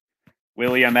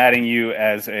Willie, I'm adding you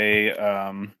as a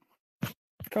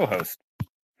co-host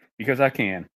because I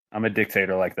can. I'm a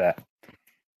dictator like that.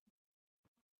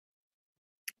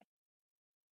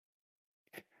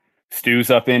 Stu's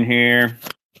up in here.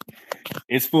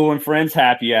 It's Fool and Friends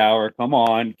happy hour. Come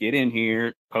on, get in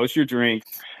here. Post your drinks.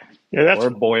 Yeah, or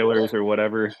boilers or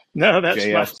whatever. no, that's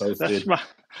JS posted.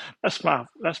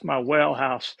 that's my well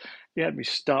house. You had me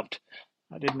stumped.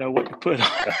 I didn't know what to put on.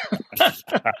 That's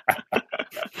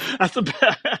the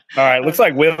best. All right, looks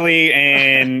like Willie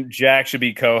and Jack should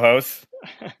be co-hosts.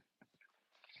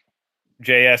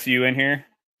 JS, you in here?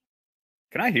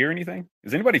 Can I hear anything?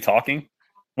 Is anybody talking?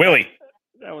 Willie.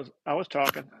 I was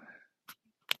talking.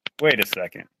 Wait a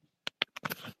second.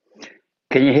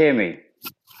 Can you hear me?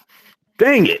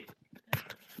 Dang it.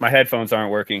 My headphones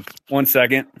aren't working. 1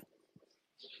 second.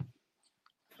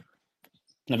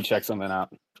 Let me check something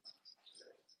out.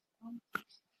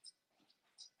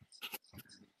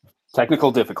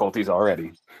 Technical difficulties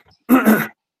already.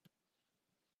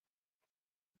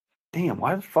 Damn,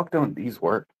 why the fuck don't these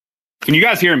work? Can you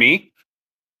guys hear me?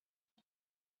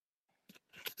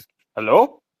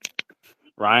 Hello?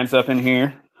 Ryan's up in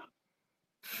here.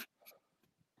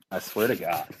 I swear to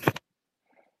God.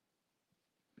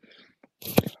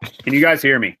 Can you guys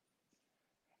hear me?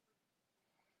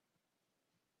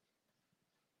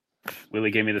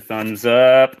 Willie gave me the thumbs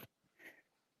up.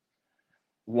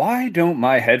 Why don't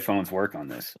my headphones work on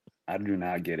this? I do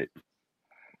not get it.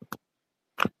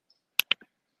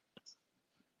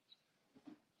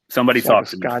 Somebody talk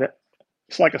to me.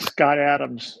 It's like a Scott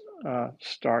Adams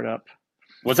startup.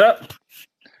 What's up?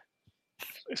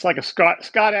 It's like a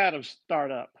Scott Adams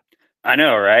startup. I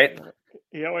know, right?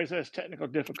 He always has technical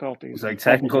difficulties. It's like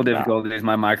technical difficulties.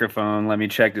 My microphone. Let me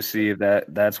check to see if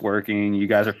that's working. You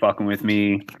guys are fucking with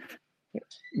me.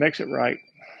 Makes it right.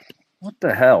 What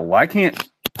the hell? Why can't...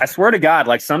 I swear to God,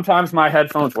 like sometimes my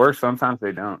headphones work, sometimes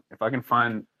they don't. If I can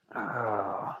find...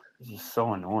 Oh, this is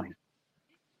so annoying.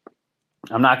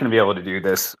 I'm not going to be able to do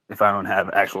this if I don't have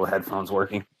actual headphones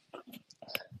working.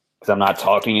 Because I'm not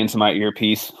talking into my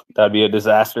earpiece. That'd be a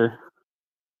disaster.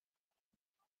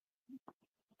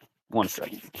 1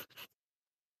 second.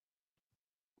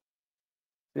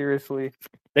 Seriously?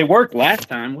 They worked last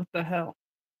time. What the hell?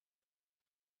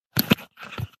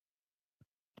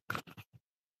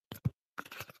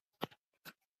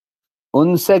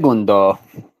 Un segundo.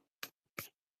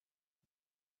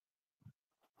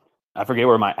 I forget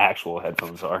where my actual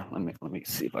headphones are. Let me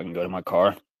see if I can go to my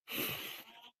car.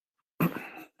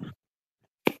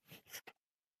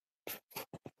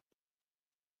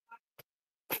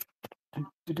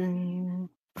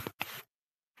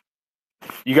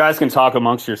 You guys can talk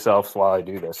amongst yourselves while I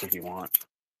do this if you want.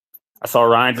 I saw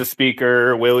Ryan's a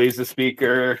speaker, Willie's a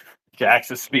speaker,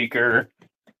 Jack's a speaker.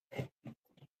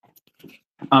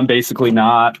 I'm basically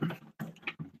not.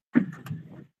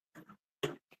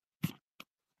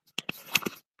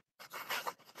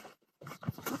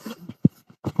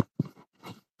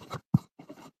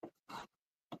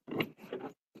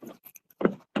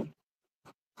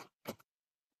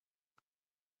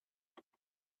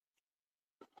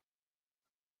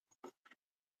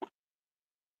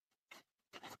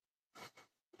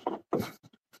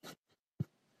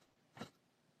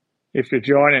 If you're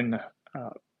joining,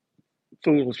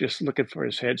 Fool's just looking for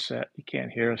his headset. He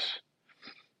can't hear us.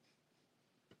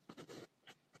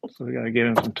 So we got to give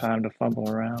him some time to fumble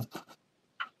around.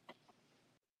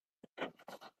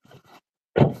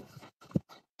 I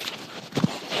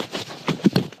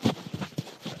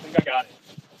think I got it.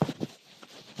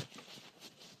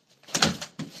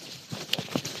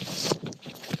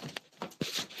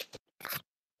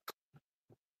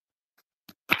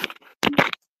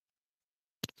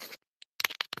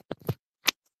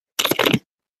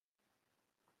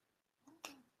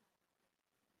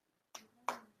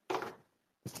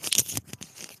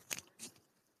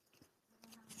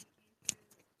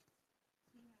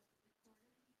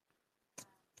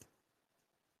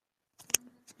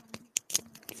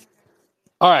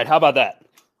 All right, how about that?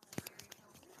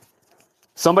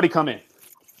 Somebody come in.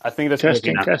 I think that's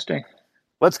testing.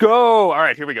 Let's go. All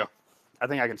right, here we go. I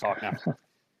think I can talk now.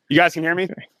 You guys can hear me?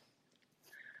 Okay.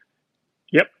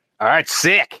 Yep. All right,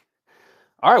 sick.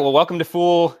 All right, well, welcome to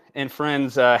Fool and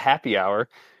Friends Happy Hour.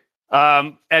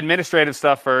 Administrative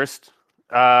stuff first.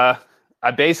 I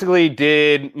basically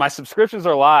did... My subscriptions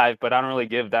are live, but I don't really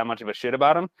give that much of a shit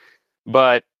about them.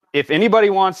 But if anybody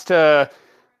wants to...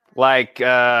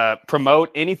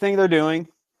 promote anything they're doing,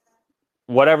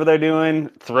 whatever they're doing,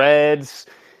 threads,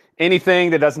 anything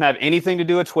that doesn't have anything to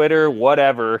do with Twitter,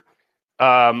 whatever.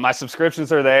 My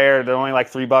subscriptions are there. They're only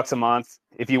like $3 a month.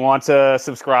 If you want to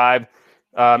subscribe,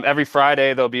 Every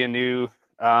Friday there'll be a new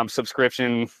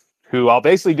subscription who I'll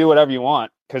basically do whatever you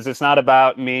want, because it's not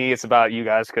about me, it's about you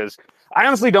guys, because I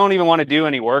honestly don't even want to do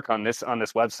any work on this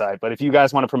website. But if you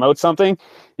guys want to promote something,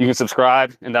 you can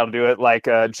subscribe and that'll do it. Like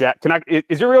Jack,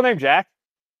 is your real name Jack?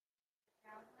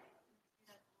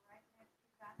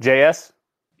 JS?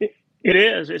 It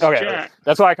is. It's okay, Jack.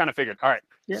 That's what I kind of figured. All right.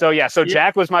 Yeah. So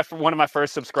Jack was one of my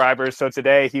first subscribers. So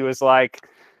today he was like,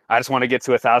 I just want to get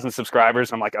to 1,000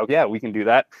 subscribers. I'm like, oh yeah, we can do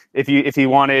that. If he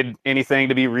wanted anything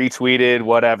to be retweeted,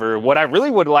 whatever. What I really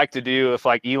would like to do, if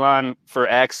like Elon for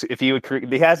X, if he would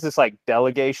he has this like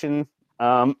delegation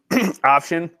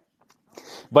option.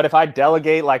 But if I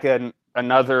delegate like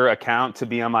another account to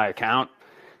be on my account,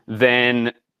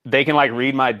 then they can like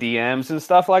read my DMs and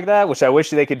stuff like that, which I wish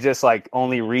they could just like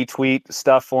only retweet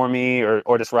stuff for me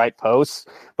or just write posts.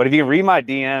 But if you can read my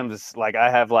DMs, like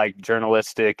I have like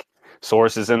journalistic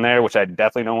sources in there, which I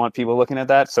definitely don't want people looking at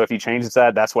that. So if he changes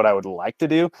that, that's what I would like to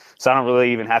do. So I don't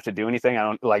really even have to do anything. I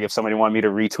don't like if somebody wanted me to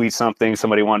retweet something,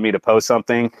 somebody wanted me to post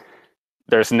something,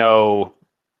 there's no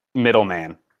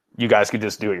middleman. You guys could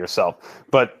just do it yourself.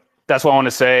 But that's what I want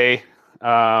to say.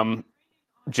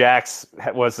 Jax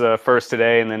was first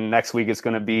today, and then next week it's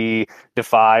going to be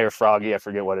Defy or Froggy. I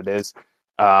forget what it is.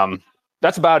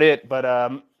 That's about it. But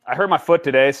I hurt my foot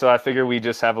today, so I figure we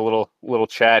just have a little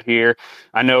chat here.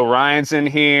 I know Ryan's in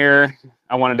here.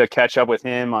 I wanted to catch up with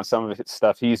him on some of the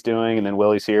stuff he's doing, and then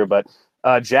Willie's here. But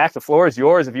Jack, the floor is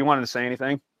yours if you wanted to say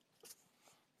anything.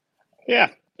 Yeah.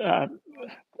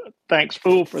 Thanks,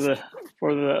 Fool, for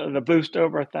the boost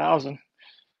over 1,000.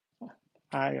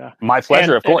 My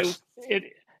pleasure, of course.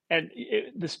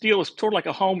 This deal is sort of like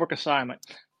a homework assignment.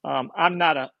 I'm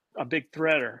not a big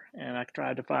threader, and I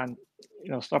tried to find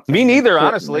something. Me neither,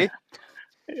 honestly.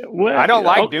 Well, I don't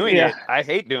like doing it. I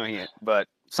hate doing it, but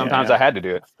sometimes I had to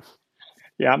do it.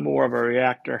 Yeah, I'm more of a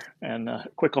reactor and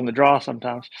quick on the draw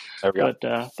sometimes. There we go.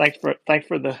 But thanks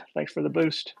for the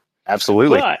boost.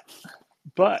 Absolutely.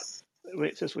 But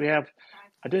since I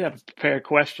did have a prepared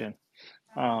question,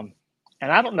 and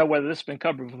I don't know whether this has been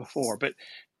covered before, but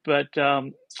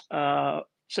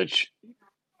since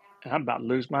I'm about to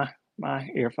lose my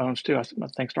earphones too, my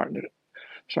thing's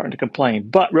starting to complain.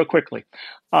 But real quickly,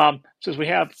 since we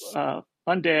have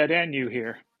Undead and you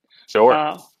here,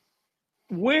 sure.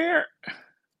 Where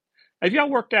have y'all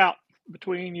worked out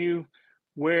between you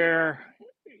where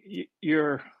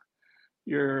your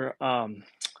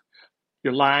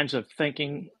lines of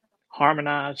thinking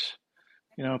harmonize?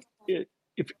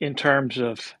 If in terms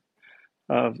of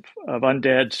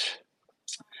Undead's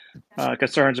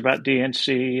concerns about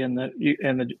DNC and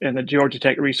the Georgia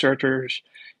Tech researchers,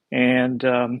 and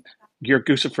your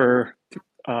Guccifer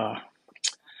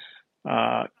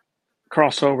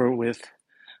crossover with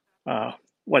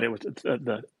what it was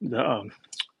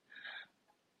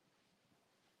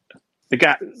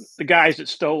the guys that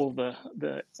stole the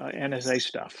NSA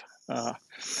stuff.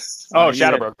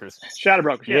 Shadow Brokers. Shadow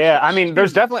Brokers. Yes. Yeah, I mean,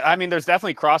 there's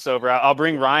definitely crossover. I'll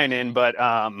bring Ryan in, but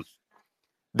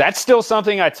that's still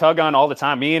something I tug on all the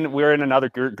time. We're in another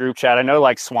group chat. I know,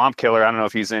 like Swamp Killer. I don't know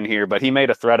if he's in here, but he made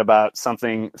a thread about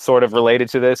something sort of related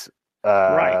to this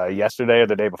yesterday or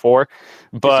the day before.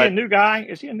 But is he a new guy?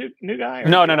 Is he a new guy? Or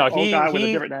no. He guy with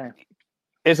a different name.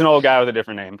 Is an old guy with a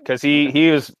different name because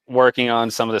he was working on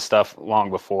some of the stuff long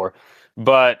before.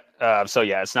 But so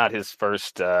yeah, it's not his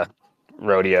first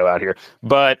rodeo out here.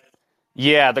 But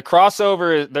yeah, the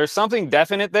crossover, there's something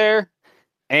definite there.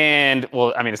 And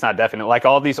well, I mean, it's not definite. Like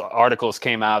all these articles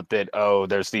came out that,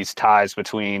 there's these ties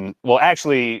between, well,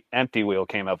 actually Empty Wheel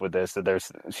came up with this,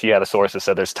 that she had a source that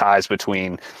said there's ties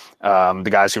between the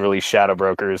guys who released Shadow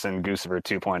Brokers and Guccifer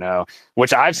 2.0,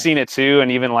 which I've seen it too.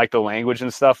 And even like the language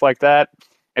and stuff like that.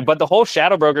 But the whole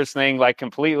Shadow Brokers thing, like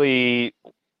completely,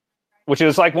 which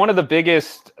is like one of the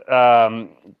biggest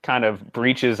kind of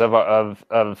breaches of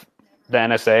the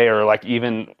NSA or like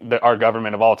even our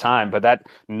government of all time, but that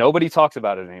nobody talks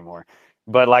about it anymore.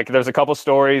 But like, there's a couple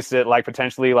stories that like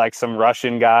potentially like some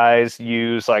Russian guys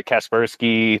use like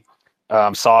Kaspersky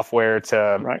software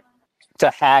to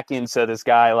hack into this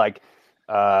guy. Like,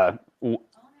 I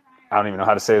don't even know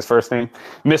how to say his first name,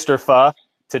 Mr. Pho,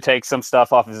 to take some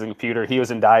stuff off his computer. He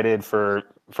was indicted for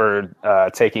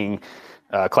taking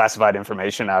classified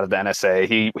information out of the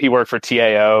NSA. He worked for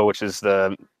TAO, which is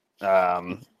the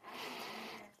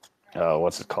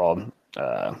what's it called?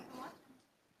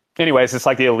 Anyways, it's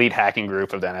like the elite hacking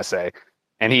group of the NSA.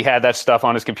 And he had that stuff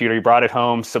on his computer. He brought it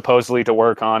home supposedly to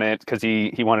work on it because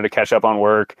he wanted to catch up on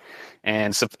work.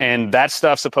 And that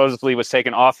stuff supposedly was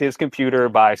taken off his computer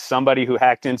by somebody who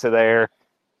hacked into there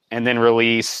and then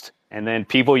released. and then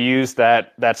people used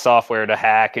that software to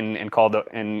hack and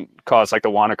cause like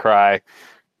the WannaCry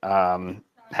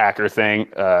hacker thing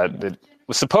that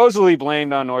was supposedly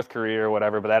blamed on North Korea or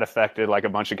whatever, but that affected like a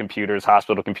bunch of computers,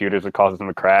 hospital computers, that caused them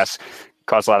to crash,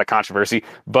 caused a lot of controversy.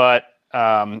 But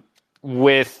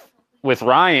with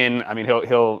Ryan, I mean,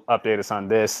 he'll update us on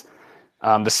this.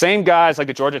 The same guys, like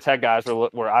the Georgia Tech guys,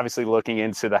 were obviously looking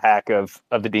into the hack of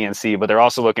the DNC, but they're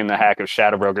also looking into the hack of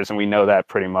shadow brokers, and we know that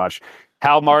pretty much.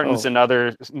 Hal Martin's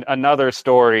another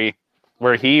story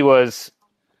where he was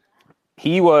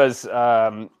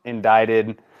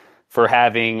indicted for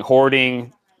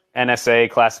hoarding NSA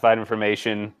classified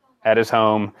information at his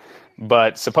home,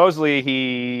 but supposedly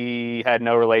he had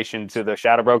no relation to the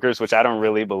shadow brokers, which I don't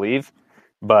really believe.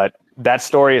 But that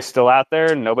story is still out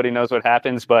there. Nobody knows what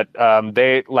happens. But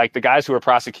they, like the guys who were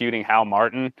prosecuting Hal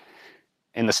Martin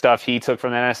and the stuff he took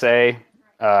from the NSA,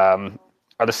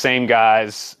 are the same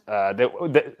guys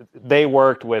that they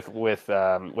worked with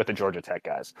the Georgia Tech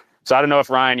guys. So I don't know if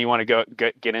Ryan, you want to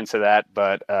get into that,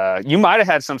 but you might have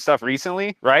had some stuff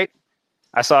recently, right?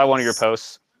 I saw one of your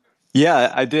posts.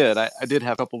 Yeah, I did. I did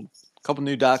have a couple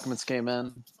new documents came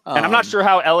in. And I'm not sure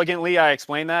how elegantly I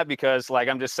explain that, because like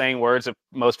I'm just saying words that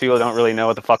most people don't really know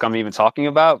what the fuck I'm even talking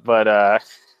about. But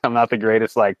I'm not the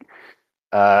greatest like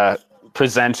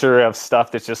presenter of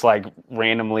stuff that's just like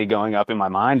randomly going up in my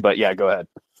mind. But yeah, go ahead.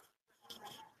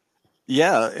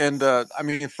 Yeah, and I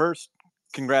mean, first,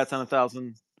 congrats on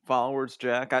 1,000 followers,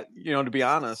 Jack. To be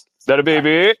honest, That a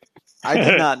baby? I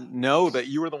did not know that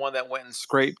you were the one that went and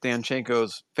scraped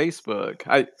Danchenko's Facebook.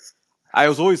 I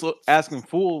was always asking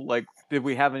Fool, like, did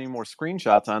we have any more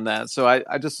screenshots on that? So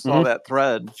I just saw that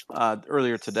thread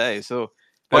earlier today. So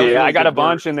really I got a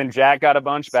bunch, and then Jack got a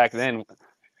bunch back then.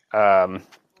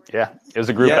 Yeah, it was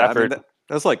a group effort. I mean,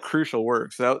 that's like crucial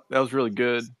work. So that was really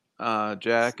good,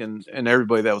 Jack, and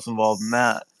everybody that was involved in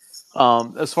that.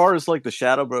 As far as like the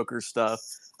shadow broker stuff,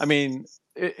 I mean,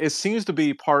 it seems to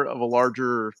be part of a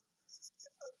larger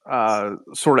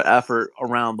sort of effort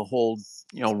around the whole,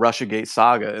 Russiagate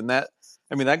saga. And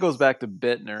that goes back to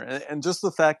Bittner, and just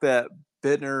the fact that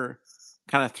Bittner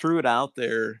kind of threw it out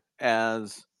there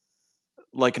as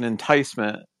like an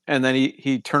enticement, and then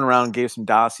he turned around and gave some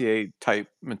dossier type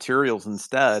materials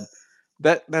instead.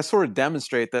 That sort of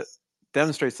demonstrates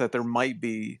that there might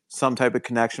be some type of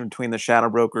connection between the shadow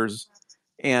brokers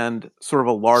and sort of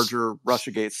a larger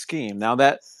Russiagate scheme. Now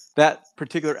that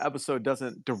particular episode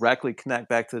doesn't directly connect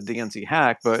back to the DNC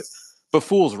hack, but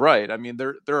Fool's right. I mean,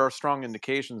 there are strong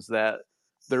indications that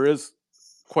there is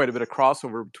quite a bit of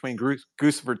crossover between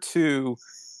Guccifer 2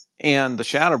 and the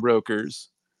shadow brokers.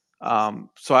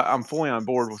 So I'm fully on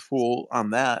board with Fool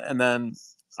on that. And then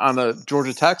on the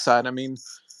Georgia Tech side, I mean,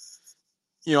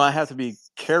 I have to be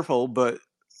careful, but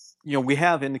we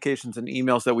have indications and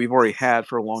emails that we've already had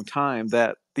for a long time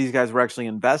that these guys were actually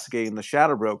investigating the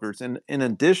shadow brokers, and in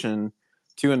addition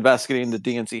to investigating the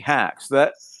DNC hacks.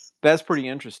 That's pretty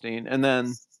interesting. And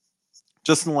then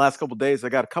just in the last couple of days, I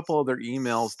got a couple other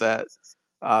emails that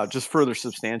just further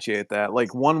substantiate that.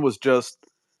 Like one was just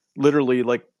literally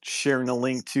like sharing a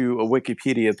link to a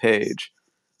Wikipedia page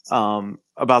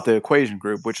about the Equation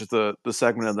Group, which is the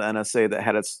segment of the NSA that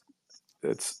had its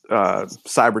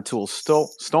cyber tools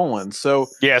stolen. So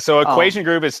yeah, so Equation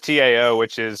Group is TAO,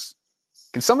 which is,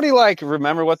 can somebody like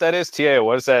remember what that is? TAO,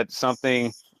 what is that?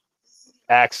 Something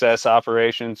access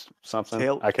operations, something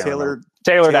I can't remember.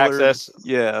 Tailored access,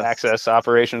 access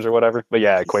operations or whatever. But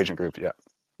yeah, Equation Group,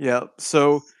 yeah.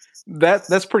 So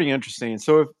that's pretty interesting.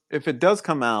 So if it does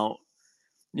come out,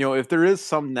 if there is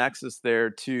some nexus there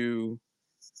to,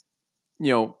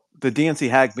 the DNC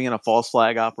hack being a false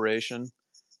flag operation,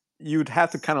 you'd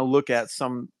have to kind of look at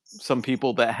some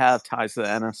people that have ties to the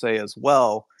NSA as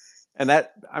well. And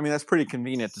that's pretty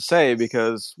convenient to say,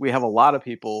 because we have a lot of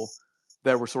people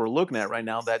that we're sort of looking at right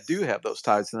now that do have those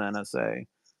ties to the NSA.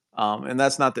 And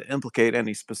that's not to implicate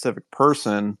any specific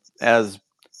person as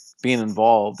being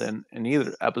involved in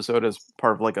either episode as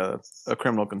part of like a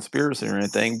criminal conspiracy or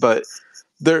anything. But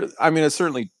it's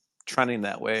certainly trending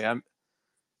that way. I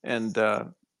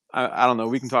don't know.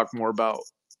 We can talk more about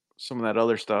some of that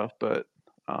other stuff, but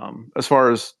as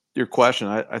far as your question,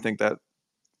 I think that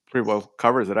pretty well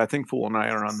covers it. I think Fool and I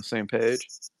are on the same page.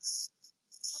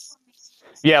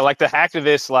 Yeah, like the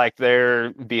hacktivists, like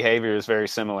their behavior is very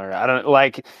similar. I don't know,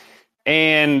 like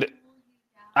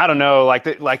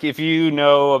if you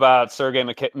know about Sergei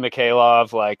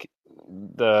Mikhailov, like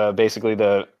basically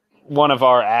the one of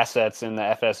our assets in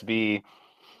the FSB,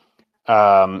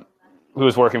 who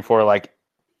was working for like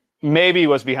maybe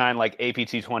was behind like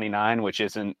APT-29,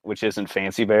 which isn't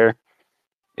Fancy Bear.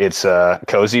 It's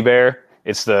Cozy Bear.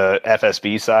 It's the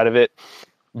FSB side of it.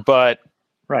 But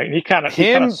right, and he kind of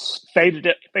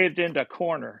faded into a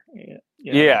corner.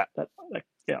 Yeah. That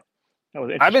was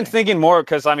interesting. I've been thinking more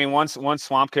because I mean, once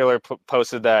Swamp Killer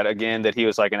posted that again, that he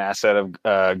was like an asset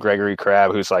of Gregory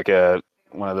Crabb, who's like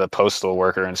one of the postal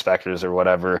worker inspectors or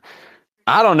whatever.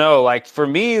 I don't know. Like for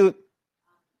me,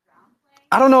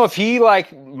 I don't know if he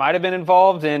like might have been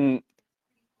involved in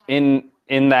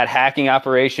that hacking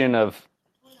operation of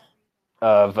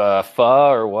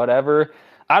pho or whatever.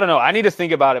 I don't know. I need to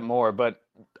think about it more, but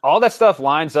all that stuff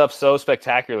lines up so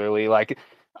spectacularly. Like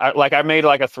I made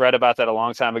like a thread about that a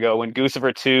long time ago when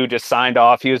Goosifer 2 just signed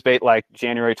off. He was like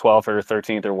January 12th or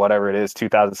 13th or whatever it is,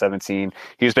 2017.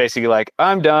 He was basically like,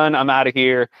 I'm done. I'm out of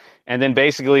here. And then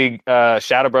basically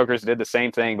Shadow Brokers did the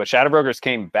same thing, but Shadow Brokers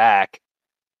came back.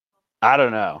 I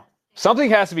don't know. Something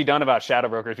has to be done about Shadow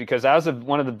Brokers because that was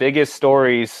one of the biggest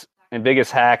stories and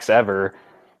biggest hacks ever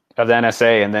of the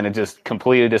NSA, and then it just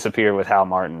completely disappeared with Hal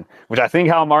Martin, which I think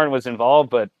Hal Martin was involved,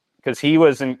 but because he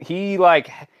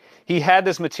had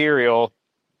this material,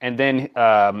 and then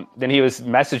he was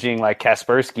messaging like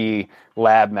Kaspersky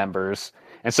Lab members,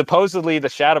 and supposedly the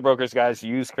Shadow Brokers guys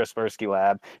used Kaspersky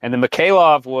Lab, and then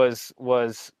Mikhailov was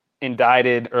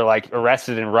indicted or like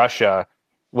arrested in Russia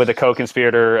with a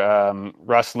co-conspirator,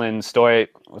 Ruslan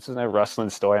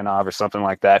Stoyanov or something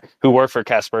like that, who worked for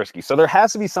Kaspersky. So there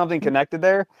has to be something connected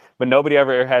there, but nobody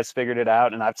ever has figured it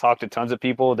out. And I've talked to tons of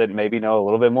people that maybe know a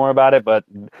little bit more about it, but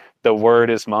the word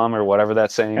is mum or whatever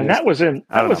that saying and is. that was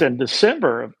in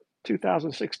December of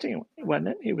 2016, wasn't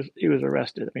it? He was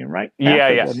arrested. I mean, right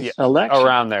after the election.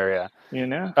 Around there,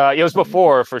 yeah. It was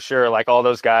before for sure. Like all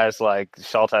those guys, like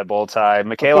Shaltai Boltai,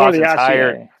 Mikhailov's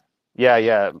entire.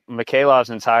 Yeah. Mikhailov's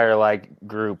entire like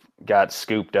group got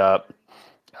scooped up.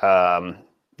 The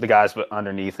guys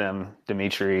underneath him,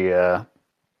 Dmitry,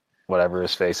 whatever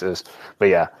his face is, but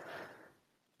yeah.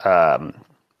 And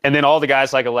then all the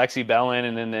guys like Alexei Belin,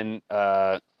 and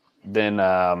then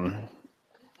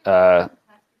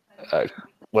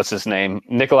what's his name,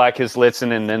 Nikolai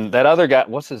Kislitsyn, and then that other guy,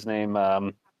 what's his name,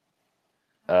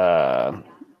 Evgeny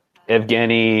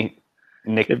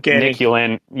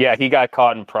Nikulin. Yeah, he got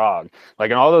caught in Prague.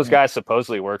 Like, and all those guys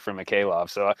supposedly work for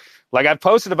Mikhailov. So, like, I've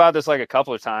posted about this like a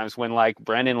couple of times when like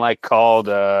Brennan like called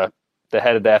the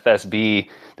head of the FSB.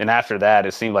 Then after that,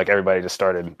 it seemed like everybody just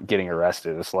started getting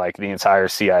arrested. It's like the entire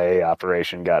CIA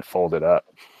operation got folded up.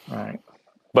 Right.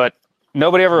 But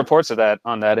nobody ever reports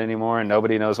on that anymore, and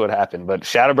nobody knows what happened. But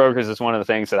Shadow Brokers is one of the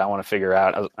things that I want to figure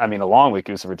out. I mean, along with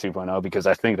Guccifer 2.0, because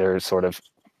I think they're sort of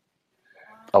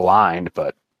aligned,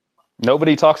 but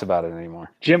nobody talks about it anymore.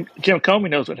 Jim Comey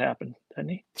knows what happened, doesn't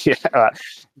he? Yeah,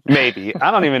 maybe.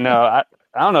 I don't even know. I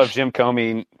don't know if Jim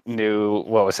Comey knew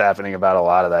what was happening about a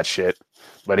lot of that shit,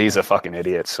 but he's a fucking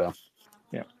idiot. So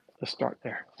yeah, let's start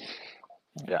there.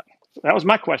 Yeah, that was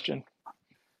my question.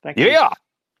 Thank you. Yeah.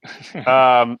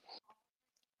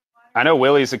 I know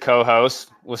Willie's a co-host.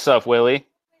 What's up, Willie?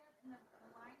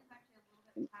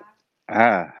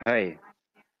 Hey.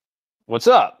 What's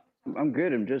up? I'm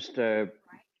good. I'm just trying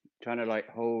to like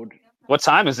hold. What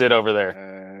time is it over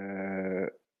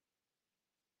there?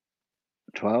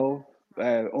 12,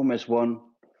 almost 1.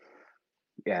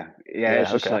 Yeah,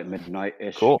 it's just like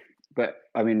midnight-ish. Cool. But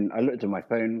I mean, I looked at my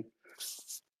phone.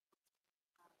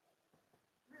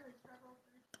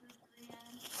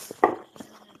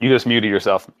 You just muted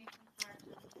yourself.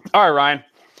 All right, Ryan.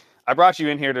 I brought you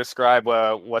in here to describe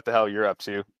what the hell you're up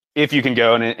to, if you can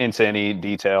go into any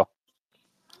detail.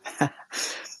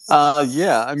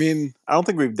 Yeah, I mean, I don't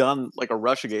think we've done like a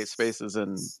Russiagate Spaces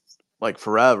in like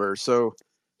forever, so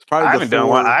it's probably I haven't done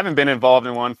one. I haven't been involved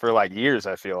in one for like years,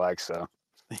 I feel like. So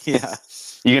yeah,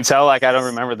 you can tell like I don't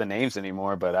remember the names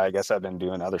anymore, but I guess I've been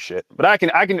doing other shit. But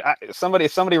if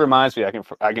somebody reminds me, I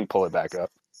can pull it back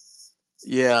up.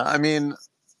 Yeah, I mean,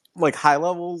 like high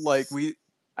level, like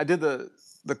I did the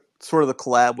sort of the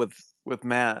collab with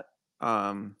Matt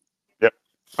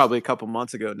probably a couple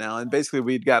months ago now, and basically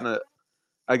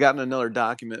I gotten another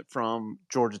document from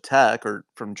Georgia Tech or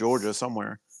from Georgia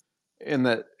somewhere, in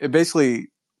that it basically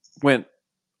went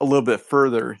a little bit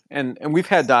further, and we've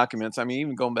had documents. I mean,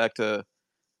 even going back to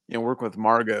working with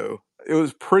Margot, it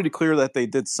was pretty clear that they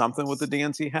did something with the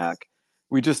DNC hack.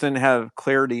 We just didn't have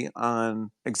clarity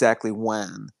on exactly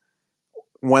when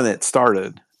it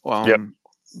started.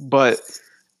 But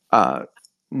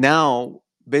now,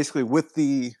 basically, with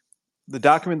the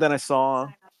document that I saw,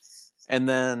 and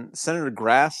then Senator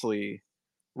Grassley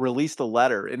released a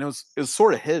letter, and it was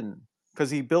sort of hidden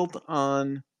because he built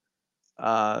on he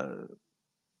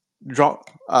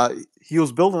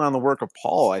was building on the work of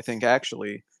Paul, I think,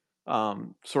 actually,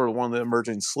 sort of one of the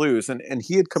emerging sleuths, and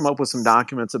he had come up with some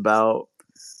documents about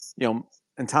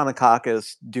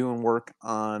Antonakakis doing work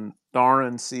on the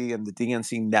RNC and the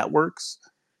DNC networks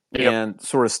and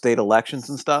sort of state elections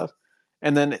and stuff.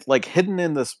 And then like hidden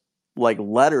in this like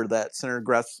letter that Senator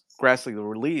Grassley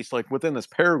released, like within this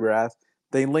paragraph,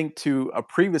 they linked to a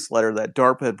previous letter that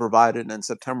DARPA had provided in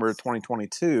September of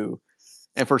 2022.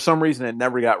 And for some reason, it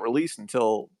never got released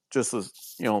until just as,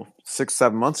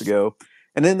 6-7 months ago.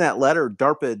 And in that letter,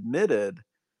 DARPA admitted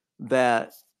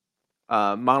that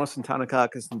Manos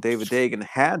Antonakakis and David Dagan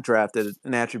had drafted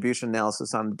an attribution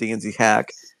analysis on the DNC hack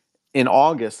in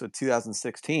August of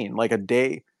 2016, like a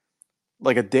day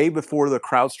before the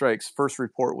CrowdStrike's first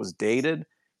report was dated,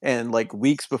 and like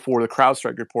weeks before the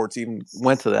CrowdStrike reports even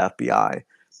went to the FBI.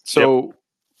 So,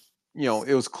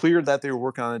 it was clear that they were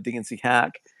working on a DNC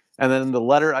hack. And then in the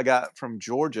letter I got from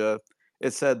Georgia,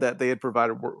 it said that they had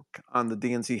provided work on the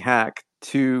DNC hack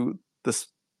to the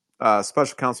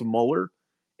Special Counsel Mueller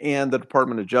and the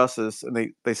Department of Justice, and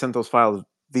they sent those files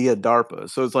via DARPA.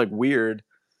 So it's like weird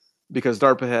because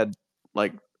DARPA had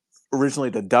like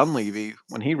originally to Dunleavy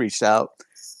when he reached out,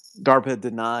 DARPA had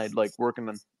denied like working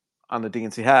on the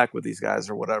DNC hack with these guys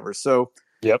or whatever. So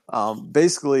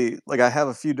basically, like I have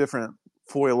a few different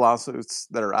FOIA lawsuits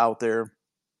that are out there.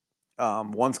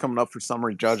 One's coming up for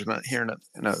summary judgment here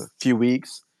in a few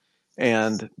weeks,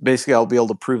 and basically I'll be able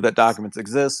to prove that documents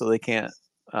exist, so they can't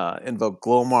invoke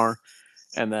Glomar,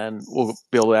 and then we'll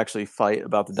be able to actually fight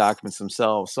about the documents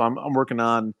themselves. So I'm working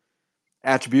on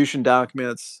attribution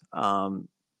documents.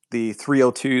 The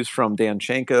 302s from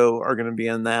Danchenko are going to be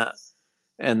in that,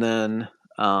 and then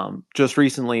just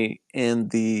recently in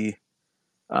a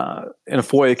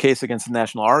FOIA case against the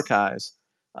National Archives,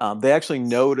 they actually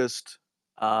noticed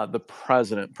the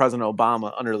President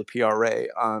Obama under the PRA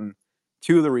on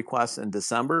 2 of the requests in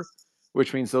December,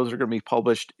 which means those are going to be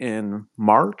published in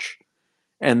March.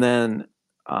 And then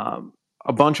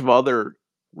a bunch of other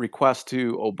requests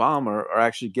to Obama are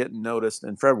actually getting noticed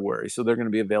in February. So they're going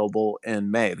to be available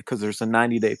in May because there's a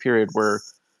 90-day period where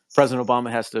President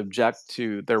Obama has to object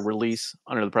to their release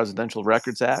under the Presidential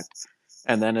Records Act.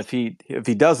 And then if he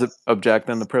does object,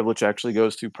 then the privilege actually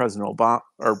goes to President Obama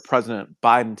or President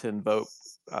Biden to invoke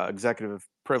executive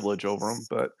privilege over him.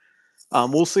 But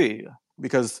we'll see,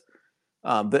 because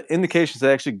the indications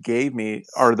they actually gave me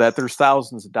are that there's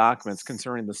thousands of documents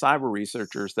concerning the cyber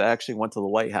researchers that actually went to the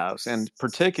White House, and in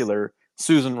particular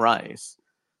Susan Rice.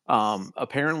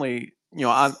 Apparently,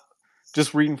 on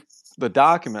just reading the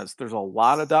documents, there's a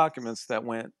lot of documents that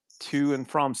went to and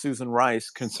from Susan Rice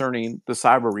concerning the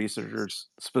cyber researchers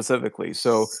specifically.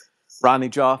 So Rodney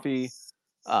Joffe,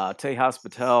 Tejas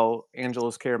Patel,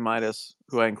 Angelos Karamitis,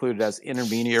 who I included as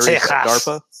intermediaries at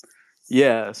DARPA.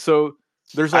 Yeah, so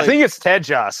there's I think it's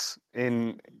Tejas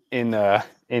in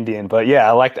Indian, but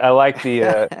yeah, I like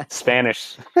the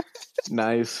Spanish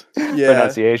nice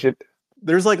pronunciation.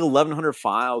 There's like 1,100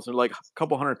 files and like a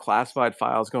couple hundred classified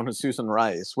files going to Susan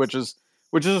Rice, which is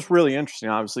just really interesting.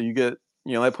 Obviously, you get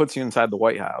that puts you inside the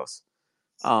White House.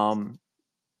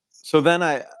 So then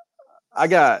I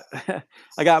got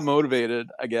I got motivated,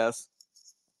 I guess,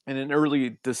 and in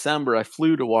early December I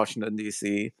flew to Washington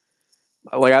D.C.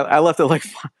 Like I left at like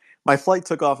my flight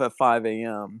took off at 5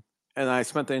 a.m. and I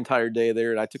spent the entire day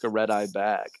there, and I took a red eye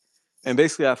back. And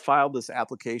basically, I filed this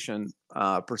application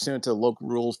pursuant to Local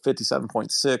Rules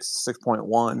 57.6,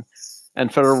 6.1,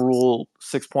 and Federal Rule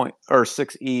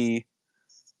 6E.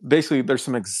 Basically, there's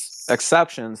some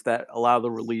exceptions that allow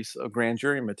the release of grand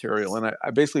jury material. And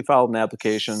I basically filed an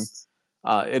application.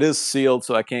 It is sealed,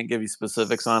 so I can't give you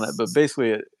specifics on it. But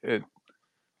basically,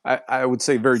 I would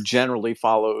say very generally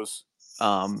follows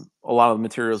a lot of the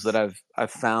materials that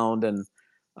I've found, and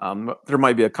there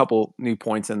might be a couple new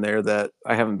points in there that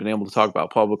I haven't been able to talk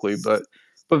about publicly, but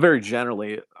very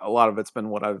generally, a lot of it's been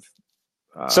what I've.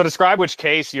 So describe which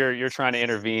case you're trying to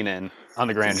intervene in on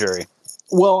the grand jury.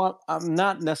 Well, I'm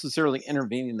not necessarily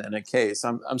intervening in a case.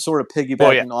 I'm sort of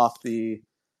piggybacking off the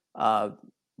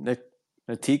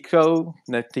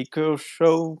Netiko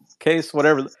show case,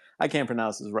 whatever. I can't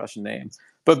pronounce his Russian name,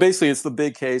 but basically, it's the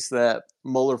big case that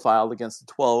Mueller filed against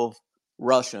the 12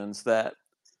 Russians that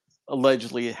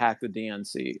allegedly hacked the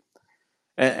DNC,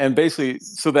 and basically,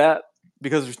 so that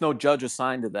because there's no judge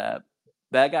assigned to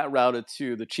that got routed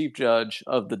to the chief judge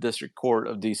of the District Court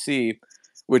of DC,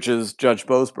 which is Judge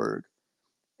Boasberg.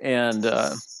 And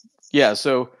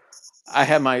so I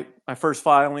had my first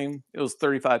filing. It was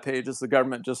 35 pages. The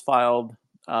government just filed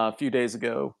a few days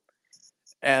ago,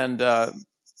 and it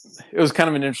was kind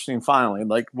of an interesting filing.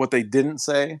 Like what they didn't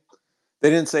say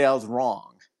I was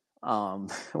wrong,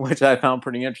 which I found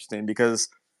pretty interesting because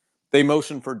they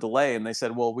motioned for delay and they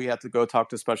said, well, we have to go talk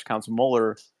to Special Counsel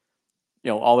Mueller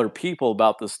all their people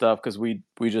about this stuff because we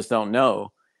just don't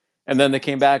know. And then they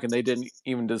came back and they didn't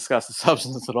even discuss the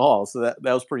substance at all. So that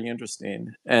was pretty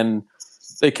interesting. And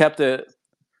they kept it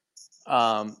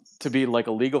to be like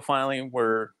a legal filing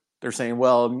where they're saying,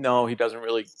 well, no, he doesn't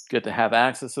really get to have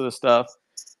access to this stuff.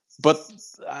 But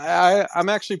I'm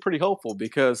actually pretty hopeful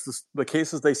because the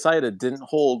cases they cited didn't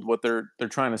hold what they're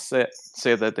trying to say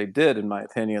that they did, in my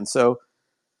opinion. So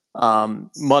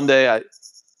Monday I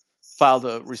filed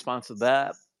a response to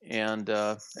that, and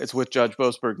it's with Judge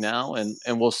Boasberg now,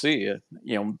 and we'll see.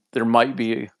 There might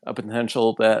be a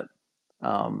potential that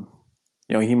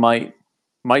he might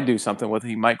do something with it.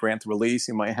 He might grant the release.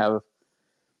 He might have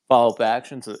follow-up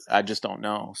actions. I just don't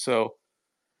know. So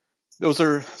those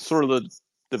are sort of the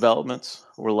developments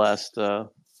over the last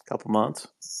couple months.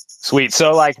 Sweet.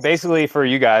 So, like, basically for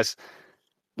you guys,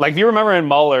 like, if you remember in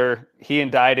Mueller, he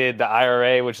indicted the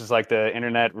IRA, which is like the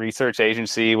Internet Research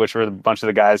Agency, which were a bunch of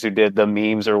the guys who did the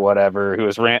memes or whatever, who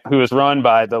was run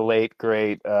by the late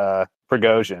great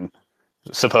Prigozhin,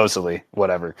 supposedly,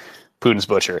 whatever, Putin's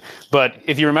butcher. But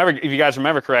if you guys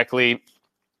remember correctly,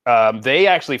 they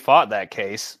actually fought that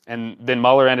case, and then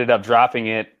Mueller ended up dropping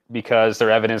it because their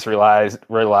evidence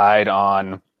relied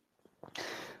on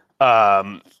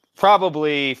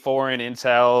probably foreign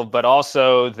intel, but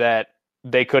also that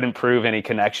they couldn't prove any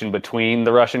connection between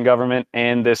the Russian government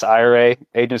and this IRA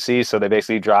agency, so they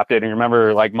basically dropped it. And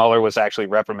remember, like, Mueller was actually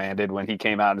reprimanded when he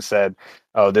came out and said,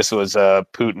 "Oh, this was a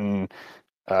Putin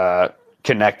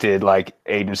connected like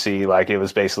agency, like it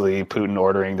was basically Putin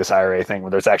ordering this IRA thing," where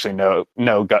there's actually no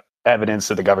evidence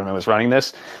that the government was running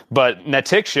this. But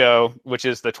Netikshow, which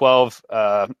is the 12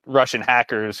 Russian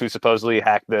hackers who supposedly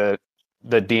hacked the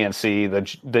DNC,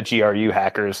 the GRU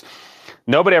hackers,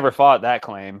 nobody ever fought that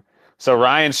claim. So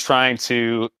Ryan's trying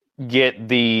to get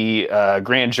the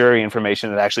grand jury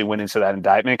information that actually went into that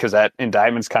indictment, because that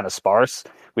indictment's kind of sparse.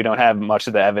 We don't have much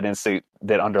of the evidence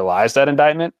that underlies that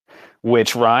indictment,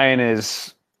 which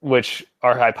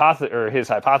our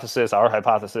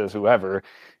hypothesis, whoever,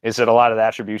 is that a lot of the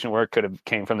attribution work could have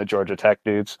came from the Georgia Tech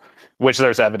dudes, which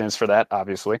there's evidence for that,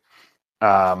 obviously.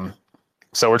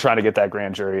 So we're trying to get that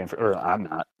grand jury, or I'm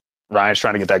not. Ryan's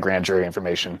trying to get that grand jury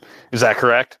information. Is that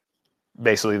correct?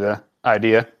 Basically the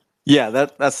idea? Yeah,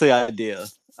 that's the idea.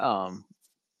 A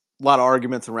lot of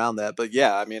arguments around that, but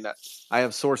yeah, I mean, I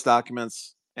have source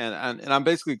documents, and I'm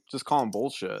basically just calling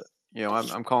bullshit.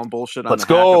 I'm calling bullshit on the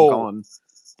hack. I'm calling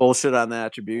bullshit on the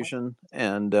attribution,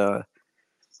 and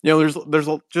there's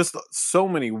just so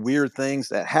many weird things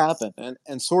that happen,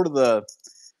 and sort of the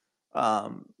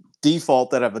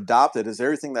default that I've adopted is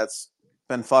everything that's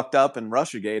been fucked up in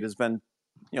Russiagate has been,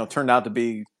 turned out to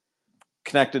be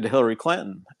connected to Hillary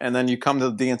Clinton. And then you come to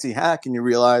the DNC hack and you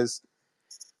realize,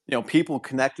 people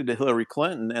connected to Hillary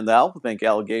Clinton and the Alpha Bank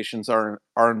allegations are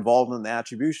involved in the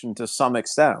attribution to some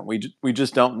extent. We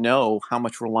just don't know how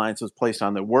much reliance was placed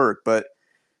on their work. But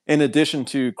in addition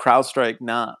to CrowdStrike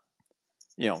not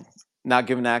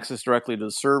giving access directly to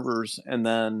the servers, and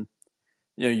then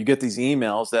you get these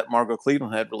emails that Margot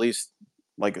Cleveland had released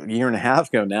like a year and a half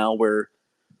ago now, where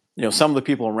some of the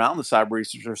people around the cyber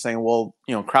research are saying, well,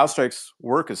 CrowdStrike's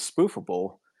work is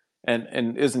spoofable,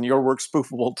 and isn't your work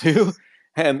spoofable too?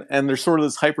 And there's sort of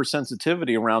this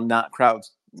hypersensitivity around not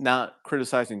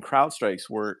criticizing CrowdStrike's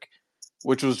work,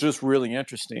 which was just really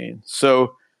interesting.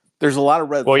 So there's a lot of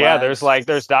red flags. Yeah,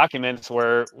 there's documents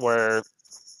where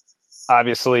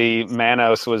obviously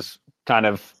Manos was kind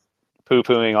of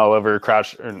poo-pooing all over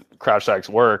CrowdStrike's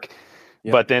work.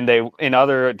 Yep. But then in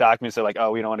other documents, they're like, oh,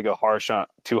 we don't want to go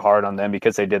too hard on them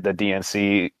because they did the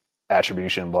DNC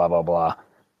attribution, blah, blah, blah,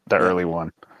 the early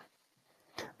one.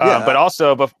 Yeah. But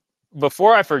also,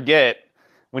 before I forget,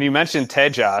 when you mentioned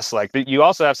Tejas, like, you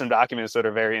also have some documents that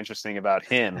are very interesting about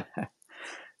him.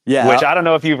 Yeah. Which I don't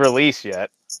know if you've released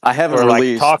yet. I haven't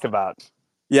released. Talked about.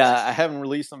 Yeah, I haven't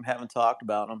released them, haven't talked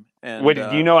about them. And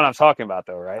you know what I'm talking about,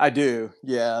 though, right? I do,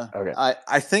 yeah. Okay.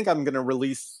 I think I'm going to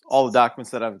release all the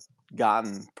documents that I've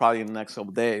gotten probably in the next couple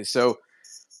of days. So,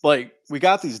 like, we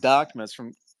got these documents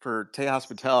for Tejas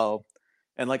Patel,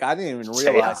 and, like, I didn't even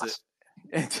realize it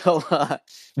until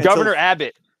Governor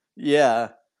Abbott.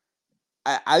 Yeah.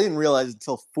 I didn't realize it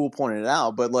until Fool pointed it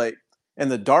out. But, like, in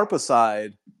the DARPA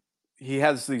side, he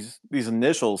has these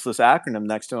initials, this acronym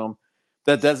next to him,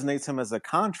 that designates him as a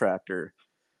contractor.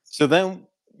 So then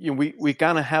we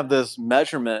kind of have this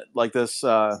measurement, like this,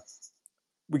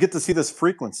 we get to see this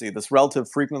frequency, this relative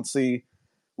frequency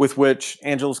with which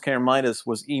Angelos Karamitis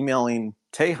was emailing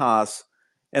Tejas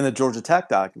in the Georgia Tech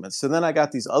documents. So then I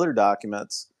got these other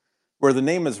documents where the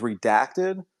name is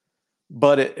redacted,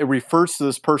 but it refers to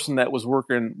this person that was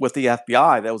working with the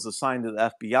FBI, that was assigned to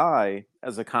the FBI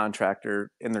as a contractor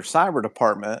in their cyber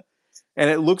department. And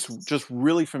it looks just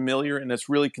really familiar, and it's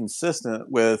really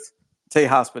consistent with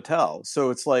Tejas Patel. So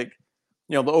it's like,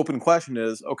 the open question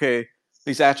is, okay,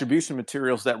 these attribution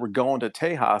materials that were going to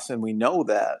Tejas, and we know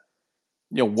that,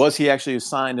 was he actually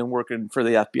assigned and working for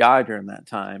the FBI during that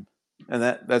time? And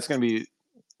that's going to be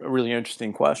a really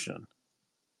interesting question.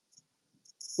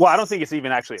 Well, I don't think it's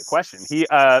even actually a question.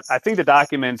 I think the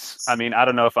documents, I mean, I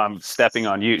don't know if I'm stepping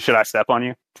on you. Should I step on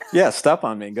you? Yeah, step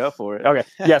on me. Go for it. Okay.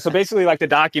 Yeah. So basically, like, the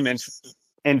documents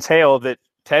entail that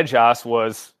Tejas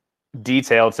was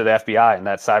detailed to the FBI in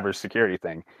that cybersecurity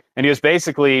thing. And he was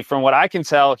basically, from what I can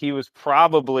tell, he was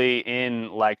probably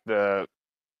in like the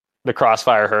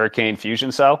Crossfire Hurricane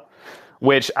fusion cell,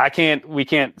 which we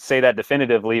can't say that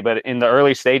definitively, but in the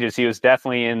early stages, he was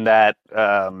definitely in that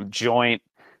joint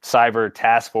cyber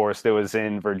task force that was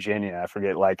in Virginia. I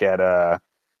forget, like I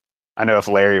know if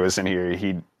Larry was in here,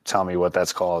 he'd tell me what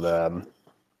that's called.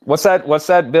 What's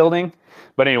that building?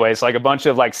 But anyway, it's like a bunch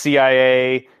of like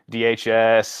CIA,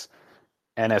 DHS,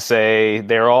 NSA.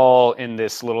 They're all in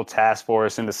this little task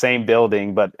force in the same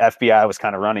building, but FBI was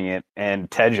kind of running it, and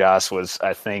Tejas was,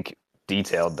 I think,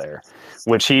 detailed there,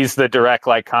 which he's the direct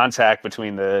like contact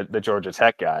between the Georgia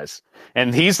Tech guys,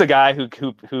 and he's the guy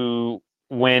who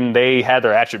when they had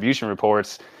their attribution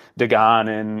reports, Dagon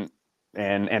and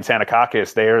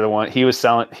Sanakakis, they are the one he was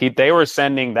selling. They were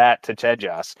sending that to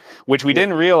Tejas, which we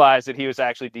didn't realize that he was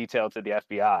actually detailed to the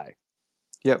FBI.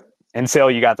 Yep. Until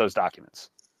you got those documents,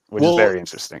 which is very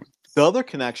interesting. The other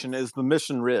connection is the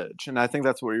Mission Ridge, and I think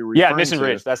that's what you're referring to. Yeah, Mission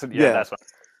Ridge. That's what.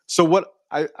 So what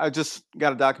I just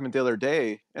got a document the other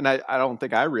day, and I don't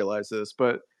think I realized this,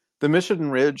 but the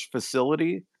Mission Ridge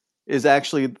facility is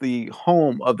actually the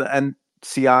home of the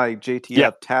NCI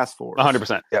JTF task force.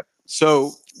 100%. Yep.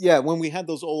 So yeah, when we had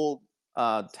those old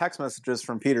text messages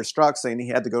from Peter Strzok saying he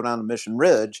had to go down to Mission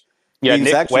Ridge. Yeah,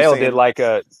 Nick Whale did like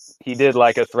a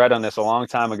thread on this a long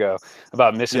time ago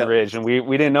about Mission Ridge, and we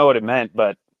didn't know what it meant,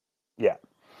 but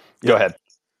go ahead.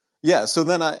 Yeah, so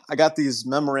then I got these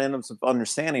memorandums of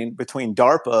understanding between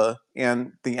DARPA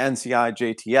and the NCI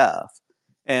JTF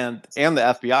and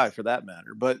the FBI for that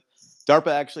matter. But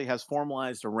DARPA actually has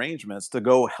formalized arrangements to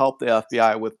go help the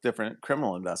FBI with different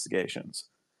criminal investigations.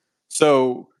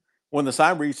 So when the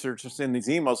cyber researchers in these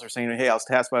emails are saying, hey, I was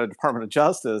tasked by the Department of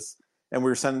Justice and we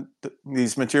were sending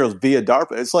these materials via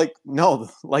DARPA, it's like, no,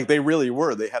 like they really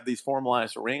were. They have these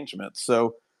formalized arrangements.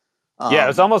 So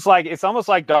it's almost like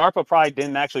DARPA probably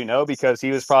didn't actually know because he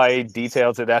was probably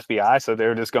detailed to the FBI, so they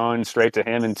were just going straight to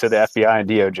him and to the FBI and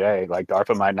DOJ. Like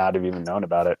DARPA might not have even known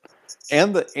about it.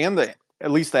 And the at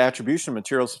least the attribution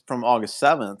materials from August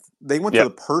 7th, they went to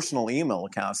the personal email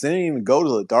accounts. They didn't even go to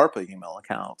the DARPA email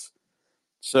accounts.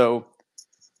 So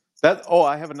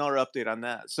I have another update on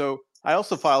that. So I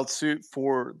also filed suit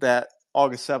for that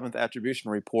August 7th attribution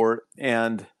report,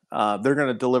 and they're going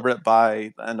to deliver it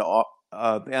by the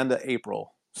end of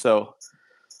April. So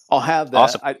I'll have that.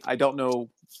 Awesome. I don't know,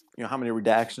 how many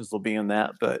redactions will be in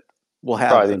that, but we'll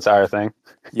have probably the entire thing.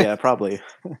 Yeah, probably.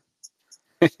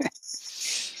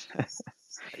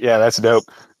 Yeah, that's dope.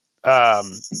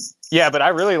 But I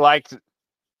really liked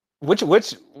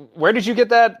where did you get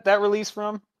that release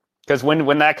from? Because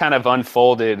when that kind of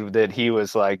unfolded, that he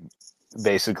was like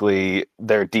basically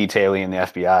they're detailing the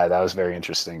FBI, that was very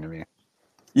interesting to me.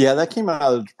 Yeah, that came out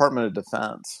of the Department of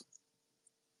Defense.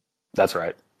 That's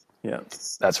right. Yeah,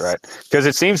 that's right. Because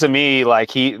it seems to me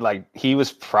like he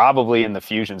was probably in the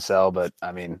fusion cell, but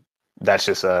I mean that's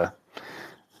just a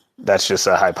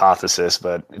hypothesis.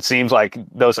 But it seems like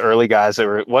those early guys that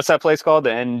were, what's that place called?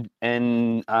 The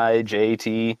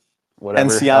NIJT, whatever,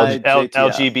 NCI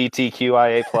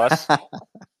LGBTQIA plus.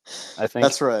 I think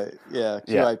that's right. Yeah,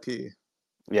 QIP.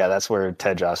 Yeah, that's where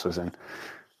Tejas was in.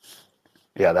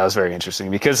 Yeah, that was very interesting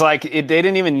because they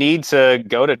didn't even need to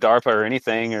go to DARPA or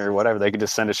anything or whatever. They could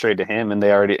just send it straight to him,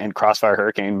 and Crossfire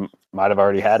Hurricane might have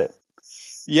already had it.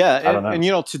 Yeah, and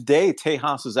today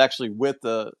Tejas is actually with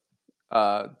the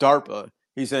DARPA.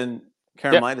 He's in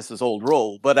Karamitis' old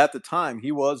role, but at the time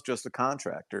he was just a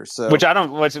contractor. So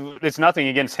it's nothing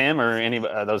against him or any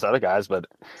of those other guys, but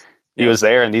he was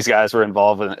there, and these guys were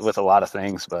involved with a lot of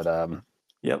things. But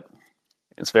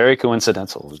it's very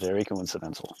coincidental. It's very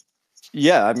coincidental.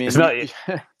 Yeah, I mean,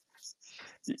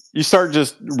 you start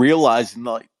just realizing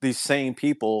like these same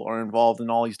people are involved in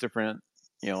all these different,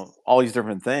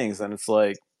 things, and it's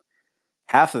like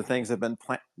half the things have been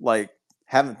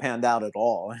haven't panned out at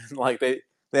all. Like they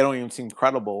don't even seem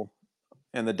credible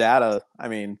in the data. I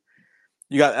mean,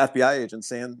 you got FBI agents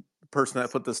saying the person that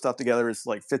put this stuff together is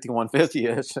like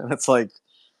 5150-ish, and it's like,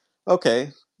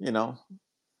 okay,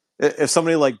 if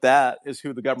somebody like that is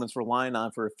who the government's relying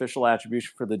on for official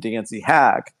attribution for the DNC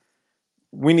hack,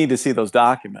 we need to see those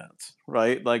documents,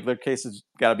 right? Like their case has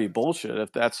got to be bullshit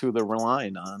if that's who they're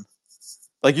relying on.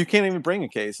 Like you can't even bring a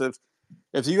case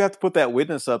if you have to put that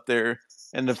witness up there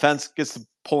and the defense gets to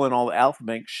pull in all the Alpha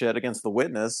Bank shit against the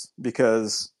witness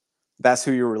because that's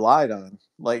who you relied on.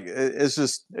 Like it's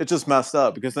just messed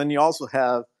up, because then you also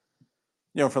have,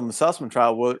 from the Sussman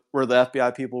trial where the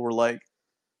FBI people were like,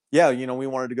 yeah, we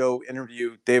wanted to go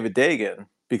interview David Dagan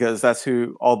because that's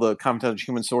who all the confidential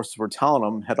human sources were telling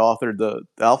them had authored the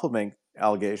Alpha Bank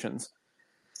allegations.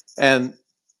 And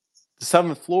the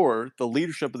seventh floor, the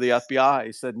leadership of the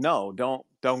FBI said, no, don't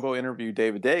go interview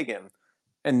David Dagan.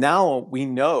 And now we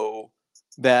know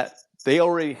that they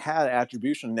already had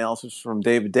attribution analysis from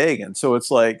David Dagan. So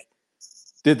it's like,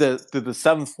 did the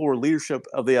seventh floor leadership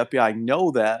of the FBI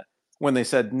know that when they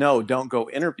said, no, don't go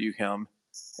interview him?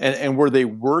 And were they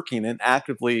working and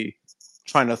actively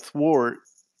trying to thwart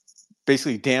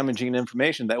basically damaging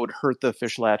information that would hurt the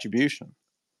official attribution?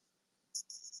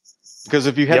 Because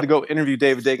if you had to go interview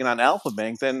David Dagan on Alpha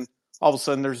Bank, then all of a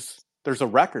sudden there's a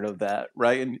record of that,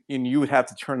 right? And you would have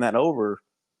to turn that over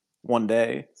one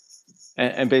day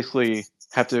and basically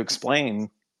have to explain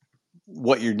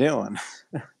what you're doing.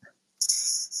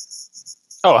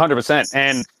 Oh, 100%.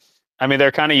 And I mean,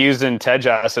 they're kind of using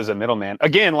Tejas as a middleman.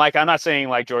 Again, like I'm not saying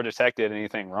like Georgia Tech did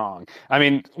anything wrong. I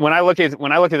mean, when I look at the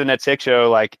NetSix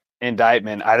like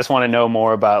indictment, I just want to know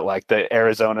more about like the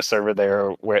Arizona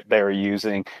server where they were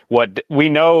using. What we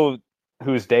know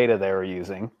whose data they were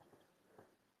using.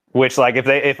 Which like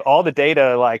if all the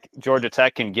data like Georgia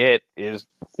Tech can get is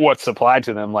what's supplied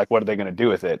to them, like what are they going to do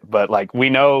with it? But like we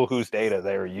know whose data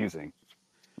they were using.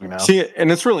 See,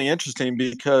 and it's really interesting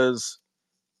because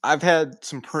I've had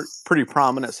some pretty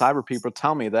prominent cyber people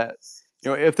tell me that,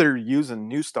 if they're using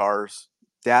Newstar's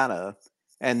data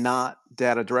and not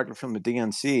data directly from the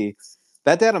DNC,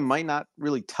 that data might not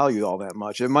really tell you all that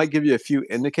much. It might give you a few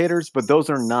indicators, but those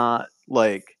are not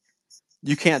like,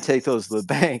 you can't take those to the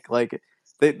bank. Like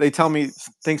they tell me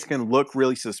things can look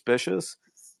really suspicious,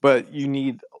 but you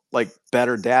need like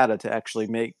better data to actually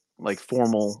make like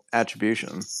formal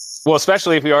attribution. Well,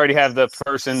 especially if we already have the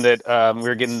person that we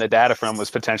were getting the data from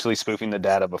was potentially spoofing the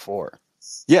data before.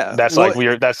 Yeah, that's like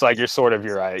your sort of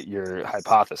your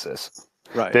hypothesis,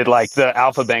 right? That like the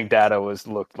Alpha Bank data was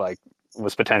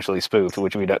potentially spoofed,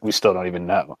 which we still don't even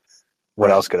know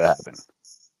what else could have happened.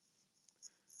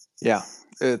 Yeah,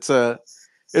 it's just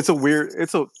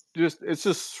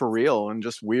surreal and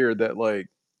just weird that like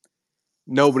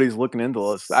nobody's looking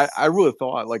into this. I really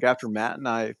thought like after Matt and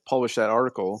I published that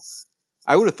article,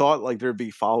 I would have thought like there'd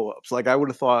be follow-ups. Like I would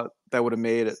have thought that would have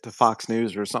made it to Fox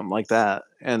News or something like that.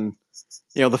 And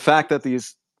the fact that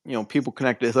these people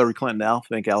connected to Hillary Clinton Alpha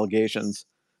Bank allegations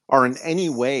are in any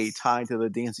way tied to the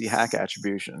DNC hack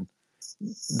attribution,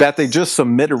 that they just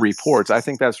submitted reports, I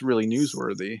think that's really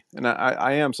newsworthy. And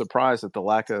I am surprised at the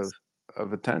lack of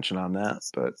attention on that,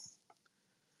 but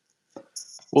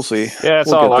we'll see. Yeah,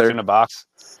 it's all locked in a box.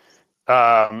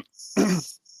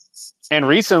 And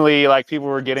recently, like people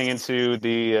were getting into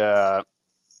the.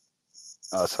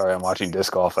 Oh, sorry, I'm watching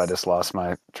disc golf. I just lost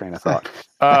my train of thought.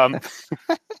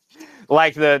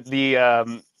 Like the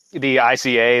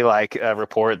ICA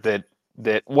report that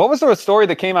what was the story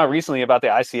that came out recently about the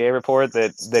ICA report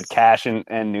that Cash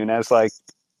and Nunes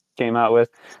came out with?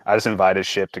 I just invited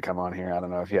Ship to come on here. I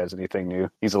don't know if he has anything new.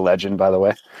 He's a legend, by the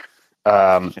way.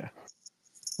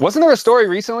 Wasn't there a story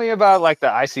recently about like the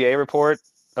ICA report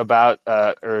about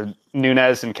or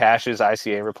Nunes and Cash's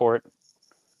ICA report?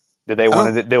 Did they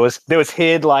wanted it? There was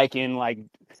hid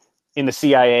in the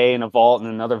CIA in a vault and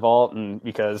another vault, and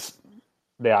because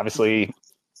they obviously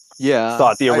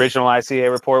thought the original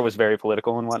ICA report was very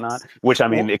political and whatnot. Which I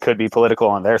mean, it could be political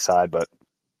on their side, but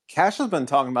Cash has been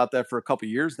talking about that for a couple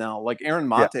of years now. Like Aaron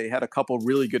Mate had a couple of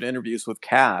really good interviews with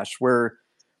Cash, where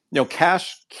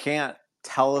Cash can't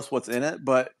tell us what's in it,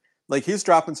 but like he's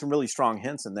dropping some really strong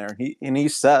hints in there. He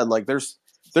said like there's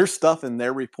stuff in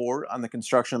their report on the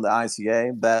construction of the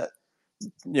ICA that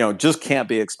just can't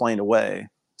be explained away.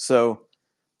 So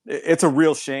it's a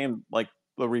real shame like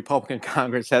the Republican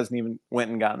Congress hasn't even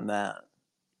went and gotten that.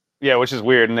 Yeah, which is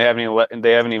weird, and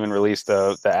they haven't even released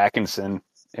the Atkinson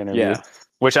interview,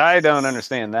 which I don't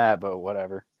understand that, but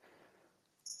whatever.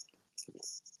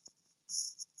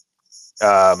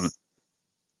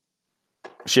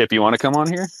 Ship, you want to come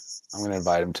on here? I'm going to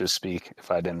invite him to speak if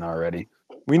I didn't already.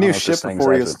 We knew Ship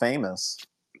before he was famous.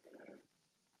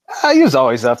 He was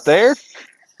always up there.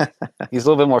 He's a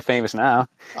little bit more famous now.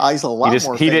 He's a lot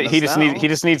more famous now. He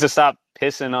just needs to stop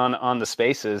pissing on the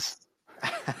spaces.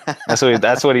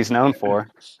 That's what he's known for.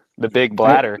 The big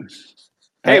bladder.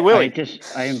 Hey, Willie.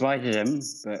 I invited him,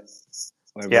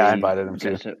 but yeah, I invited him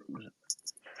too.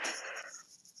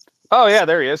 Oh yeah,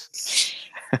 there he is.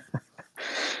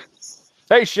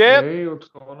 Hey, Ship. Hey, what's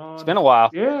going on? It's been a while.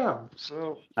 Yeah,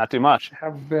 so Not too much.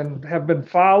 have been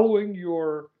following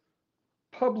your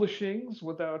publishings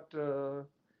without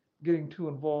getting too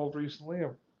involved recently. I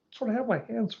sort of have my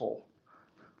hands full.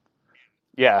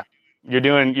 Yeah, you're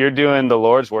doing the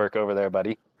Lord's work over there,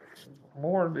 buddy. It's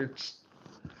more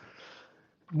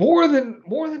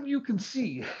than you can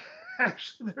see.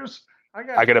 Actually, I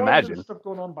got could quite a bit imagine. of stuff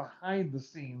going on behind the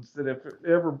scenes that if it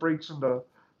ever breaks into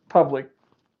public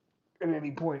at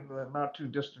any point in the not too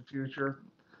distant future.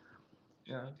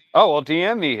 Yeah. Oh well,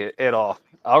 DM me it all.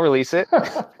 I'll release it.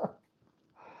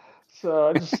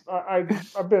 So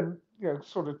I've been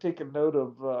sort of taking note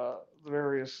of the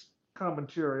various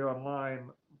commentary online,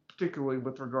 particularly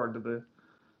with regard to the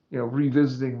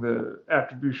revisiting the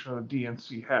attribution of the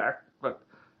DNC hack. But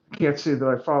I can't say that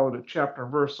I followed it chapter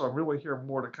and verse, so I'm really here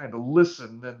more to kind of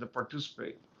listen than to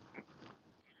participate.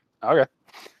 Okay.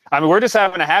 I mean, we're just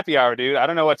having a happy hour, dude. I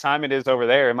don't know what time it is over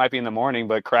there. It might be in the morning,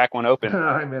 but crack one open.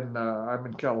 I'm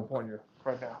in California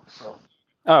right now, so.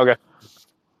 Oh, okay.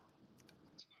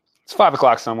 It's 5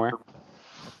 o'clock somewhere.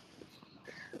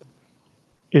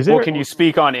 Well, can you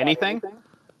speak on anything?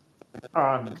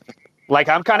 Like,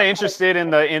 I'm kind of interested in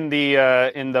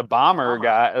the bomber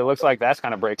guy. It looks like that's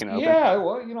kind of breaking open. Yeah,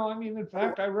 well, in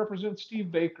fact, I represent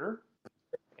Steve Baker,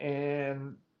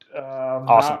 and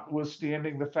awesome.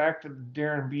 Notwithstanding the fact that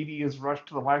Darren Beatty has rushed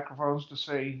to the microphones to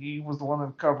say he was the one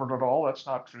that covered it all, that's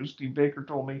not true. Steve Baker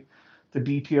told me the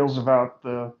details about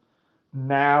the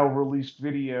now released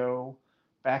video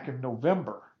back in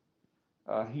November.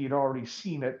 He had already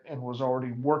seen it and was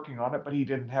already working on it, but he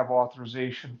didn't have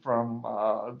authorization from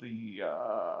I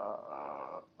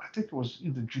think it was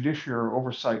either judiciary or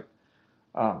oversight.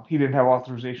 He didn't have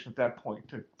authorization at that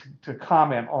point to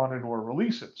comment on it or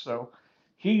release it. So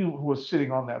he was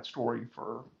sitting on that story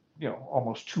for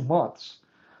almost 2 months.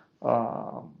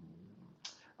 I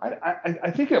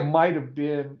think it might have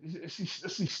been.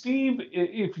 See, Steve,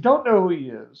 if you don't know who he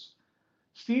is,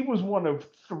 Steve was one of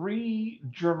 3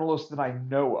 journalists that I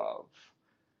know of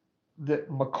that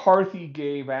McCarthy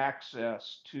gave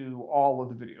access to all of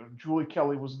the video. Julie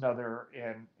Kelly was another,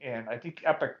 and I think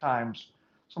Epic Times,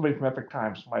 somebody from Epic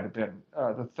Times might have been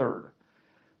the third.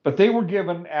 But they were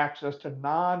given access to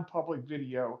non-public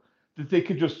video that they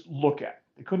could just look at.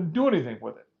 They couldn't do anything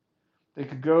with it. They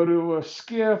could go to a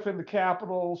skiff in the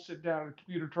Capitol, sit down at a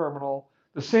computer terminal,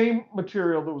 the same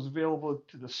material that was available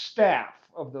to the staff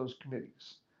of those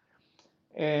committees.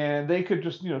 And they could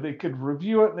just, they could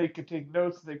review it, and they could take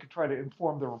notes, and they could try to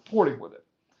inform their reporting with it.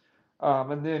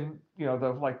 And then,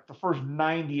 the first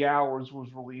 90 hours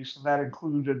was released, and that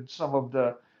included some of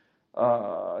the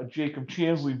Jacob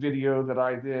Chansley video that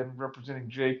I then, representing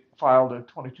Jake, filed a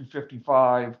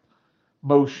 2255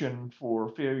 motion for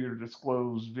failure to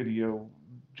disclose video.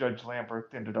 Judge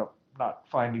Lambert ended up not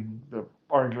finding the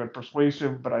argument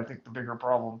persuasive, but I think the bigger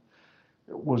problem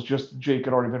was just Jake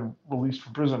had already been released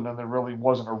from prison, and there really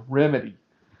wasn't a remedy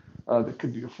that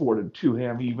could be afforded to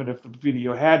him, even if the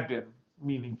video had been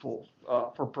meaningful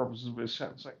for purposes of his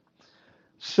sentencing.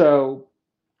 So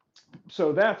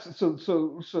that's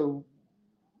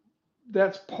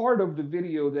part of the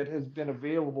video that has been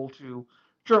available to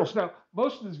journalists. Now,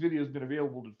 most of this video has been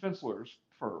available to defense lawyers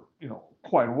for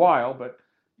quite a while, but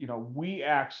we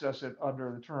access it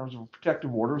under the terms of a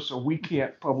protective order, so we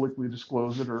can't publicly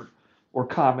disclose it or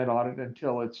comment on it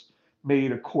until it's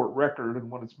made a court record.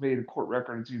 And when it's made a court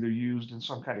record, it's either used in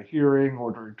some kind of hearing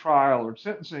or during trial or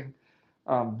sentencing.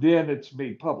 Then it's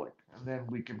made public, and then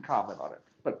we can comment on it.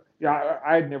 But yeah,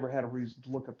 I'd never had a reason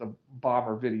to look at the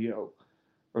bomber video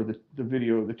or the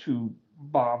video of the 2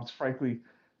 bombs. Frankly,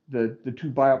 the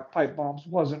 2 pipe bombs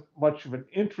wasn't much of an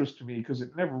interest to me because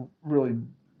it never really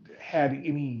had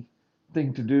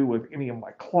anything to do with any of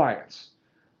my clients.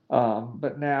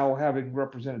 But now, having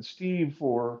represented Steve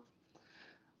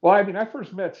I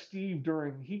first met Steve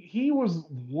during, he was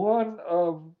one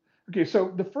of,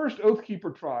 so the first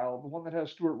Oathkeeper trial, the one that has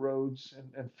Stuart Rhodes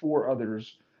and 4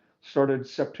 others, started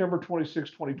September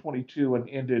 26, 2022, and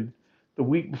ended the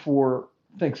week before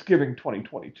Thanksgiving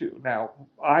 2022. Now,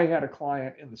 I had a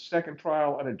client in the second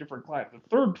trial and a different client in the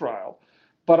third trial,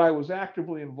 but I was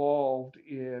actively involved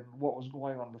in what was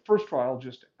going on in the first trial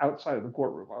just outside of the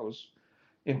courtroom. I was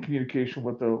in communication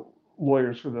with the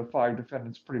lawyers for the 5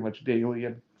 defendants pretty much daily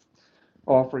and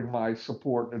offering my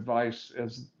support and advice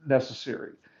as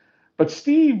necessary. But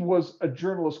Steve was a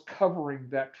journalist covering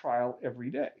that trial every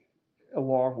day,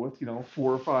 along with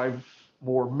 4 or 5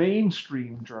 more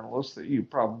mainstream journalists that you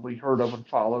probably heard of and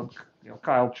followed.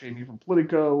 Kyle Cheney from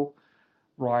Politico,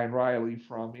 Ryan Riley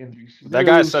from NBC That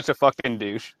guy is News. such a fucking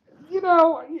douche. You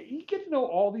get to know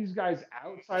all these guys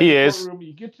outside the courtroom.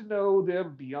 You get to know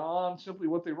them beyond simply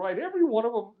what they write. Every one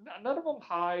of them, none of them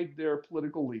hide their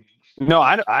political leanings. No,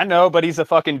 I know, but he's a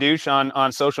fucking douche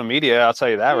on social media. I'll tell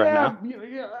you that right now.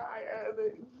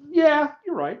 Yeah,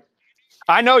 you're right.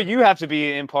 I know you have to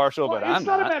be impartial, but I'm not. It's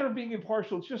not a matter of being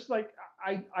impartial. It's just like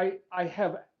I've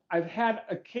had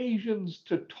occasions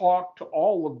to talk to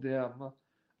all of them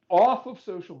off of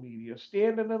social media,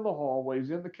 standing in the hallways,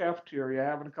 in the cafeteria,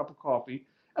 having a cup of coffee.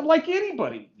 And like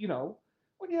anybody,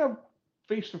 when you have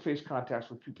face-to-face contacts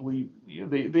with people,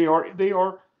 they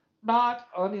are not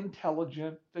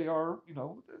unintelligent. They are,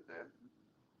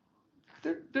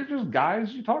 they're just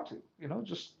guys you talk to,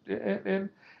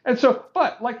 and so,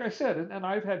 but like I said, and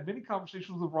I've had many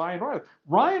conversations with Ryan Riley.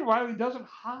 Ryan Riley doesn't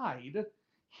hide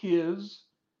his,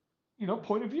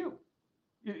 point of view.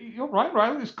 Ryan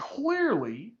Riley is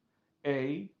clearly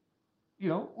a,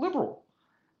 liberal,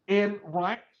 and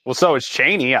Ryan. Well, so is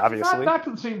Cheney, obviously. Not to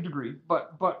the same degree,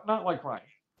 but not like Ryan.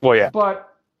 Well, yeah. But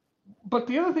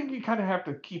the other thing you kind of have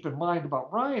to keep in mind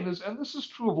about Ryan is, and this is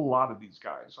true of a lot of these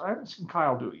guys. I haven't seen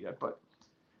Kyle do it yet, but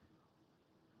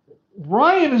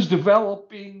Ryan is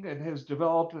developing and has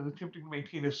developed and attempting to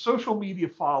maintain a social media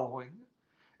following.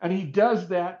 And he does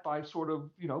that by sort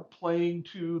of, playing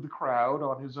to the crowd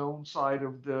on his own side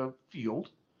of the field,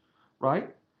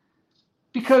 right?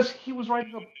 Because he was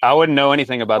writing I wouldn't know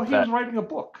anything about that. He was writing a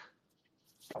book.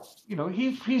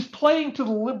 He's playing to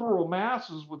the liberal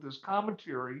masses with his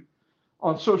commentary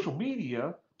on social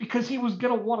media because he was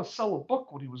going to want to sell a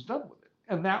book when he was done with it.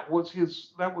 And that was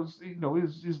his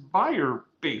buyer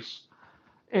base.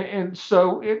 And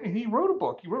so he wrote a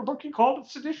book. He called it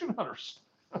Sedition Hunters.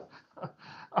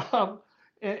 And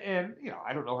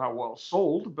I don't know how well it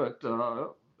sold, but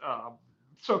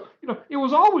so it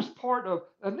was always part of.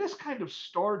 And this kind of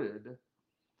started.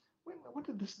 When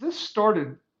did this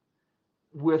started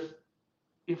with?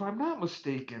 If I'm not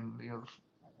mistaken,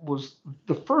 was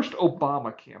the first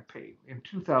Obama campaign in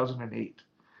 2008.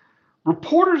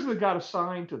 Reporters that got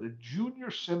assigned to the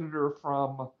junior senator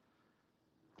from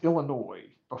Illinois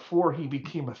before he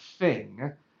became a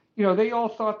thing, they all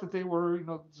thought that they were,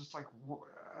 just like,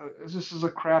 this is a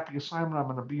crappy assignment. I'm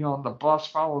going to be on the bus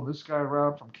following this guy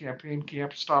around from campaign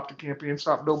camp, stop to campaign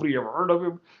stop. Nobody ever heard of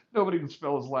him. Nobody can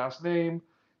spell his last name,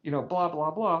 blah,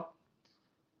 blah, blah.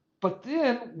 But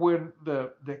then when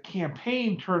the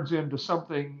campaign turns into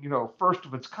something, first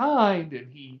of its kind,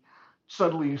 and he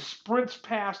suddenly sprints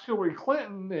past Hillary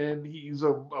Clinton, and he's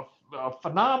a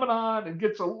phenomenon and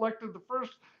gets elected the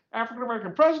first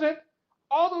African-American president,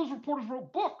 all those reporters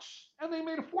wrote books, and they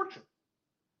made a fortune.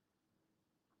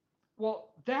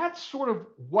 Well, that's sort of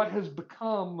what has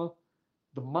become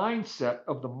the mindset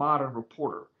of the modern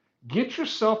reporter. Get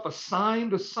yourself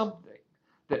assigned to something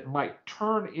that might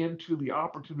turn into the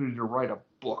opportunity to write a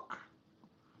book.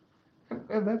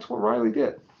 And that's what Riley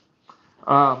did.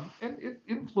 And it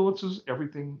influences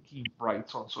everything he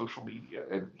writes on social media.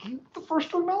 And he's the first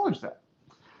to acknowledge that.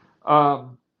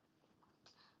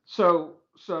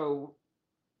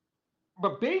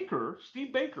 But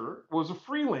Steve Baker, was a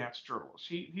freelance journalist.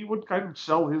 He would kind of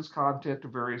sell his content to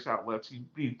various outlets.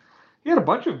 He had a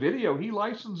bunch of video. He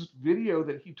licensed video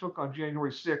that he took on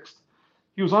January 6th.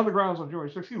 He was on the grounds on January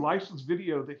 6th. He licensed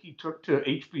video that he took to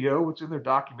HBO. It's in their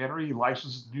documentary. He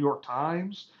licensed the New York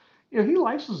Times. He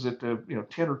licensed it to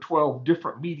 10 or 12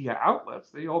 different media outlets.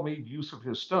 They all made use of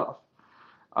his stuff.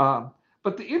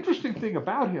 But the interesting thing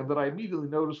about him that I immediately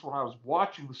noticed when I was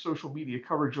watching the social media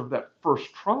coverage of that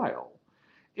first trial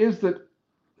is the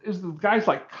guys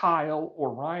like Kyle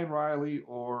or Ryan Riley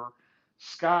or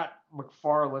Scott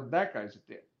McFarland. That guy's a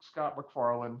dick. Scott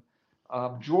McFarland.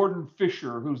 Jordan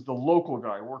Fisher, who's the local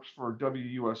guy, works for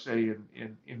WUSA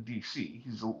in DC.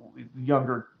 He's a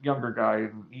younger guy,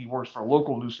 and he works for a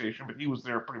local news station, but he was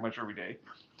there pretty much every day.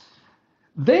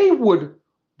 They would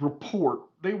report.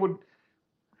 They would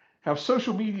have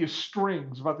social media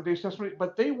strings about the day's testimony,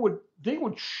 but they would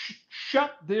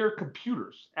shut their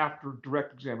computers after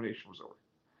direct examination was over.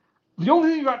 The only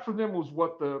thing you got from them was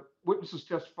what the witnesses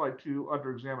testified to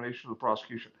under examination of the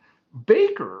prosecution.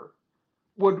 Baker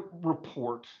would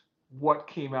report what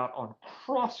came out on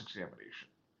cross-examination,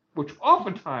 which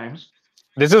oftentimes.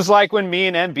 This is like when me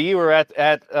and MB were at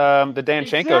the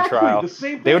Danchenko trial. The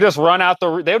same thing. They would just run out the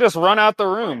room.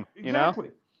 Right,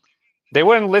 exactly. They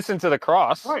wouldn't listen to the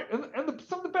cross. Right, and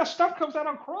some of the best stuff comes out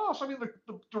on cross. I mean,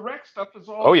 the direct stuff is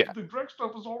all. Oh yeah. The direct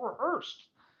stuff is all rehearsed.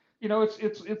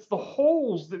 It's the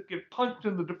holes that get punched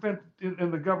in the defense in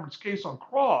the government's case on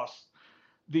cross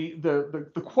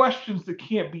the questions that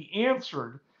can't be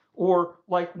answered, or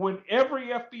like when every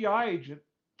FBI agent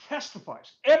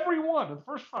testifies, everyone in the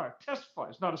first trial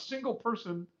testifies, not a single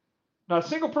person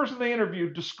they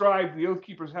interviewed described the Oath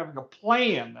Keepers having a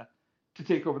plan to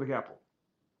take over the Capitol.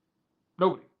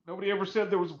 Nobody ever said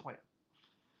there was a plan.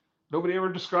 Nobody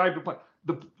ever described a plan.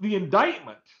 The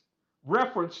indictment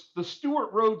referenced the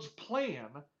Stewart Rhodes plan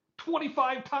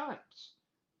 25 times,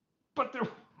 but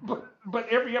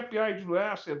every FBI agent who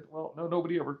asked said, "Well, no,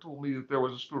 nobody ever told me that there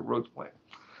was a Stewart Rhodes plan."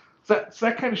 So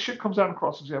that kind of shit comes out in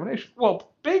cross-examination.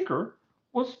 Well, Baker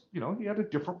was, he had a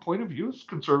different point of view, he's a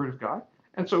conservative guy,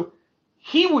 and so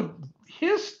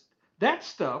that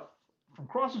stuff from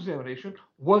cross-examination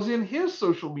was in his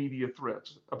social media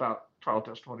threads about trial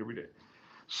testimony every day.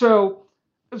 So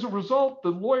as a result,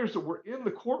 the lawyers that were in the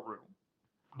courtroom,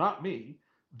 not me,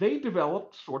 they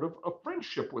developed sort of a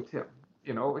friendship with him.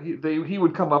 He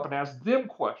would come up and ask them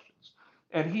questions.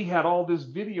 And he had all this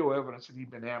video evidence that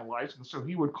he'd been analyzing. So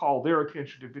he would call their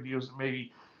attention to videos that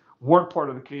maybe weren't part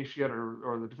of the case yet,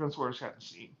 or the defense lawyers hadn't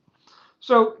seen.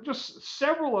 So just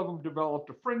several of them developed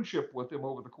a friendship with him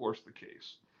over the course of the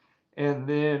case. And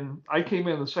then I came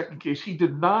in the second case. He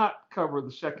did not cover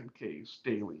the second case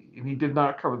daily, and he did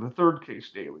not cover the third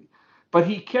case daily. But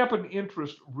he kept an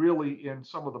interest really in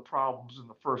some of the problems in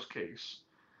the first case.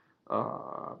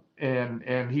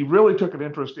 And he really took an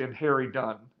interest in Harry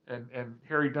Dunn. And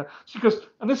Harry Dunn,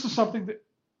 and this is something that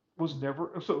was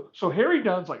never, so Harry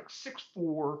Dunn's like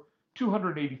 6'4",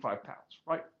 285 pounds,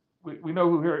 right? We know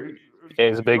who Harry. Yeah,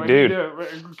 he's a big dude.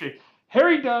 Okay,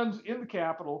 Harry Dunn's in the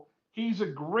Capitol. He's a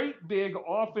great big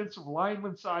offensive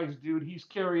lineman-sized dude. He's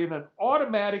carrying an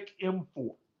automatic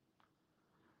M4.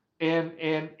 And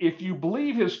if you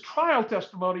believe his trial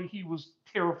testimony, he was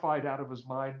terrified out of his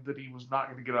mind that he was not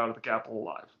going to get out of the Capitol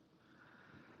alive.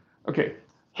 Okay,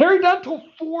 Harry Dunn told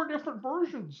 4 different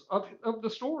versions of the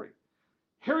story.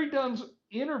 Harry Dunn's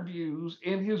interviews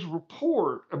and his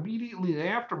report immediately in the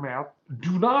aftermath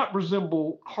do not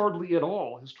resemble hardly at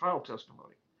all his trial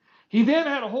testimony. He then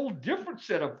had a whole different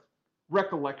set of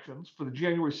recollections for the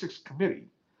January 6th committee,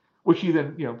 which he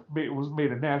then was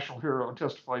made a national hero and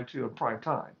testified to in prime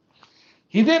time.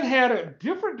 He then had a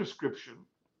different description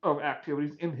of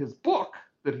activities in his book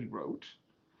that he wrote,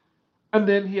 and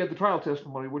then he had the trial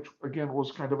testimony, which again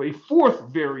was kind of a 4th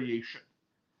variation.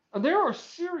 And there are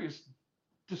serious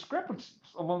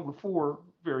discrepancies among the 4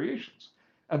 variations,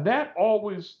 and that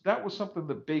was something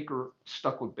that Baker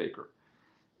stuck with Baker.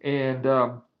 And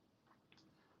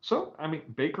so,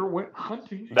 Baker went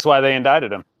hunting. That's why they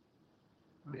indicted him.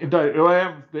 They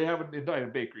haven't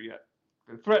indicted Baker yet.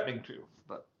 They're threatening to,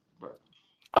 but.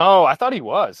 Oh, I thought he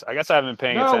was. I guess I haven't been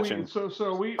paying attention.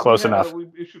 We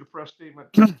issued a press statement.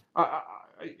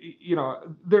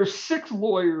 There's 6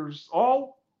 lawyers,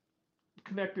 all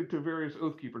connected to various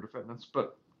Oath Keeper defendants,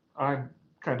 but I'm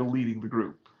kind of leading the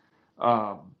group.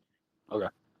 Okay.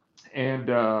 And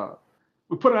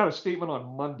we put out a statement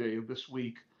on Monday of this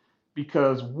week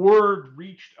because word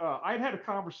reached. I'd had a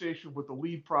conversation with the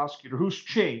lead prosecutor, who's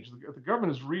changed. The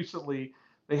government has recently.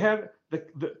 They had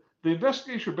the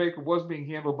investigation of Baker was being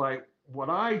handled by what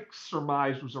I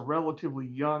surmised was a relatively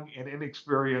young and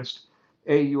inexperienced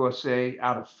AUSA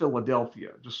out of Philadelphia,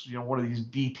 just one of these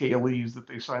detailees that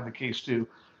they signed the case to.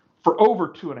 For over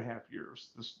 2.5 years,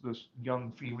 this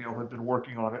young female had been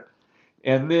working on it.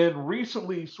 And then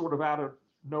recently, sort of out of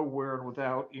nowhere and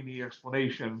without any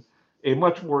explanation, a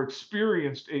much more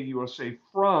experienced AUSA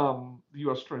from the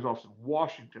U.S. Attorney's Office in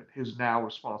Washington is now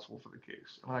responsible for the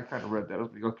case. And I kind of read that. I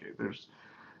was like, okay, there's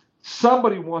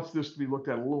somebody wants this to be looked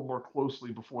at a little more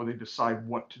closely before they decide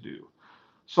what to do.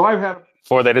 So I've had...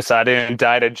 Before they decide to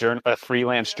indict a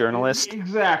freelance journalist?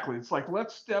 Exactly. It's like,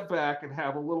 let's step back and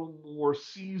have a little more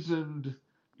seasoned,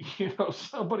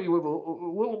 somebody with a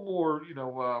little more,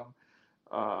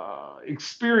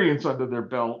 experience under their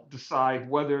belt, decide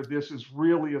whether this is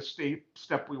really a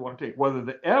step we want to take, whether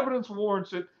the evidence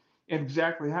warrants it, and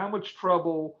exactly how much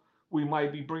trouble we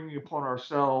might be bringing upon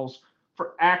ourselves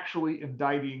for actually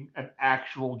indicting an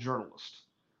actual journalist.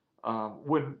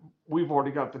 When we've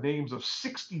already got the names of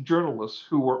 60 journalists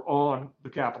who were on the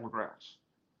Capitol grounds,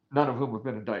 none of whom have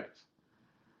been indicted.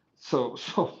 So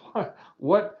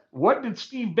what did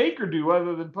Steve Baker do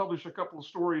other than publish a couple of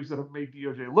stories that have made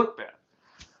DOJ look bad,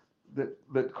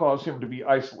 that caused him to be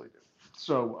isolated?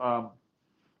 So,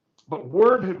 but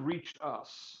word had reached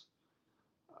us,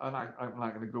 and I'm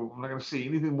not going to say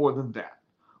anything more than that.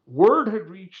 Word had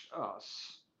reached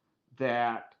us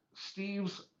that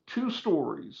Steve's 2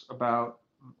 stories about,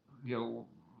 the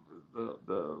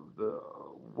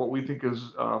what we think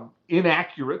is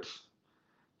inaccurate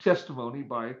testimony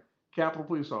by Capitol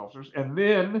Police officers. And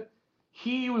then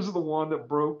he was the one that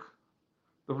broke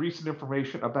the recent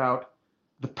information about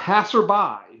the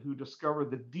passerby who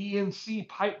discovered the DNC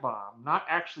pipe bomb not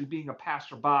actually being a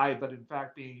passerby, but in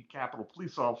fact being a Capitol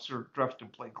Police officer dressed in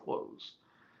plain clothes.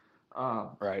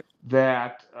 Right.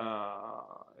 That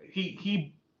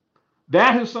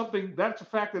that is something, that's a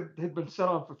fact that had been set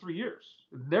on for 3 years.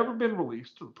 It had never been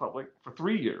released to the public for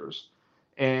 3 years.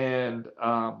 And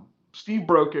Steve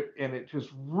broke it, and it just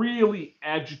really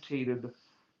agitated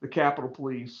the Capitol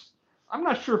Police. I'm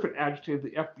not sure if it agitated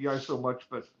the FBI so much,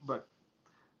 but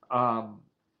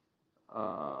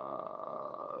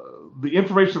the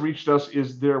information that reached us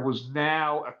is there was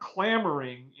now a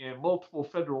clamoring in multiple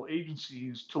federal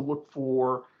agencies to look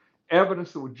for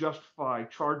evidence that would justify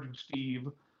charging Steve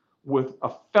with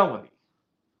a felony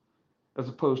as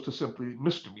opposed to simply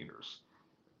misdemeanors.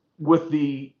 With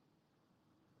the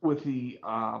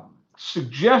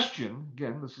suggestion,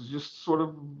 again, this is just sort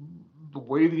of the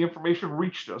way the information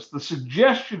reached us, the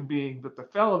suggestion being that the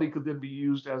felony could then be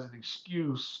used as an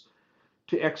excuse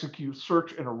to execute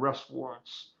search and arrest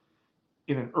warrants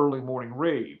in an early morning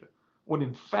raid, when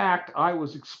in fact I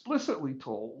was explicitly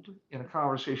told in a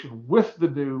conversation with the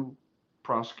new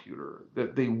prosecutor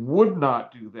that they would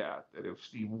not do that, that if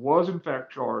Steve was in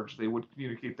fact charged, they would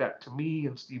communicate that to me,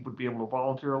 and Steve would be able to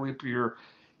voluntarily appear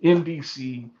in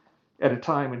DC at a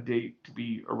time and date to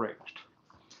be arranged.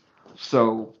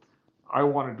 So I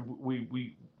wanted to,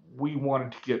 we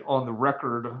wanted to get on the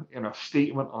record in a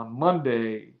statement on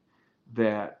Monday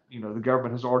that, you know, the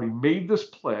government has already made this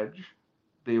pledge.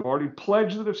 They've already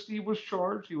pledged that if Steve was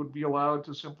charged, he would be allowed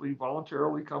to simply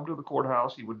voluntarily come to the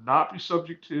courthouse. He would not be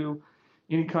subject to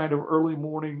any kind of early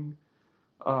morning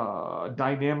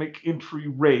dynamic entry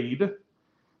raid.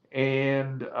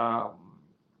 And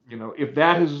you know, if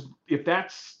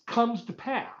that comes to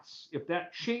pass, if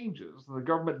that changes, and the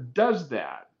government does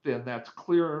that, then that's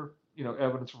clear, you know,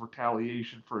 evidence of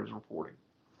retaliation for his reporting.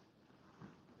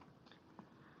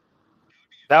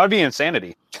 That would be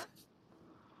insanity.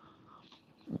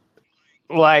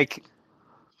 Like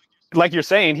you're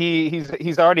saying,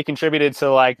 he's already contributed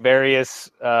to like various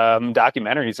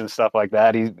documentaries and stuff like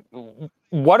that.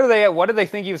 What do they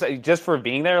think he was, just for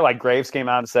being there? Like Graves came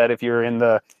out and said, if you're in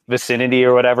the vicinity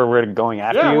or whatever, we're going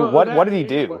after you. Well, what did he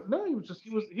do? No, he was just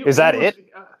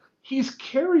he's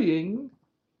carrying.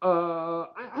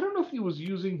 I don't know if he was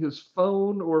using his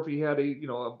phone or if he had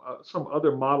some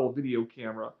other model video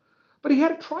camera, but he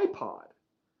had a tripod.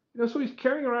 You know, so he's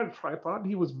carrying around a tripod, and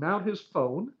he would mount his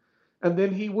phone, and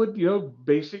then he would, you know,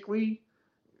 basically,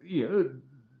 you know,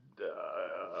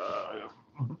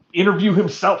 interview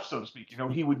himself, so to speak. You know,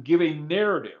 he would give a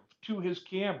narrative to his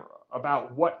camera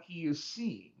about what he is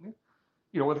seeing,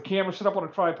 you know, with the camera set up on a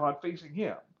tripod facing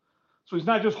him. So he's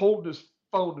not just holding his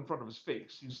phone in front of his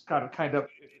face. He's kind of.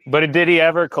 But did he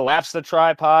ever collapse the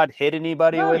tripod, hit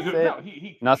anybody with it? No,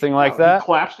 nothing like that. He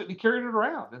collapsed it and he carried it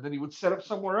around, and then he would set up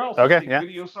somewhere else. Okay, and take yeah.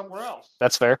 video somewhere else.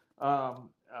 That's fair. But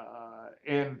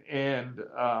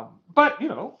you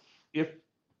know, if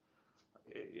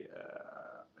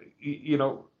you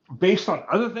know, based on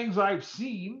other things I've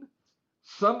seen,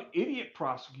 some idiot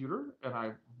prosecutor, and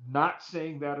I'm not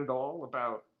saying that at all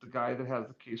about the guy that has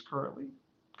the case currently.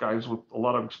 Guys with a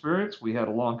lot of experience. We had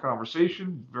a long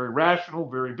conversation, very rational,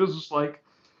 very businesslike.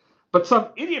 But some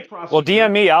idiot prosecutor. Well,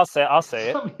 DM me. I'll say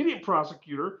it. Some idiot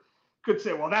prosecutor could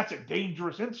say, "Well, that's a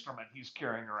dangerous instrument he's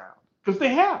carrying around," because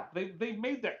they've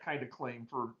made that kind of claim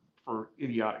for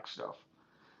idiotic stuff,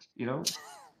 you know.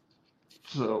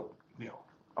 So, you know,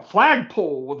 a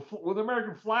flagpole with an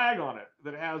American flag on it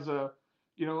that has a,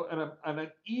 you know,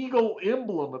 an eagle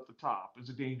emblem at the top is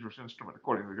a dangerous instrument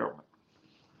according to the government.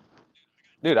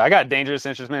 Dude, I got dangerous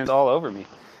instruments all over me.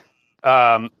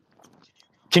 Can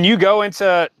you go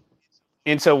into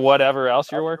whatever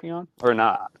else you're working on or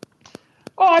not?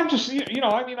 Oh, I'm just, you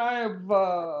know, I mean, I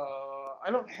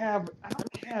don't have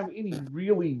any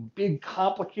really big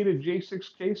complicated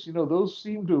J6 case. You know, those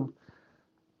seem to have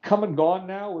come and gone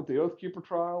now with the Oath Keeper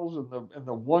trials and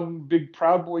the one big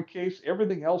Proud Boy case.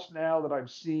 Everything else now that I'm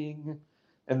seeing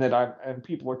and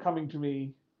people are coming to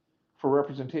me for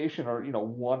representation are, you know,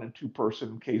 1 and 2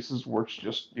 person cases where it's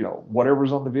just, you know,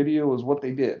 whatever's on the video is what they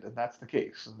did, and that's the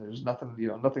case, and there's nothing, you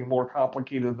know, nothing more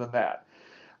complicated than that.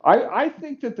 I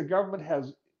think that the government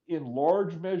has, in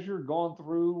large measure, gone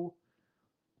through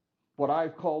what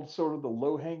I've called sort of the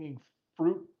low-hanging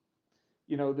fruit.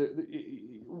 You know, the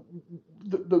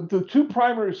 2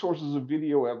 primary sources of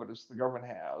video evidence the government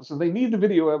has, and they need the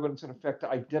video evidence in effect to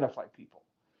identify people.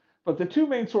 But the 2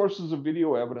 main sources of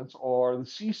video evidence are the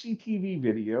CCTV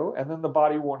video and then the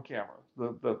body-worn camera.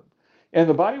 And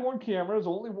the body-worn camera is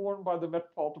only worn by the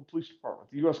Metropolitan Police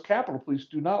Department. The U.S. Capitol Police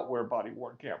do not wear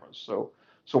body-worn cameras. So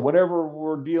whenever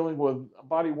we're dealing with a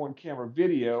body-worn camera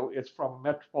video, it's from a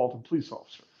Metropolitan Police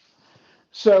officer.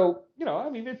 So, I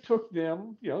mean, it took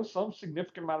them, some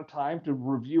significant amount of time to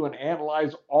review and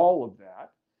analyze all of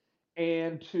that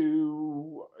and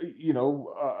to,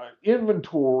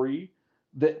 inventory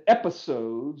the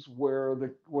episodes where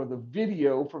the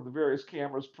video from the various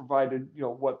cameras provided,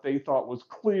 what they thought was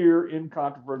clear,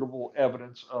 incontrovertible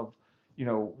evidence of,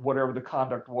 whatever the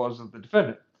conduct was of the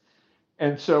defendant.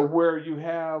 And so where you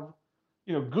have,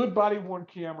 good body-worn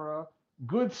camera,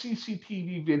 good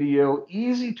CCTV video,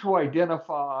 easy to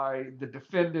identify the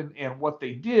defendant and what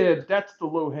they did, that's the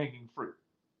low-hanging fruit,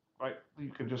 right? You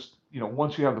can just,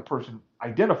 once you have the person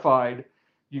identified,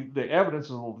 the evidence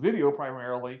is a video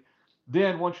primarily.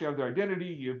 Then once you have their identity,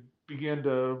 you begin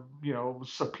to,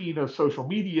 subpoena social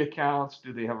media accounts.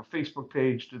 Do they have a Facebook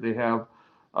page? Do they have,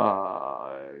 do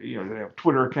they have a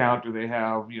Twitter account? Do they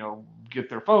have, get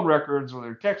their phone records or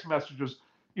their text messages?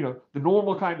 The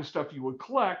normal kind of stuff you would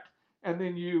collect, and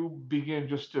then you begin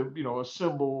just to,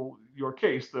 assemble your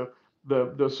case.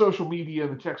 The social media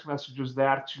and the text messages,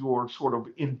 that's your sort of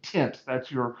intent.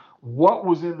 That's what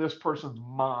was in this person's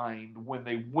mind when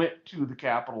they went to the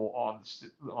Capitol on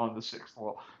the 6th.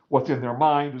 Well, what's in their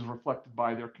mind is reflected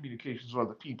by their communications with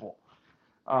other people.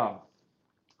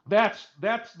 Those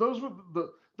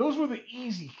were the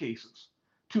easy cases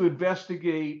to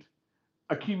investigate,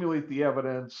 accumulate the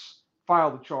evidence,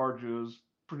 file the charges,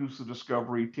 produce the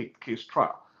discovery, take the case to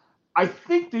trial. I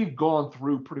think they've gone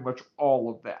through pretty much all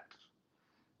of that.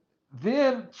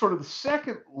 Then sort of the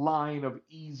second line of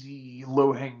easy,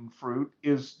 low-hanging fruit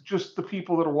is just the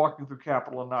people that are walking through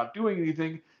Capitol and not doing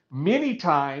anything, many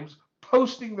times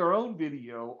posting their own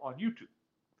video on YouTube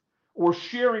or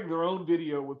sharing their own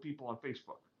video with people on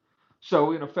Facebook.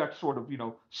 So in effect, sort of,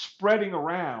 spreading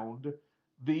around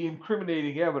the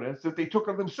incriminating evidence that they took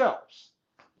of themselves.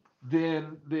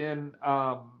 Then they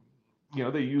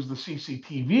use the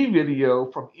CCTV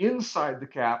video from inside the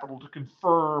Capitol to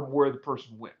confirm where the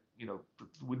person went.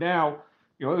 Now,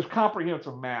 there's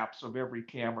comprehensive maps of every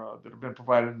camera that have been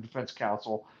provided in the Defense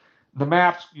Council. The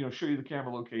maps, show you the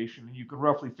camera location, and you can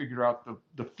roughly figure out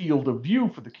the field of view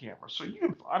for the camera. So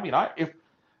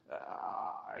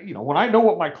when I know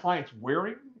what my client's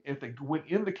wearing, if they went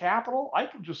in the Capitol, I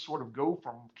can just sort of go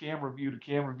from camera view to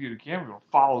camera view to camera view and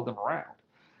follow them around.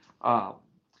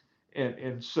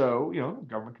 And so, the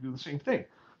government can do the same thing.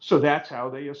 So that's how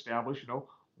they establish,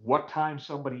 what time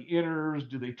somebody enters.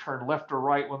 Do they turn left or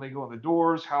right when they go in the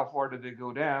doors? How far do they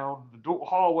go down the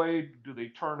hallway? Do they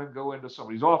turn and go into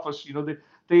somebody's office?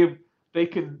 They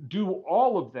can do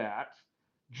all of that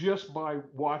just by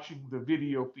watching the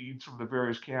video feeds from the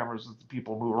various cameras that the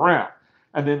people move around.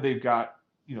 And then they've got,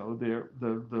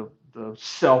 the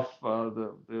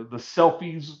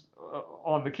selfies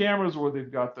on the cameras, or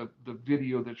they've got the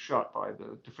video that's shot by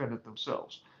the defendant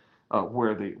themselves,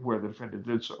 where the defendant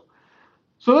did so.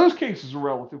 So those cases are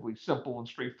relatively simple and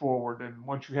straightforward. And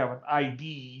once you have an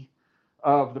ID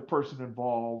of the person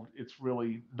involved, it's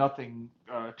really nothing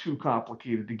too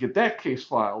complicated to get that case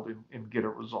filed and get it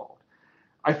resolved.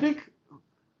 I think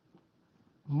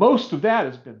most of that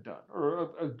has been done,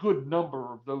 or a good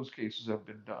number of those cases have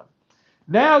been done.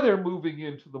 Now they're moving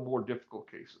into the more difficult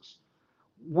cases,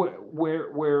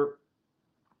 where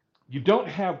you don't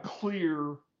have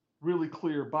really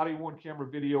clear body-worn camera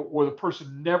video, or the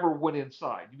person never went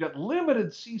inside. You've got limited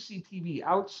CCTV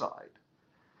outside.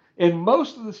 And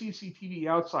most of the CCTV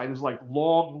outside is like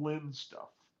long lens stuff.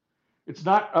 It's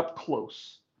not up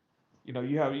close.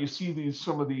 You see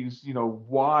some of these,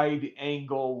 wide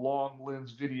angle, long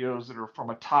lens videos that are from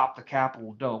atop the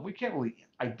Capitol dome. We can't really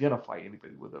identify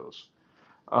anybody with those.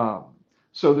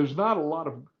 So there's not a lot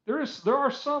of, there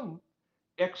are some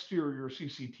exterior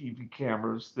CCTV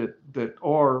cameras that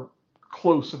are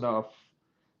close enough,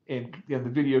 and the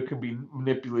video can be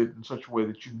manipulated in such a way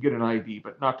that you can get an ID,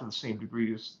 but not to the same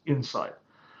degree as inside.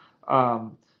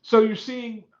 So you're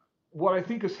seeing, what I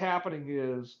think is happening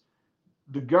is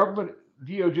the government,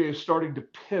 DOJ, is starting to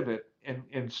pivot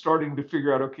and starting to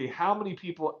figure out, okay, how many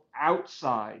people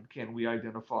outside can we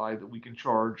identify that we can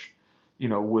charge,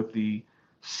 with the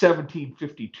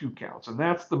 1752 counts. And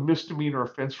that's the misdemeanor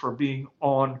offense for being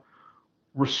on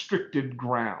restricted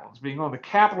grounds, being on the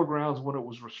Capitol grounds when it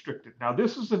was restricted. Now,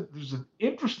 there's an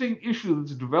interesting issue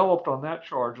that's developed on that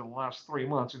charge in the last 3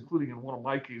 months, including in one of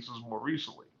my cases more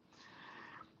recently.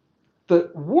 The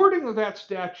wording of that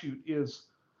statute is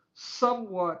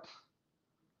somewhat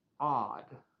odd.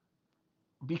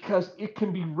 because it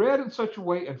can be read in such a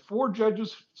way, and 4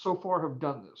 judges so far have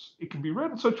done this. It can be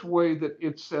read in such a way that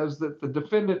it says that the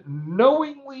defendant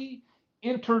knowingly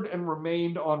entered and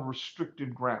remained on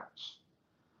restricted grounds.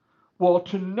 Well,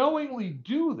 to knowingly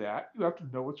do that, you have to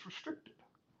know it's restricted.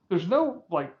 There's no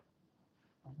like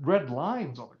red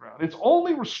lines on the ground. It's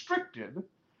only restricted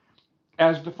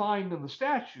as defined in the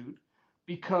statute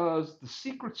because the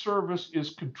Secret Service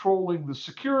is controlling the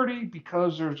security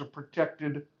because there's a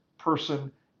protected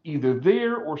person either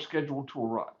there or scheduled to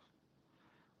arrive.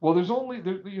 Well, there's only,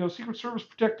 Secret Service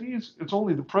protectees, it's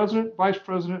only the president, vice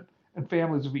president, and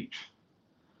families of each.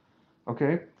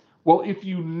 Okay? Well, if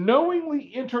you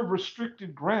knowingly entered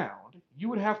restricted ground, you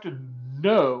would have to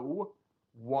know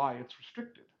why it's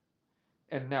restricted.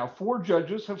 And now 4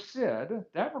 judges have said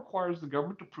that requires the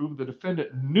government to prove the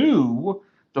defendant knew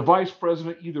the vice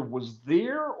president either was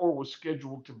there or was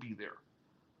scheduled to be there.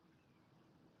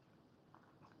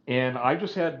 And I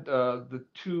just had the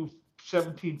 2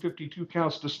 1752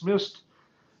 counts dismissed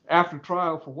after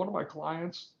trial for one of my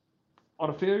clients on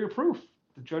a failure of proof.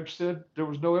 The judge said there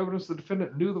was no evidence the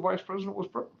defendant knew the vice president was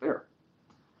there.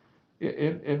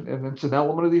 And it's an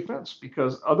element of the offense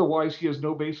because otherwise he has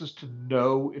no basis to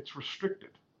know it's restricted.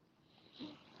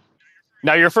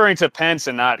 Now you're referring to Pence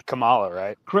and not Kamala,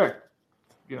 right? Correct.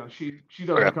 She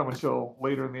doesn't come until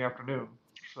later in the afternoon.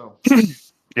 So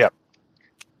yeah.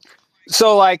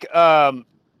 So like I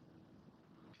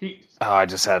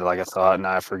just had like a thought and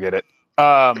I forget it.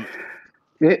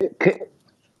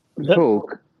 Cool.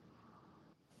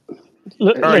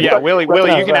 Willie,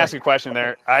 you can ask a question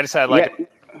there. I just had like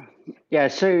yeah.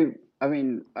 So I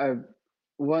mean,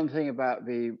 one thing about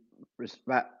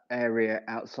that area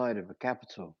outside of the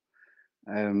capital,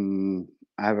 I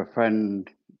have a friend,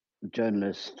 a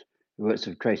journalist who works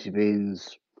with Tracy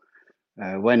Beans,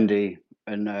 Wendy,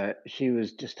 and she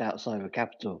was just outside the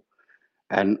capital,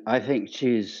 and I think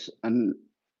and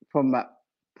from that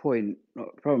point,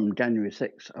 from January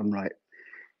 6th, I'm like,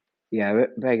 yeah,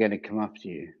 they're going to come after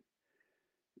you.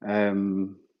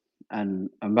 And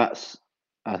that's,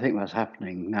 I think that's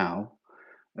happening now.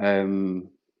 But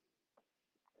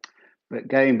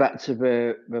going back to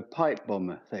the pipe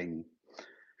bomber thing,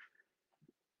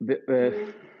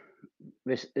 this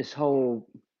whole,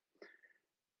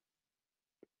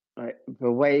 like,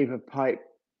 the way the pipe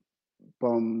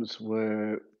bombs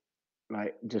were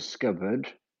like discovered,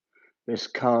 this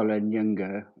Carlin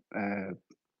Younger,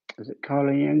 is it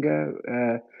Carlin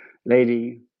Younger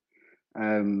lady,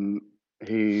 who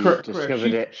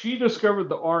discovered it. She discovered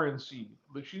the RNC.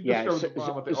 She discovered the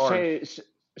bomb with the RNC.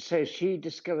 So she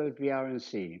discovered the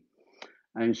RNC,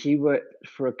 and she worked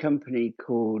for a company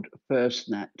called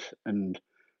FirstNet, and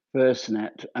this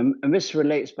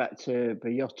relates back to the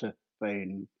Yotta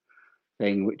phone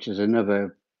thing, which is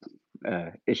another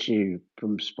issue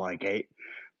from Spygate.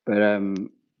 But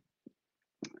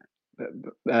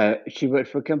she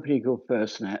worked for a company called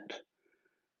FirstNet,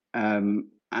 and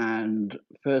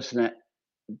FirstNet,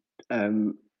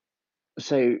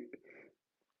 so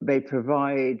they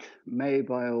provide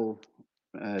mobile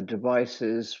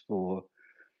devices for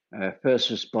first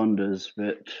responders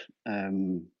that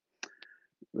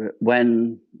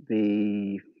when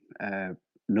the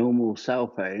normal cell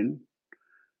phone,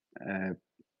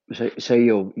 so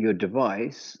your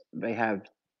device, they have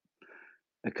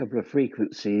a couple of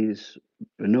frequencies,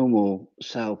 the normal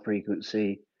cell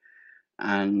frequency,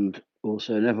 and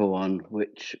also another one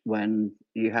which, when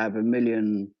you have 1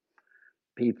 million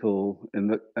people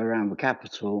around the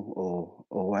capital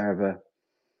or wherever,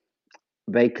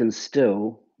 they can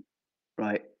still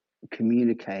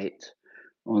communicate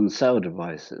on cell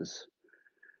devices.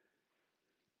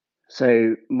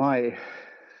 So my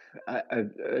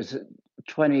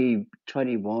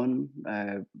 2021,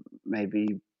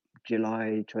 maybe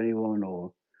July 21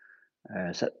 or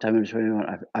September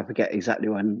 21, I forget exactly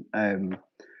when,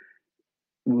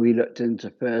 we looked into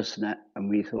FirstNet and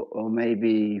we thought, well,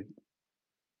 maybe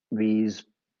these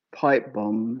pipe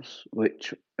bombs,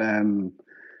 which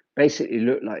basically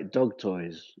look like dog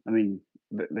toys. I mean,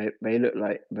 they look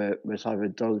like the type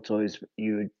of dog toys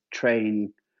you would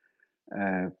train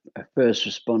a first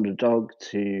responder dog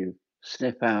to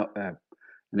sniff out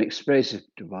an explosive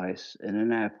device in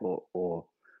an airport or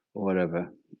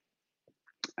whatever,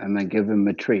 and then give them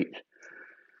a treat.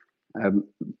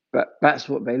 But that's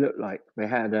what they look like. They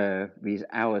had these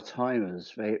hour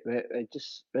timers. They're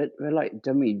like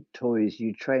dummy toys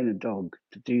you train a dog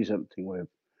to do something with.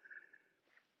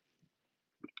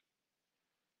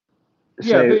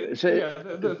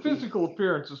 The physical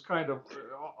appearance is kind of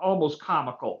almost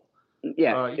comical.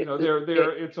 Yeah,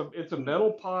 it's a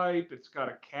metal pipe. It's got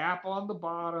a cap on the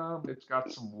bottom. It's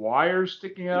got some wires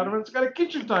sticking out of it. It's got a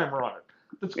kitchen timer on it.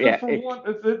 That's good yeah, for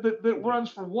that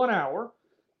runs for 1 hour,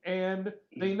 and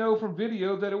they know from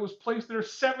video that it was placed there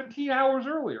 17 hours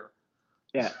earlier.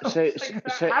 yeah. So,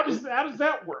 how does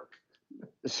that work?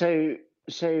 So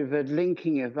the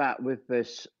linking of that with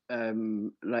this,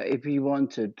 like if you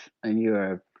wanted and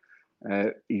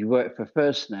you work for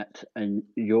FirstNet and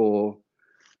your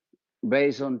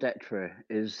raison d'etre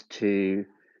is to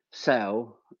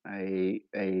sell a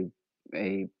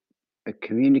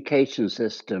communication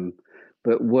system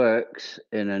that works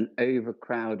in an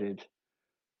overcrowded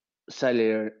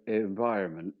cellular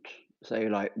environment. So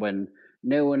like when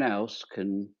no one else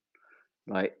can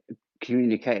like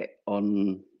communicate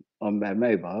on their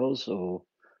mobiles or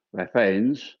their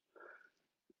phones,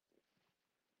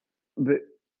 but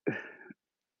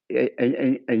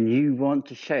and you want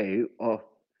to show off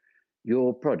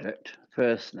your product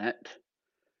FirstNet,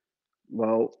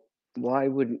 well, why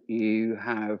wouldn't you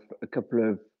have a couple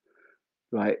of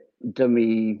like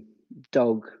dummy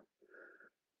dog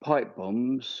pipe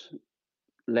bombs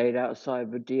laid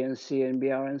outside the DNC and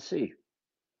BRNC?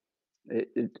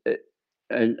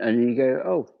 And you go,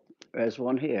 oh, there's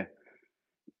one here.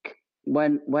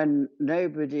 When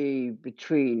nobody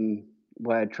between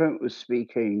where Trump was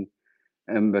speaking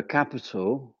and the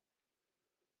Capitol,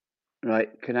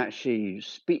 like, can actually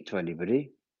speak to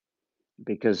anybody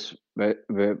because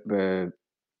the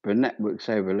network's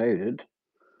overloaded.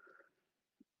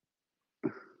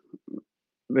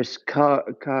 This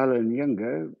Carlin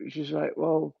Younger, she's like,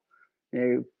 well,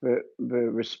 the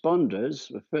responders,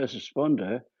 the first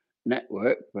responder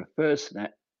network, the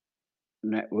FirstNet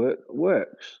network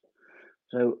works.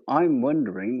 So I'm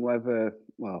wondering whether,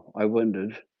 well, I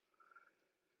wondered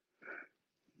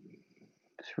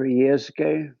 3 years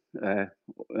ago,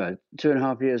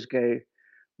 2.5 years ago,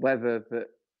 whether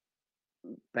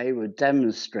they were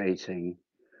demonstrating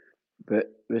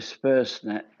that this first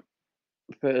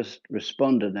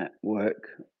responder network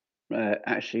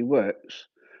actually works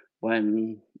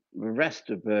when the rest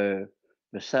of the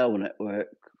cell network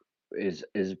is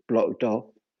blocked off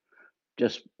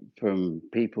just from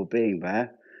people being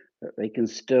there, that they can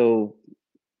still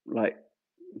like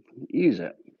use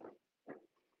it.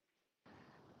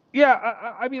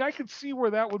 Yeah, I mean, I could see where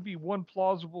that would be one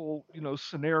plausible,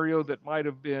 scenario that might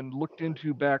have been looked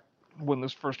into back when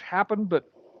this first happened. But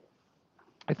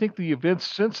I think the events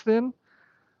since then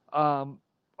are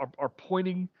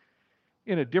pointing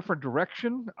in a different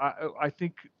direction. I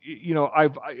think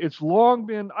it's long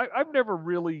been I've never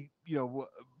really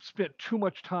spent too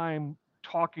much time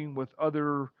talking with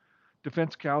other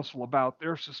defense counsel about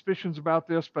their suspicions about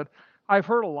this, but I've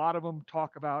heard a lot of them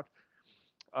talk about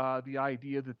the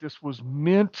idea that this was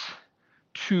meant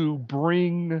to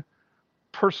bring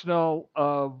personnel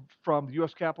from the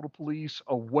U.S. Capitol Police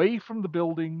away from the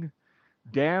building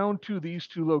down to these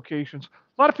two locations.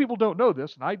 A lot of people don't know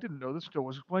this, and I didn't know this until it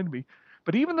was explained to me.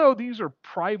 But even though these are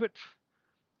private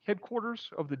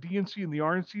headquarters of the DNC and the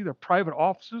RNC, they're private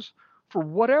offices, for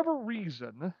whatever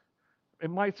reason, it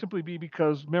might simply be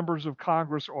because members of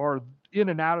Congress are in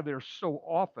and out of there so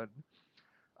often.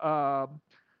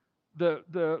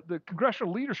 The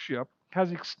congressional leadership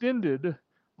has extended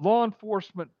law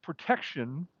enforcement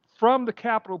protection from the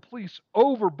Capitol Police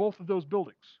over both of those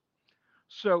buildings.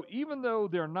 So even though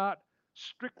they're not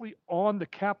strictly on the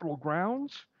Capitol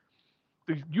grounds,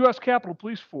 the U.S. Capitol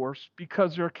Police Force,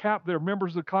 because they're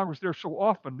members of the Congress there so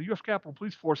often, the U.S. Capitol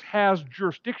Police Force has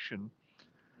jurisdiction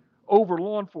over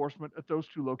law enforcement at those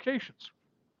two locations.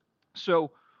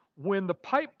 So when the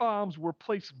pipe bombs were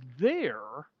placed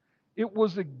there, it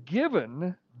was a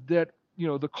given that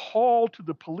the call to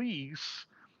the police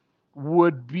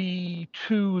would be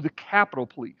to the Capitol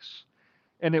Police,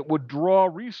 and it would draw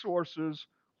resources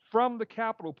from the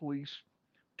Capitol Police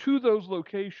to those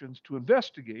locations to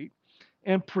investigate.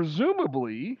 And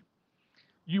presumably,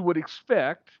 you would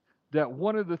expect that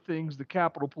one of the things the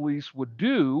Capitol Police would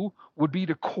do would be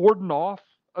to cordon off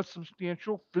a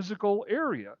substantial physical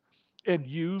area and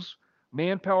use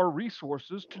manpower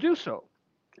resources to do so.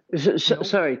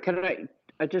 Sorry, can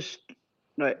I just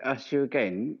like ask you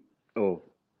again, or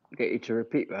get you to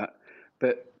repeat that?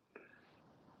 But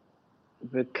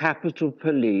the Capitol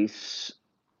Police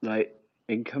like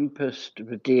encompassed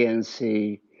the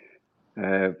DNC,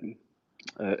 and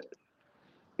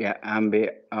the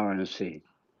RNC.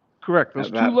 Correct. Those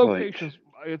At two that locations,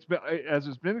 point. as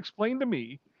it's been explained to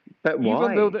me, But even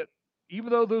why?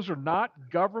 though those are not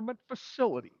government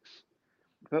facilities,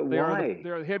 But they are why?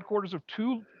 the headquarters of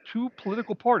two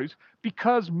political parties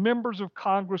because members of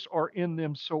Congress are in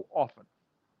them so often.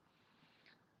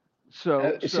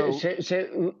 So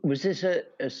was this a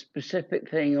specific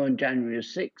thing on January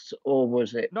 6th, or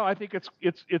was it? No, I think it's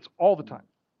all the time.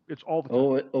 It's all the time.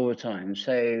 All the time.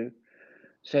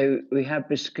 So we have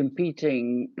this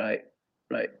competing like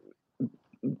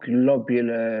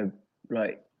globular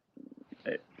like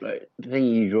thing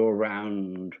you draw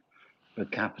around the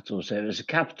capital. So it's a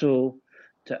capital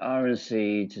to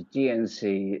RNC to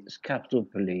DNC. It's Capitol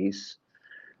Police,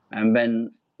 and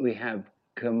then we have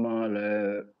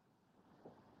Kamala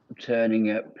turning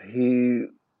up, who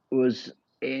was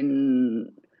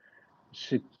in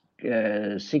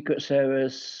Secret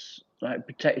Service like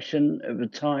protection at the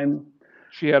time.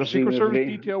 She had a Secret Service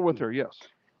detail with her, yes.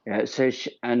 Yeah, so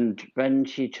and then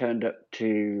she turned up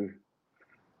to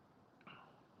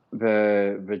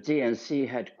the DNC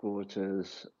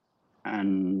headquarters,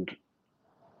 and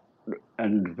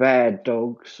their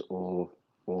dogs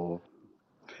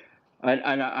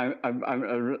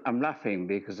I'm laughing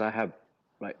because I have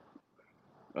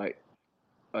like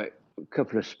a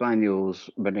couple of spaniels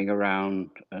running around,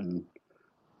 and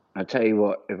I tell you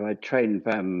what, if I train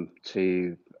them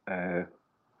to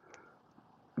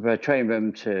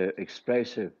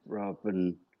explosive rather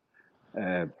than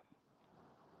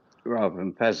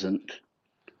pheasant,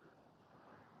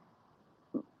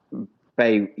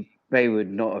 they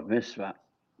would not have missed that.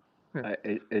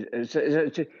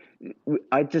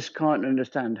 I just can't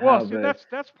understand how. Well, see,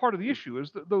 that's part of the issue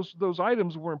is that those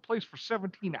items were in place for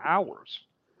 17 hours,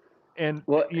 and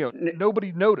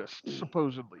nobody noticed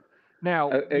supposedly.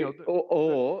 Now,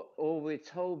 or we're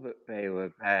told that they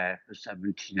were there for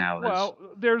 17 hours. Well,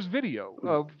 there's video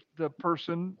of the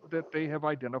person that they have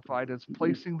identified as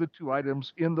placing the two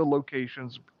items in the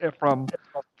locations from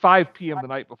 5 p.m. the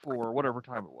night before, or whatever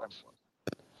time it was.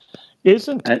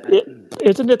 Isn't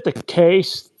it the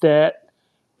case that,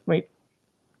 I mean,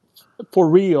 for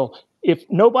real, if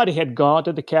nobody had gone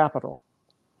to the Capitol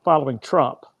following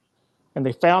Trump and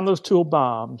they found those two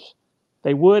bombs,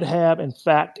 they would have, in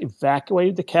fact,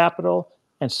 evacuated the Capitol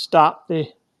and stopped the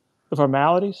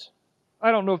formalities?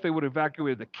 I don't know if they would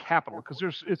evacuate the Capitol because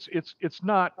it's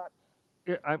not.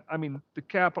 I mean, the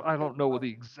Capitol. I don't know the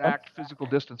exact physical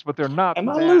distance, but they're not. Am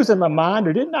I losing my mind,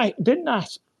 or didn't I?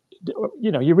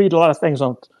 You read a lot of things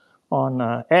on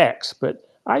X, but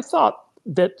I thought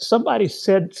that somebody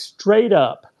said straight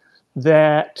up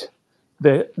that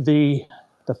the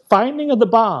finding of the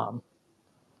bomb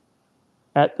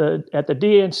at the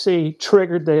DNC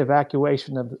triggered the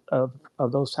evacuation of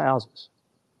those houses.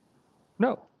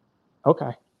 No.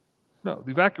 Okay. No,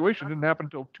 the evacuation didn't happen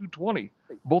until 2:20.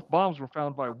 Both bombs were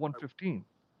found by 1:15.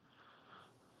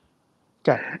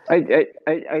 Okay.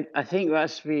 I think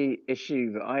that's the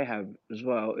issue that I have as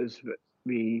well, is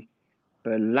the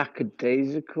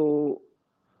lackadaisical.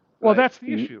 Well, that's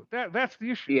the issue. That's the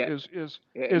issue. Yeah.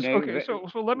 Okay. So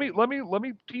let me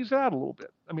tease it out a little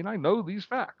bit. I mean, I know these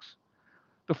facts.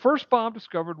 The first bomb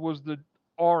discovered was the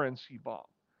RNC bomb.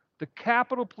 The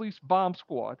Capitol Police Bomb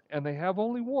Squad, and they have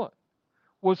only one,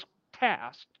 was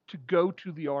tasked to go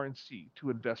to the RNC to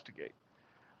investigate.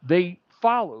 They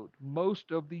followed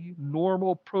most of the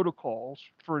normal protocols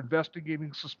for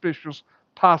investigating suspicious,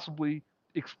 possibly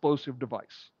explosive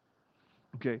device.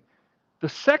 Okay. The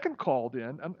second called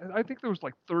in, and I think there was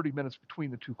like 30 minutes between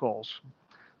the two calls.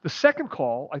 The second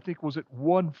call, I think, was at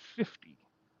 1:50.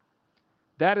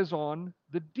 That is on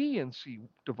the DNC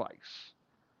device.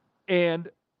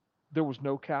 And there was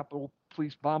no Capitol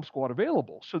Police Bomb Squad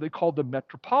available, so they called the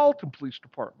Metropolitan Police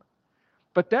Department.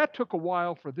 But that took a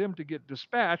while for them to get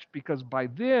dispatched because by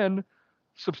then,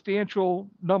 substantial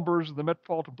numbers of the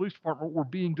Metropolitan Police Department were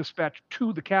being dispatched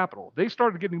to the Capitol. They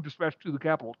started getting dispatched to the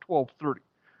Capitol at 12:30.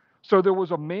 So there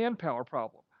was a manpower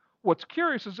problem. What's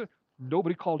curious is that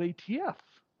nobody called ATF.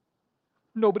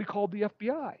 Nobody called the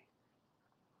FBI.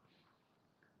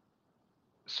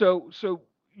 So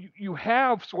you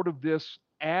have sort of this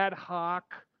ad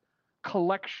hoc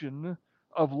collection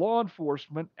of law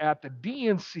enforcement at the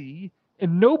DNC,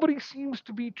 and nobody seems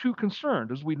to be too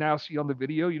concerned. As we now see on the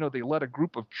video, they let a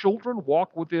group of children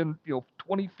walk within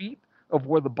 20 feet of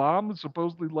where the bomb is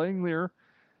supposedly laying there.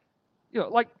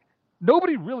 Like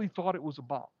nobody really thought it was a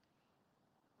bomb.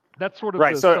 That's sort of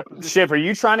right. So, Ship, are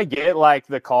you trying to get like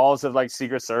the calls of like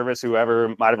Secret Service,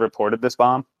 whoever might have reported this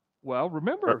bomb? Well,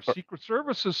 remember, Secret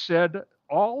Service has said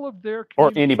all of their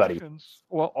or anybody.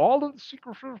 Well, all of the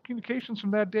Secret Service communications from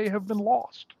that day have been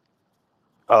lost.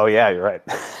 Oh yeah, you're right.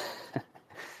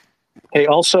 Hey,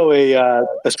 also a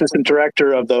assistant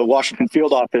director of the Washington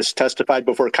field office testified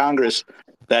before Congress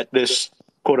that this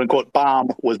quote unquote bomb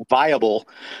was viable,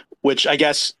 which I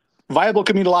guess viable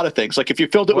could mean a lot of things. Like if you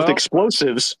filled it with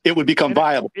explosives, it would become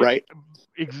viable, right?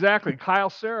 Exactly. Kyle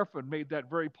Seraphin made that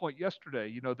very point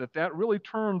yesterday, that really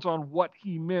turns on what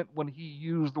he meant when he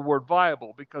used the word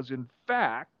viable, because in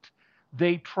fact,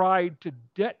 they tried to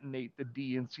detonate the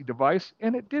DNC device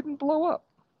and it didn't blow up.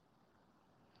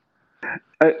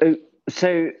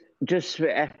 So just for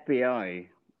FBI,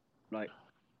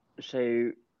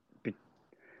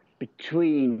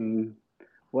 between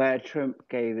where Trump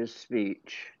gave his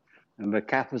speech and the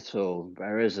Capitol,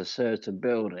 there is a certain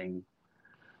building,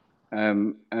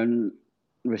 and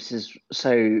this is,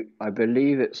 so I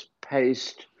believe it's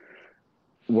post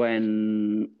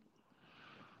when,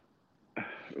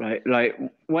 like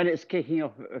when it's kicking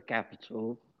off at the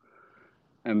Capitol,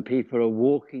 and people are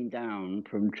walking down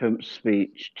from Trump's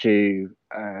speech to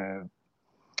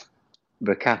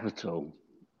the Capitol.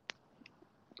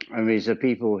 And these are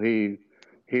people who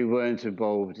weren't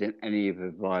involved in any of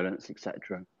the violence,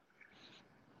 etc.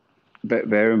 But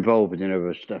they're involved in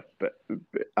other stuff. But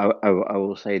I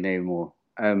will say no more.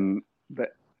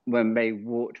 But when they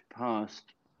walked past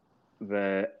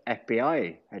the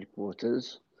FBI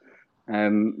headquarters,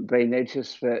 they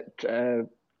noticed that the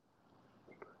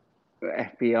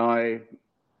FBI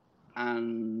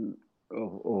and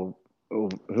or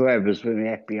whoever's in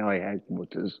the FBI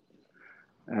headquarters,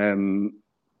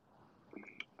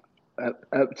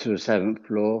 up to the 7th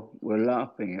floor, were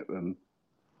laughing at them.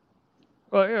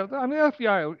 Well, yeah, I mean, the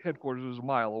FBI headquarters is a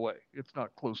mile away. It's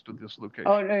not close to this location.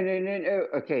 Oh, no.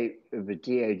 Okay, the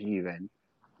DOD then.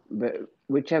 But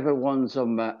whichever one's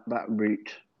on that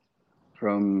route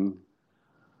from,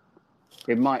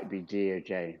 it might be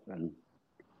DOJ then.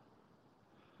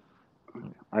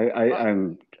 I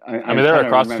mean, they're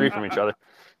across the street from each other.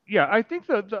 Yeah, I think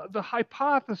the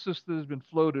hypothesis that has been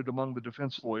floated among the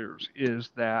defense lawyers is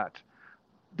that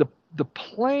the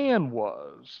plan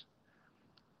was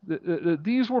that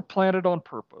these were planted on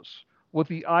purpose, with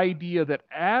the idea that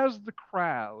as the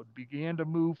crowd began to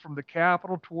move from the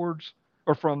Capitol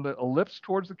from the ellipse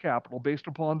towards the Capitol, based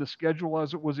upon the schedule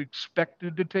as it was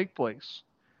expected to take place,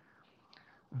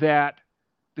 that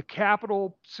the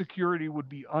Capitol security would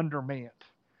be undermanned,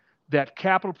 that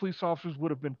Capitol police officers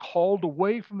would have been called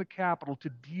away from the Capitol to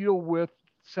deal with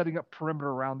setting up perimeter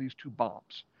around these two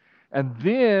bombs. And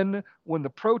then when the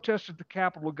protests at the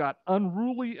Capitol got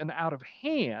unruly and out of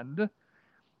hand,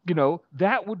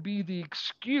 that would be the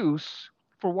excuse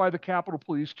for why the Capitol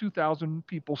Police, 2,000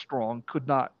 people strong, could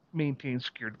not maintain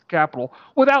security at the Capitol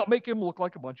without making them look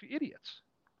like a bunch of idiots.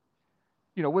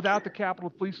 Without the Capitol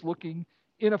Police looking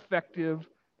ineffective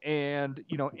and,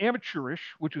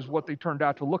 amateurish, which is what they turned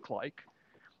out to look like,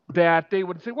 that they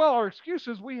would say, well, our excuse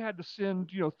is we had to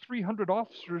send, 300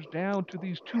 officers down to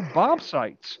these two bomb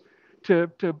sites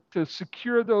to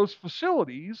secure those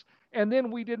facilities, and then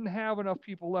we didn't have enough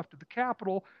people left at the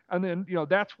Capitol, and then,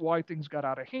 that's why things got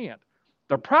out of hand.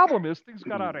 The problem is things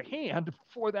got out of hand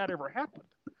before that ever happened.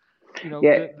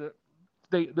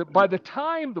 By the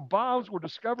time the bombs were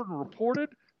discovered and reported,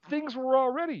 things were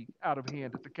already out of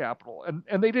hand at the Capitol,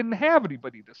 and they didn't have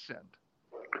anybody to send.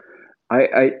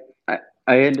 I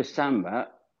understand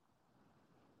that.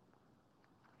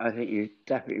 I think you're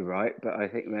definitely right, but I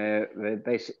think they're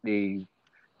basically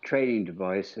training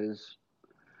devices,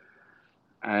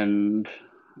 and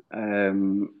I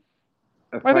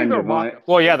think they're mock-ups.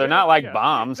 Well, yeah, they're not like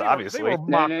bombs, obviously. They were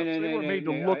mock-ups. They were made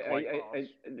to look like bombs.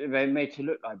 They're made to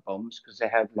look like bombs because they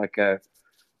had like a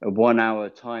 1-hour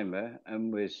timer,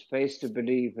 and we're supposed to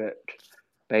believe that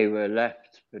they were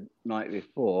left the night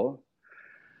before.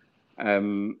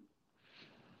 And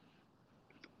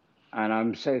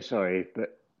I'm so sorry,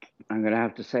 but I'm going to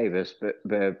have to say this, but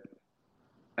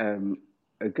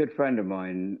a good friend of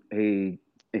mine, he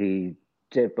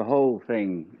did the whole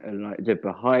thing, and like did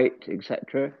the height,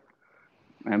 etc.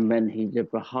 And then he did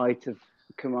the height of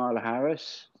Kamala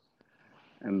Harris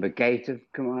and the gait of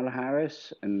Kamala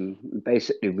Harris. And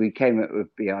basically we came up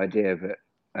with the idea that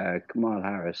Kamala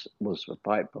Harris was the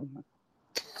pipe bomber.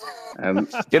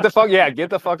 Get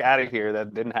the fuck out of here.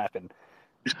 That didn't happen.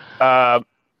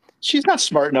 She's not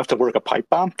smart enough to work a pipe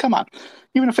bomb. Come on.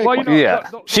 Even a fake one.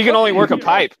 She can only work a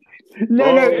pipe.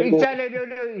 No,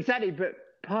 exactly. But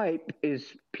pipe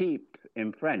is peep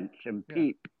in French, and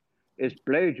peep is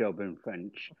blowjob in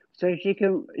French. So she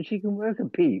can work a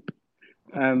peep.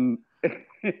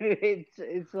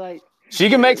 It's like she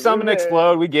can make something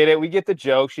explode. We get it. We get the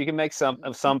joke. She can make some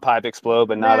pipe explode,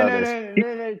 but not others.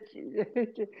 No.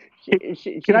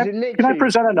 Can I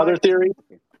present another theory?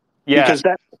 Yeah. Because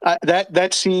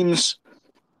that seems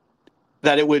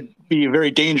that it would be a very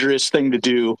dangerous thing to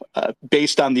do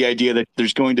based on the idea that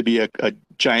there's going to be a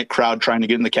giant crowd trying to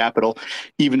get in the Capitol,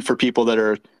 even for people that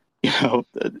are,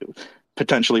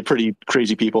 potentially pretty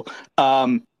crazy people.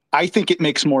 I think it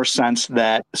makes more sense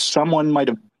that someone might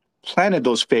have planted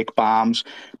those fake bombs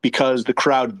because the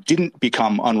crowd didn't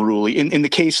become unruly. In the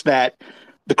case that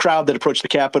the crowd that approached the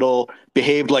Capitol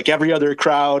behaved like every other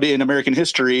crowd in American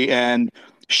history and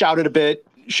shouted a bit,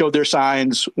 showed their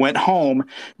signs, went home,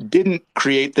 didn't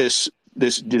create this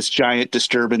giant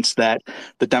disturbance that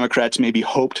the Democrats maybe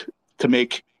hoped to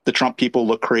make the Trump people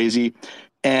look crazy.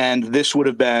 And this would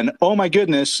have been, oh my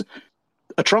goodness,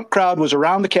 a Trump crowd was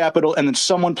around the Capitol and then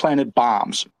someone planted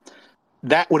bombs.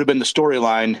 That would have been the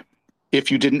storyline if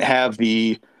you didn't have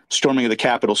the storming of the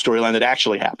Capitol storyline that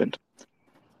actually happened.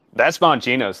 That's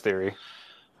Bongino's theory.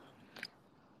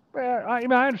 Well,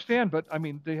 I understand, but I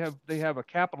mean, they have a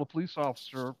Capitol police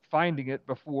officer finding it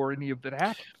before any of that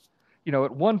happened. At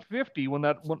 1:50, when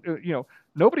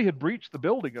nobody had breached the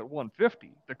building at 1:50.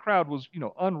 The crowd was,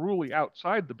 unruly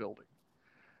outside the building.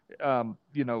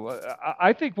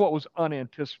 I think what was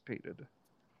unanticipated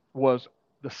was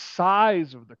the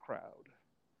size of the crowd.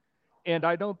 And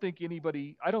I don't think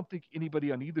anybody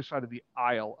on either side of the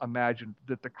aisle imagined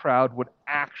that the crowd would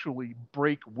actually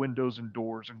break windows and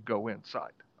doors and go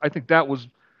inside. I think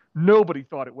nobody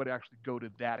thought it would actually go to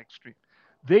that extreme.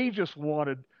 They just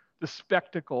wanted the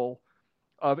spectacle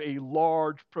of a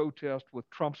large protest with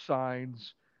Trump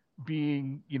signs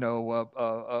being,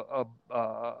 a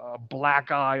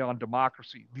black eye on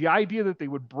democracy. The idea that they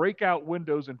would break out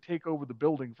windows and take over the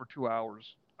building for 2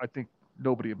 hours, I think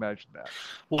nobody imagined that.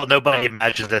 Well, nobody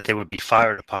imagined that they would be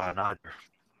fired upon either.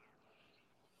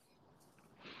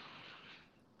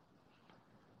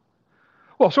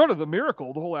 Well, sort of the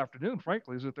miracle the whole afternoon,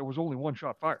 frankly, is that there was only one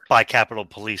shot fired by Capitol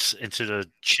Police into the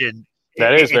chin.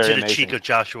 That is into very the amazing. cheek of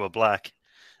Joshua Black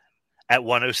at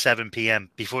 1:07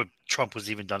 p.m. before Trump was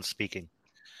even done speaking.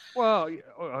 Well,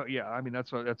 yeah. I mean,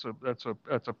 that's a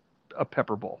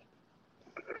pepper ball.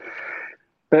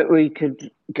 But we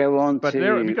could go on but to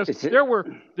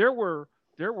there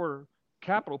were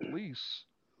Capitol Police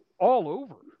all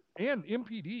over and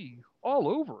MPD all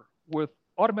over with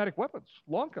automatic weapons,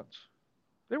 long guns.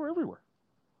 They were everywhere.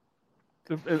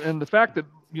 And the fact that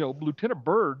Lieutenant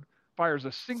Byrd fires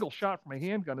a single shot from a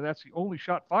handgun and that's the only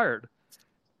shot fired,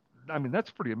 I mean,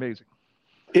 that's pretty amazing.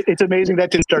 It's amazing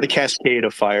that didn't start a cascade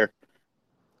of fire.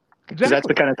 Because that's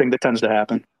the kind of thing that tends to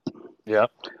happen. Yep.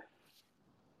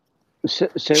 So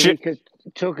we could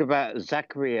talk about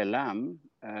Zachary Alam.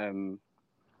 I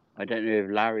don't know if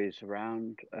Larry's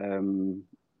around, and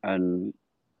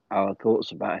our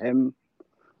thoughts about him,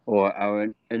 or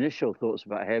our initial thoughts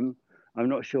about him. I'm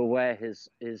not sure where his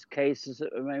case is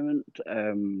at the moment.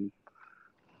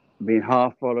 Been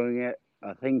half following it.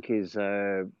 I think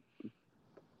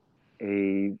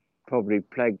he probably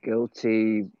pled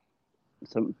guilty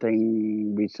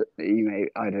something recently.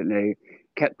 I don't know.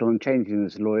 Kept on changing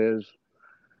his lawyers.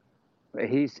 But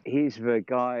he's the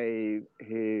guy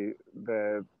the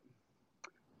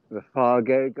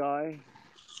Fargo guy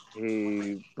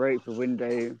who broke the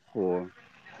window for.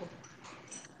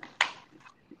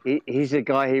 He's the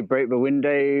guy who broke the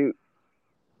window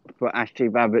for Ashley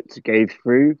Babbitt to go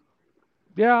through.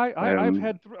 Yeah,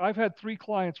 I've had 3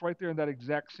 clients right there in that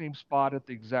exact same spot at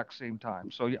the exact same time.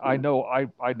 So I know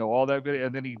all that video.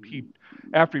 And then he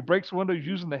after he breaks the window, he's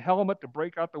using the helmet to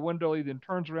break out the window. He then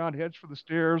turns around, heads for the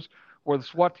stairs, where the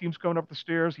SWAT team's coming up the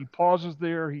stairs. He pauses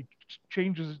there. He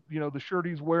changes, the shirt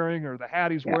he's wearing or the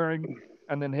hat he's wearing,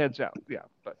 and then heads out. Yeah,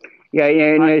 but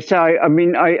So I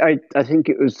mean, I think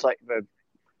it was like the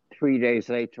 3 days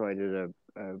later, I did a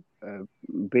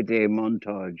video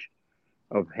montage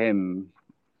of him,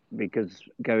 because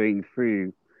going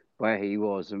through where he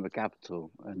was in the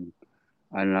Capitol, and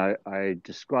I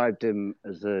described him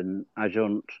as an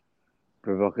agent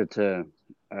provocateur.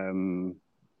 I'm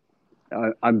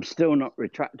still not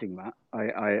retracting that.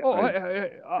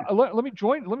 Let me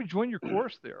join your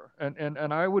course there,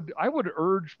 and I would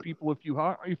urge people, if you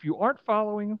aren't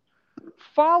following,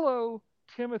 follow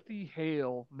Timothy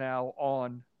Hale now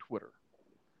on Twitter.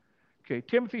 Okay,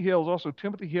 Timothy Hale is also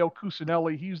Timothy Hale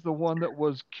Cusinelli. He's the one that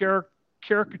was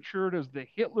caricatured as the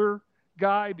Hitler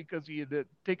guy because he had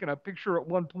taken a picture at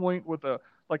one point with a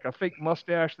fake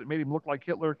mustache that made him look like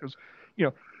Hitler. Because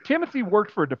Timothy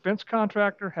worked for a defense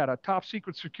contractor, had a top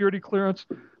secret security clearance,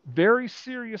 very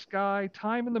serious guy,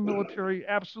 time in the military,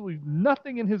 absolutely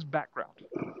nothing in his background,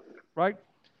 right?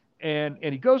 And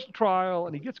he goes to trial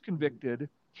and he gets convicted.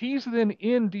 He's then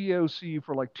in DOC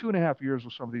for like 2.5 years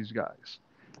with some of these guys.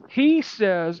 He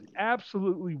says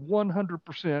absolutely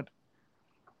 100%.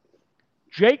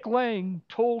 Jake Lang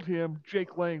told him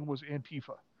Jake Lang was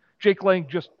Antifa. Jake Lang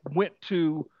just went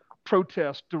to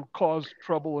protest to cause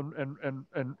trouble and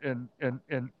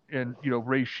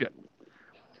raise shit.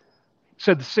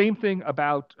 said the same thing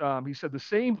about. He said the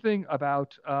same thing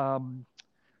about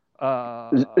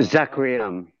Zachary.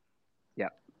 Yeah.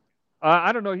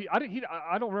 I don't know. I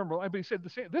don't remember. But he said the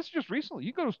same. This is just recently.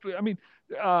 You go to. I mean,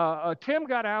 Tim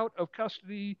got out of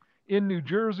custody in New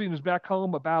Jersey and is back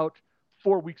home about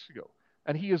 4 weeks ago,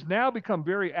 and he has now become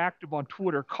very active on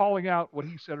Twitter, calling out what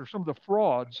he said are some of the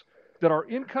frauds that are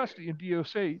in custody in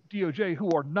DOJ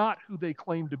who are not who they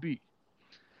claim to be.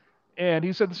 And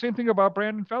he said the same thing about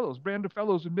Brandon Fellows. Brandon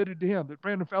Fellows admitted to him that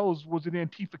Brandon Fellows was an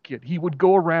Antifa kid. He would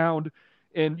go around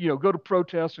and, go to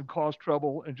protests and cause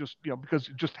trouble and just, because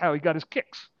just how he got his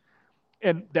kicks.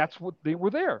 And that's what they were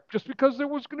there, just because there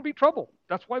was going to be trouble.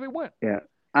 That's why they went. Yeah.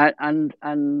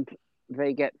 And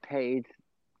they get paid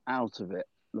out of it.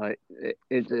 Like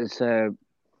there's a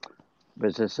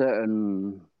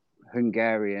certain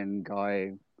Hungarian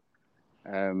guy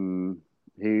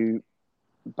who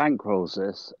bankrolls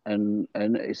this, and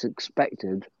it's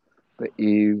expected, but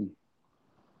you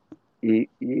go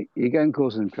and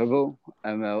cause some trouble,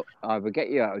 and they'll either get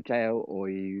you out of jail or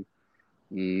you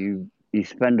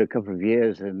spend a couple of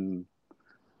years in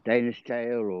Danish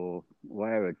jail or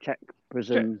wherever, Czech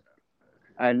prison,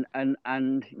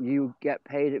 and you get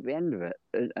paid at the end of it.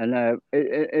 And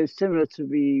it's similar to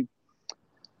the.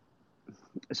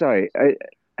 Sorry.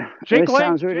 Jake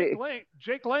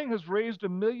Lang has raised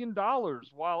 $1 million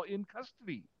while in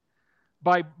custody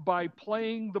by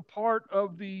playing the part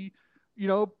of the,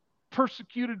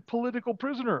 persecuted political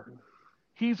prisoner.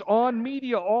 He's on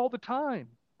media all the time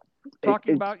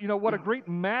talking about, what a great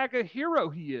MAGA hero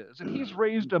he is. And he's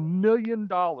raised $1 million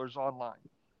online.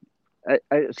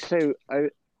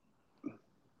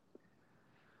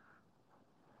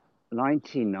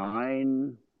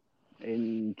 99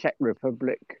 in Czech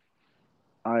Republic,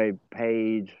 I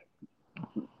paid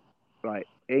like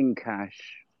in cash,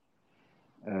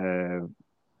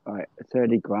 like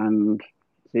 30 grand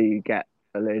to get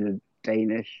a load of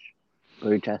Danish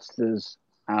protesters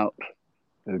out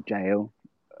of jail,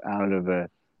 out of a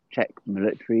Czech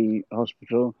military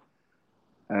hospital.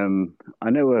 I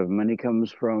know where the money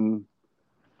comes from,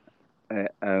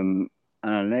 and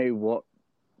I know what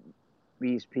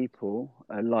these people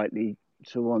are likely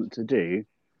to want to do.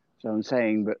 So I'm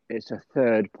saying that it's a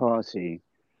third party.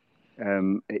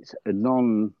 It's a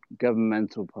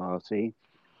non-governmental party,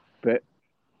 but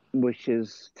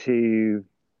wishes to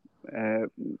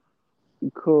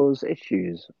cause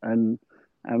issues, and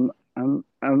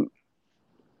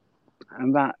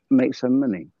that makes them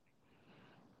money.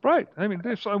 Right. I mean,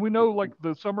 we know, like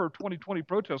the summer of 2020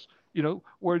 protests,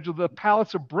 where the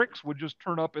pallets of bricks would just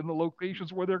turn up in the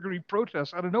locations where there are going to be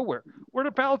protests out of nowhere. Where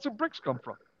do pallets of bricks come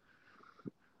from?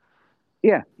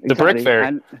 Yeah, exactly. The brick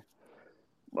fairy.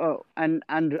 And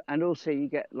also you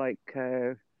get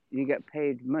you get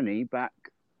paid money back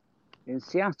in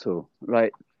Seattle,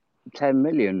 like 10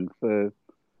 million for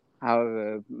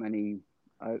however many.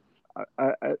 It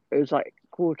was like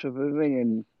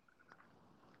 $250,000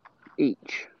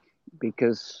 each,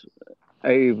 because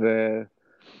over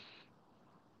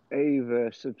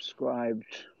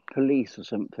subscribed police or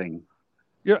something.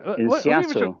 Yeah, in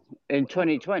Seattle in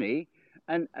 2020.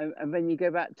 And then you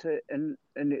go back to and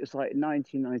it was like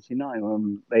 1999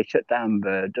 when they shut down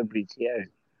the WTO.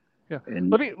 Yeah.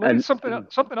 Let me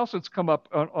something else that's come up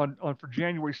on for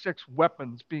January 6th,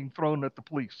 weapons being thrown at the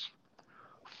police.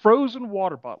 Frozen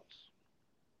water bottles.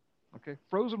 Okay,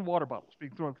 frozen water bottles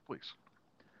being thrown at the police.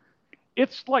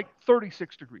 It's like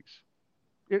 36 degrees.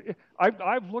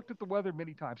 I've looked at the weather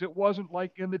many times. It wasn't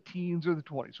like in the teens or the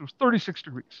 20s. It was 36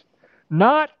 degrees.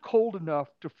 Not cold enough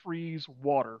to freeze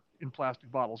water in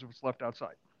plastic bottles if it's left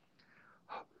outside.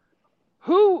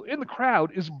 Who in the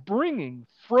crowd is bringing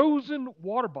frozen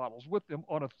water bottles with them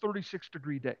on a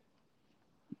 36-degree day?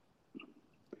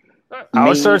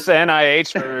 Outsource the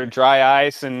NIH for dry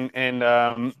ice and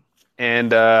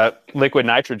liquid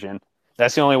nitrogen.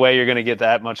 That's the only way you're going to get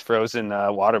that much frozen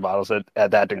water bottles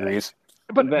at that degrees.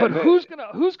 But who's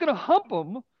gonna hump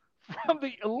them from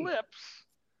the ellipse?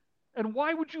 And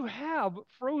why would you have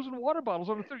frozen water bottles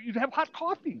on you'd have hot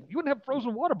coffee. You wouldn't have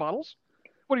frozen water bottles.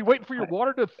 What, are you waiting for your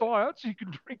water to thaw out so you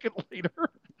can drink it later?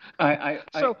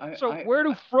 So where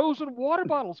do frozen water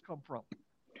bottles come from?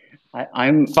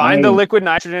 Find the liquid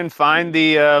nitrogen. Find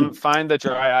the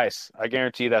dry ice. I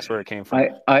guarantee that's where it came from.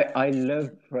 I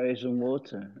love frozen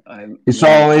water. It's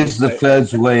always the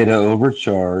Fed's way to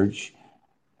overcharge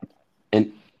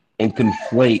and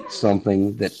conflate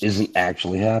something that isn't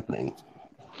actually happening.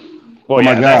 Well,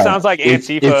 that sounds like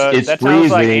Antifa. That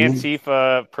sounds like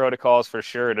Antifa protocols for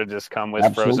sure to just come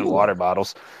with frozen water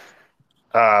bottles.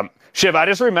 Shiv, I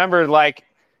just remembered, like,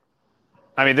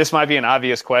 I mean, this might be an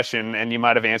obvious question, and you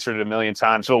might have answered it a million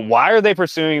times. But why are they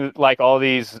pursuing like all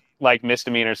these like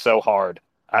misdemeanors so hard?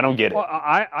 I don't get it. Well,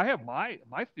 I have my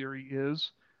theory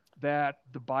is that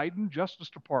the Biden Justice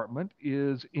Department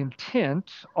is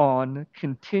intent on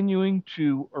continuing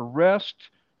to arrest,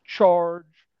 charge,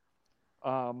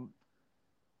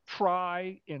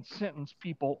 try, and sentence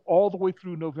people all the way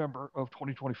through November of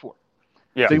 2024.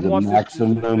 Yeah, to the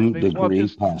maximum degree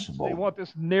possible. They want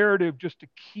this narrative just to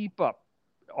keep up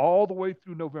all the way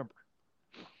through November,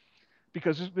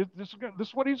 because this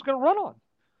is what he's going to run on.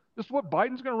 This is what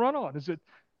Biden's going to run on. Is that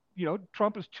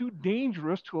Trump is too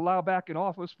dangerous to allow back in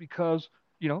office because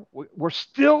we're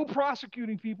still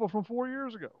prosecuting people from 4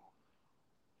 years ago.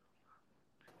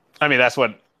 I mean, that's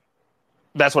what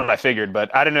I figured,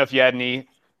 but I don't know if you had any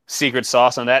secret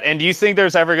sauce on that. And do you think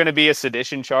there's ever going to be a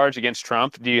sedition charge against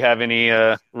Trump? Do you have any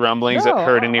rumblings? No,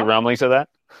 heard any rumblings of that?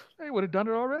 They would have done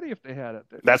it already if they had it.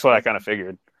 That's what I kind of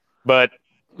figured. But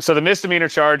so the misdemeanor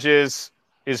charges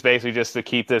is basically just to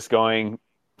keep this going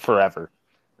forever.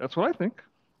 That's what I think.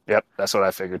 Yep, that's what I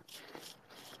figured.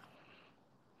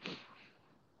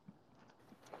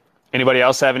 Anybody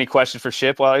else have any questions for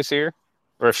Ship while he's here?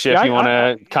 Or if Ship, you want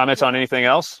to comment on anything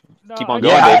else? No, keep on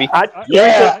going, baby.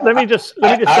 Let me just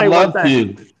say one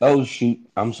thing. Oh shoot,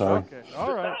 I'm sorry. Okay,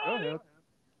 all right, go ahead.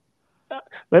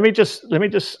 Let me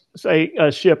just say,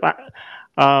 Ship.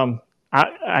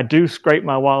 I do scrape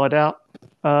my wallet out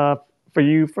for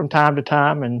you from time to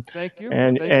time, and thank you.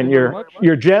 And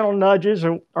your gentle nudges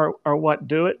are what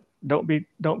do it. Don't be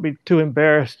too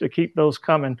embarrassed to keep those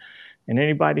coming. And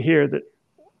anybody here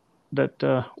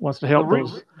that wants to help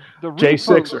those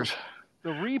J6ers. The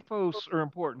reposts are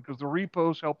important because the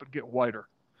reposts help it get wider.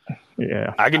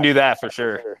 Yeah, I can do that for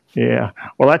sure. Yeah.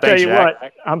 Well, I tell you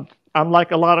Jack. what, I'm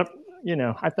like a lot of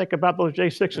I think about those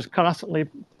J6ers constantly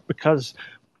because,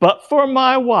 but for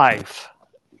my wife,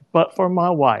 you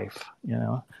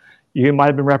might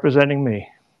have been representing me.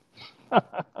 There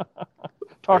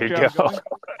you go.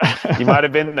 You might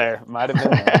have been there.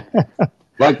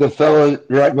 Like the fella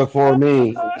right before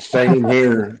me, staying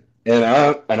here, and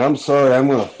I'm sorry, I'm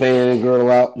gonna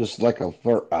fangirl out just like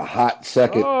for a hot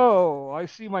second. Oh, I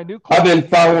see my new. I've been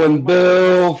following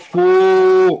Bill,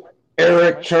 Fool,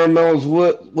 Eric, Charmel's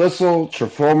Whistle,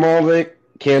 Treformaldic,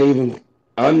 can't even.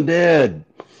 Undead,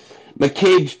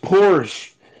 McCabe's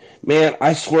Porsche. Man,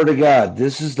 I swear to God,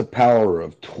 this is the power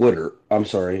of Twitter. I'm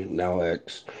sorry, now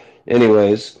X.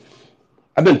 Anyways,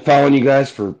 I've been following you guys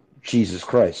for Jesus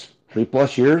Christ,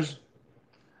 3+ years.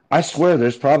 I swear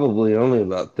there's probably only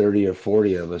about 30 or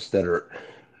 40 of us that are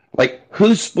like,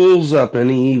 who spools up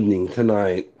any evening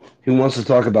tonight who wants to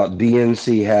talk about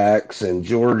DNC hacks and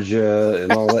Georgia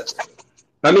and all that?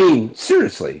 I mean,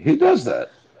 seriously, who does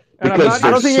that? Because I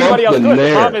don't think anybody else could. There.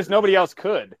 The problem is nobody else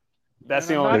could. That's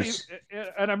the only.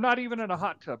 And I'm not even in a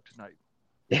hot tub tonight.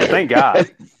 Thank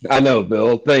God. I know,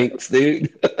 Bill. Thanks,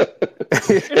 dude.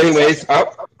 Anyways,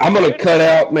 I'm going to cut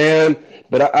out, man.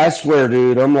 But I swear,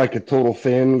 dude, I'm like a total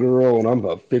fangirl, and I'm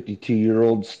a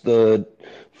 52-year-old stud,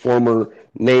 former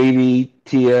Navy,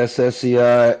 TS,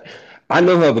 SCI. I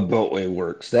know how the Beltway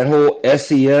works. That whole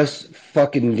SES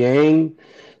fucking gang,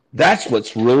 that's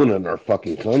what's ruining our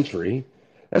fucking country.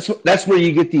 That's where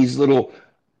you get these little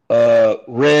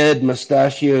red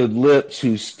mustachioed lips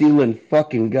who's stealing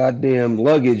fucking goddamn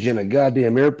luggage in a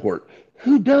goddamn airport.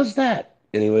 Who does that?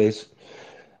 Anyways,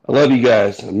 I love you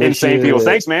guys. Insane people.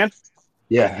 Thanks, man.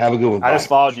 Yeah, have a good one. I just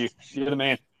followed you. You're the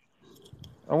man.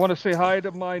 I want to say hi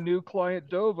to my new client,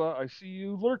 Dova. I see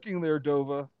you lurking there,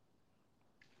 Dova.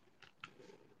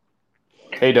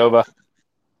 Hey, Dova.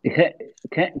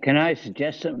 Can I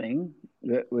suggest something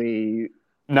that we...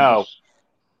 No.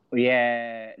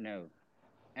 Yeah, no.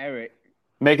 Eric.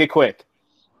 Make it quick.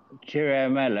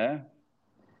 Chiramella.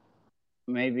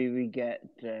 Maybe we get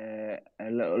a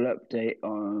little update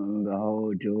on the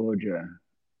whole Georgia.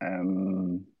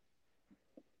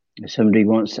 If somebody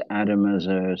wants to add him as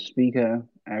a speaker,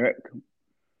 Eric.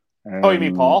 Oh, you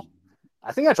mean Paul?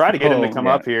 I think I tried to get him to come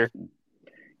up here.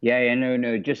 Yeah,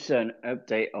 no, just an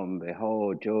update on the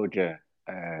whole Georgia,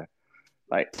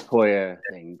 like Hoyer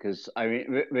thing, because I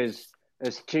mean, there's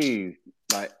two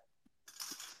like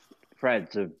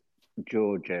threads of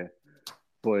Georgia.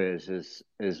 Hoyer's is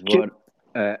one.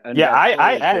 Yeah,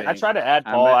 I tried to add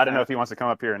Paul. I don't know if he wants to come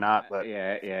up here or not, but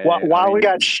yeah. While we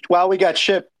got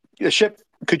Ship,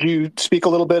 could you speak a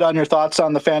little bit on your thoughts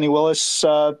on the Fannie Willis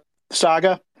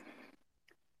saga?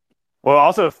 Well,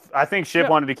 also, I think Ship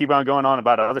wanted to keep on going on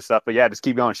about other stuff, but yeah, just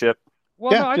keep going, Ship.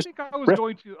 Well, no, I think I was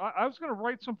going to. I was going to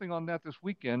write something on that this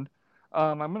weekend.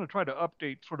 I'm going to try to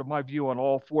update sort of my view on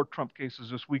all 4 Trump cases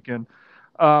this weekend.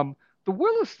 The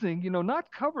Willis thing,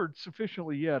 not covered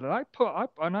sufficiently yet.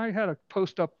 And I had a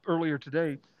post up earlier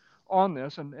today on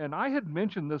this, and I had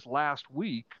mentioned this last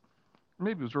week.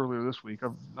 Maybe it was earlier this week.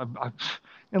 In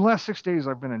the last 6 days,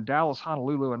 I've been in Dallas,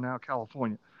 Honolulu, and now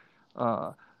California.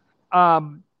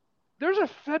 There's a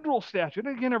federal statute.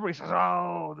 And again, everybody says,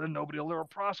 "Oh, then nobody will ever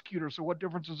prosecute her. So what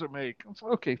difference does it make?" It's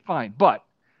like, okay, fine, but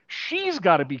she's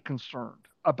got to be concerned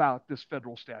about this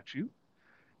federal statute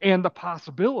and the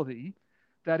possibility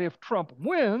that if Trump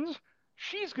wins,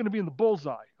 she's going to be in the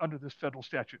bullseye under this federal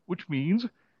statute, which means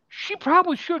she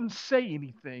probably shouldn't say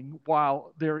anything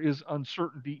while there is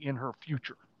uncertainty in her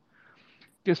future.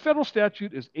 His federal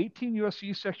statute is 18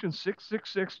 U.S.C. Section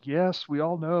 666. Yes, we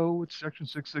all know it's Section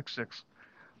 666.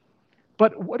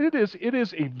 But what it is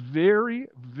a very,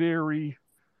 very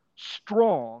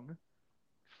strong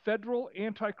federal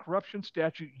anti-corruption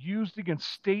statute used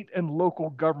against state and local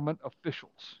government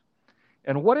officials.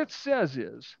 And what it says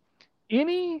is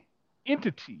any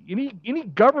entity, any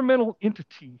governmental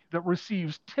entity that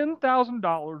receives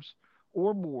 $10,000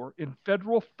 or more in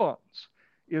federal funds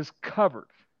is covered.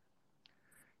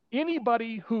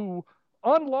 Anybody who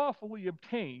unlawfully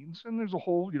obtains, and there's a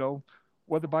whole,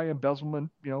 whether by embezzlement,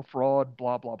 fraud,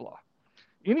 blah, blah, blah.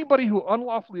 Anybody who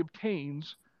unlawfully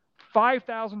obtains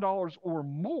 $5,000 or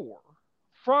more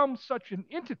from such an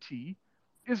entity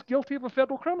is guilty of a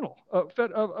federal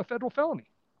federal felony.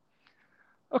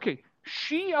 Okay,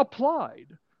 she applied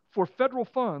for federal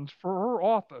funds for her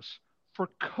office for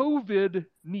COVID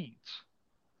needs.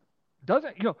 Those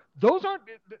aren't,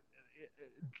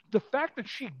 the fact that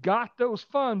she got those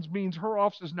funds means her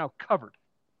office is now covered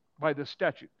by this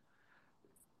statute.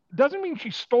 Doesn't mean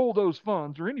she stole those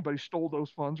funds or anybody stole those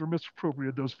funds or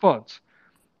misappropriated those funds.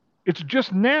 It's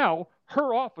just now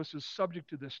her office is subject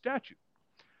to this statute.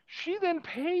 She then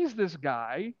pays this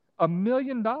guy $1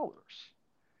 million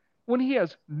when he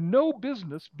has no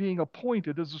business being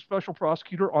appointed as a special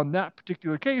prosecutor on that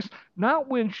particular case, not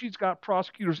when she's got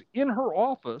prosecutors in her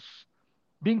office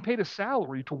being paid a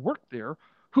salary to work there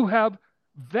who have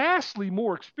vastly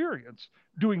more experience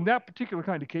doing that particular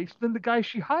kind of case than the guy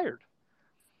she hired.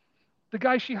 The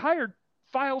guy she hired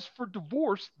files for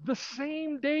divorce the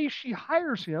same day she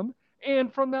hires him,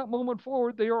 and from that moment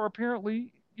forward, they are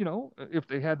apparently, if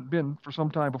they hadn't been for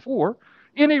some time before,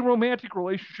 in a romantic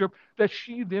relationship that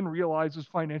she then realizes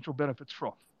financial benefits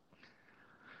from.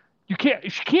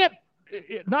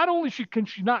 Not only can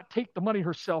she not take the money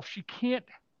herself, she can't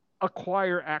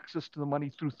acquire access to the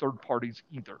money through third parties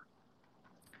either.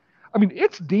 I mean,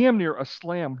 it's damn near a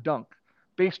slam dunk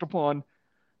based upon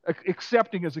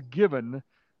accepting as a given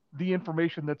the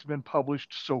information that's been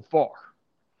published so far.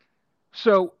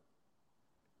 So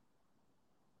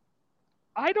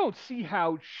I don't see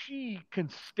how she can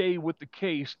stay with the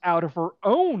case out of her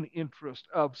own interest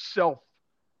of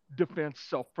self-defense,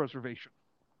 self-preservation.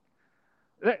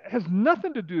 That has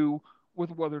nothing to do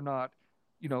with whether or not,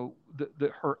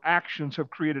 her actions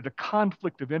have created a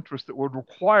conflict of interest that would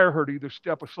require her to either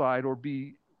step aside or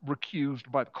be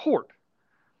recused by the court.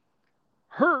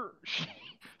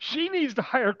 She needs to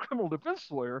hire a criminal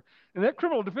defense lawyer, and that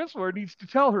criminal defense lawyer needs to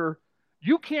tell her,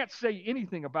 you can't say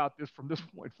anything about this from this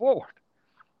point forward.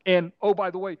 And, oh, by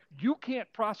the way, you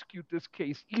can't prosecute this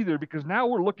case either, because now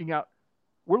we're looking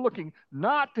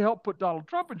not to help put Donald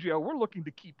Trump in jail. We're looking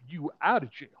to keep you out of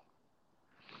jail.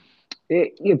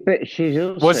 But she's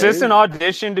also... Was this an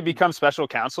audition to become special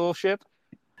counselship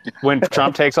when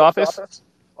Trump takes office?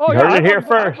 Oh, you heard it here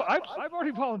first. I've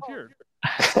already volunteered.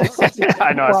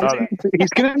 I know, I saw that. He's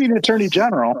going to be an attorney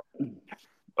general.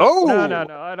 Oh, no,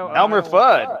 I don't. Elmer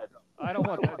Fudd. I don't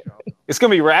want that job. It's going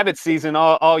to be rabbit season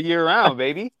all year round,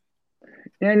 baby.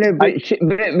 No, but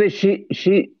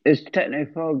she, as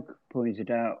Technofog pointed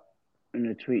out in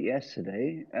a tweet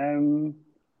yesterday,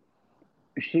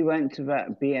 she went to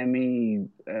that BME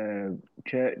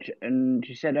church and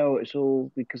she said, "Oh, it's all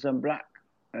because I'm black,"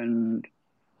 and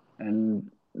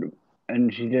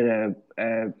she did a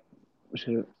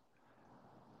sort of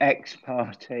ex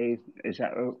parte, is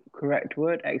that a correct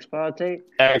word? Ex parte?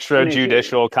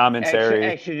 Extrajudicial commentary.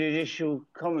 Extrajudicial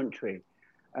commentary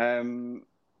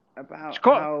about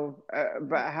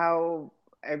how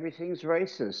everything's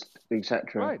racist,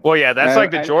 etc. Right. Well, yeah, that's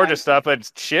like the Georgia stuff,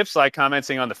 but Chip's like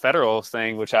commenting on the federal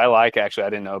thing, which I like. Actually, I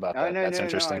didn't know about that. That's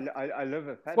interesting. I love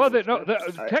a federal. Well,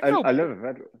 Techno. I love a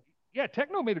federal. Yeah,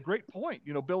 Techno made a great point.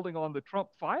 Building on the Trump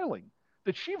filing,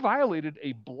 that she violated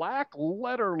a black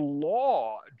letter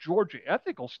law Georgia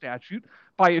ethical statute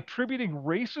by attributing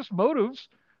racist motives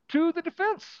to the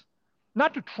defense,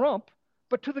 not to Trump,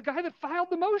 but to the guy that filed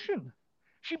the motion.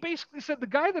 She basically said the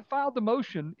guy that filed the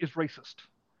motion is racist.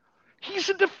 He's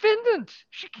a defendant.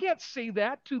 She can't say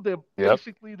that to Yep.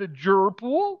 basically the juror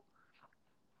pool.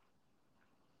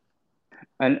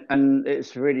 And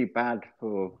it's really bad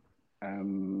for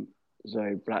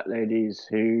black ladies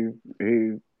who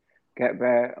get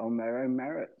there on their own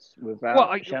merits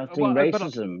without shouting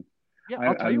racism.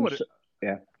 I'll tell you what.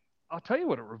 I'll tell you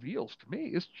what it reveals to me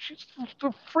is she's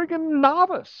a friggin'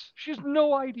 novice. She has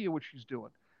no idea what she's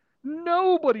doing.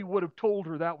 Nobody would have told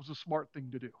her that was a smart thing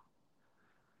to do.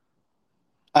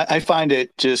 I find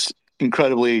it just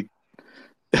incredibly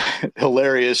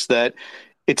hilarious that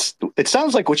it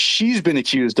sounds like what she's been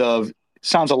accused of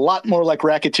sounds a lot more like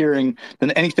racketeering than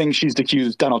anything she's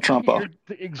accused Donald Trump of.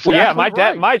 Exactly. Well, yeah, my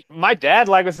dad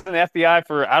was in the FBI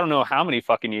for I don't know how many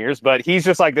fucking years, but he's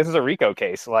just like, this is a RICO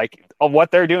case. Like,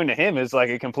 what they're doing to him is like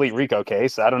a complete RICO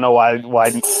case. I don't know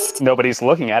why nobody's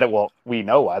looking at it. Well, we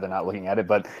know why they're not looking at it,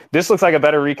 but this looks like a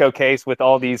better RICO case with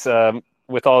all these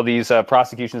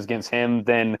prosecutions against him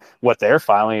than what they're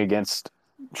filing against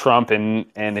Trump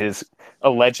and his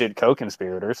alleged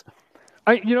co-conspirators.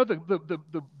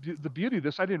 The beauty of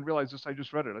this, I didn't realize this. I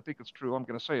just read it. I think it's true. I'm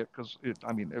going to say it because if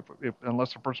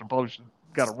unless the person published it,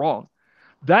 got it wrong,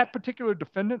 that particular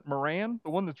defendant, Moran, the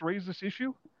one that's raised this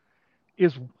issue,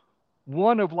 is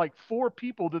one of like 4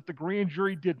 people that the grand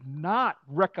jury did not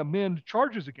recommend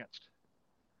charges against.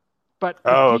 But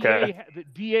the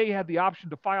DA had the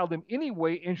option to file them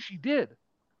anyway, and she did.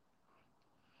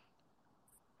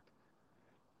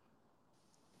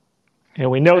 And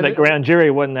we know that grand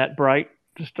jury wasn't that bright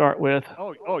to start with.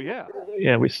 Oh yeah.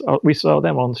 Yeah, we saw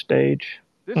them on stage.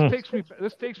 This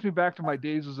takes me back to my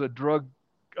days as a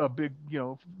big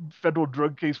federal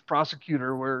drug case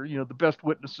prosecutor, where the best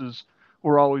witnesses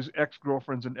were always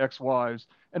ex-girlfriends and ex-wives,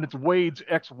 and it's Wade's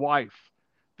ex-wife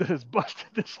that has busted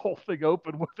this whole thing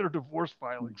open with their divorce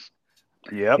filings.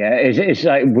 Yep. Yeah, it's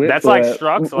like that's like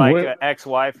Strzok's an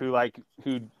ex-wife who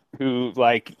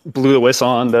blew the whistle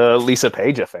on the Lisa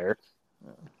Page affair.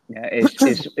 Yeah,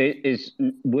 it's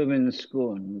women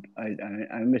scorned.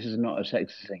 And this is not a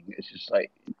sexist thing. It's just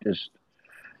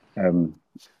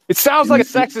it sounds like a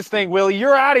sexist thing, Willie.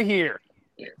 You're out of here.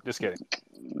 Just kidding.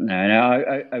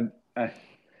 No,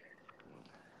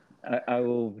 I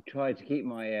will try to keep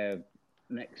my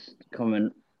next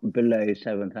comment below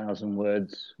 7,000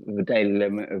 words with a daily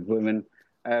limit of women.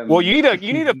 Well, you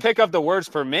need to pick up the words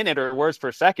per minute or words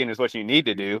per second is what you need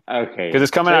to do. Okay. Because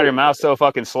it's coming out of your mouth so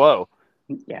fucking slow.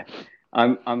 Yeah,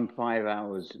 I'm 5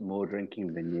 hours more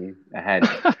drinking than you ahead.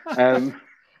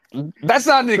 That's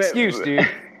not an excuse, dude.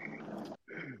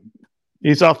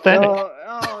 He's authentic.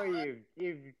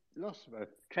 You've lost my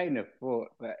train of thought,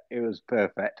 but it was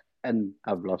perfect, and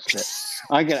I've lost it.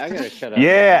 I'm gonna shut up.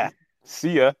 Yeah.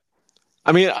 See ya.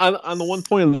 I mean, on the one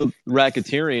point of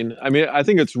racketeering, I mean, I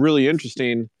think it's really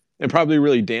interesting and probably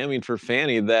really damning for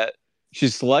Fannie that she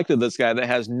selected this guy that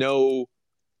has no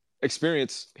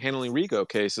experience handling RICO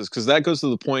cases, because that goes to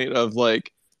the point of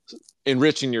like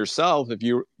enriching yourself if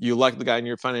you like the guy and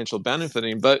you're financial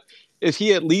benefiting. But if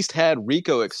he at least had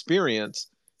RICO experience,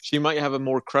 she might have a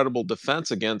more credible defense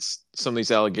against some of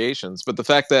these allegations. But the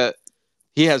fact that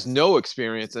he has no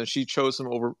experience and she chose him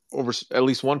over at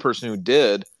least one person who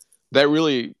did, that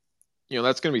really,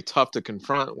 that's going to be tough to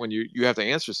confront when you have to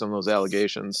answer some of those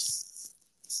allegations.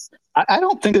 I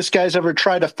don't think this guy's ever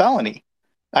tried a felony.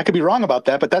 I could be wrong about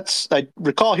that, but I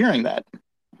recall hearing that.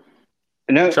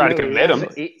 Try to commit him.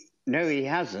 He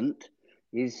hasn't.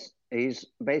 He's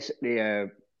basically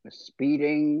a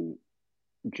speeding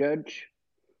judge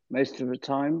most of the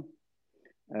time.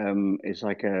 It's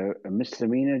like a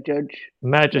misdemeanor judge.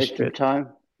 Magistrate.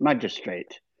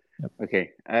 Magistrate. Yep.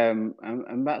 Okay. And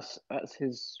that's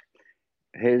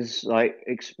his like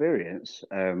experience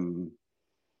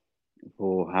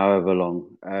for however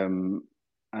long.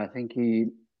 I think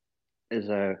he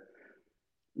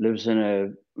lives in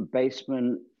a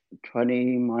basement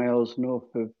 20 miles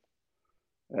north of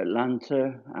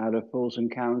Atlanta, out of Fulton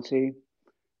County.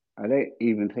 I don't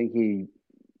even think he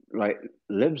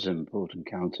lives in Fulton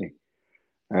County.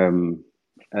 And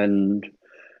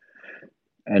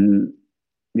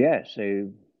yeah,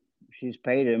 so she's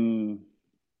paid him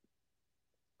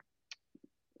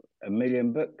 $1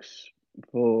 million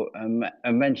for, and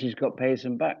then she's got paid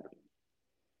some back.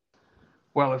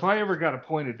 Well, if I ever got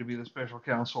appointed to be the special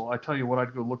counsel, I tell you what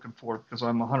I'd go looking for, because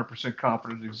I'm 100%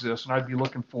 confident it exists, and I'd be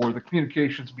looking for the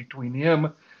communications between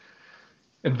him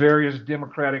and various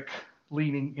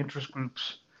Democratic-leaning interest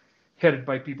groups headed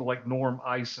by people like Norm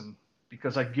Eisen,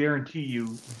 because I guarantee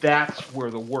you that's where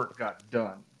the work got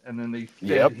done, and then they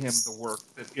fed him the work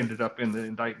that ended up in the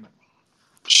indictment.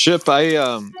 Ship,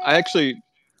 I'm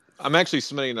actually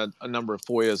submitting a number of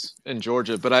FOIAs in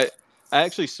Georgia, but I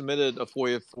actually submitted a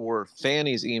FOIA for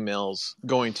Fanny's emails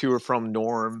going to or from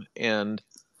Norm and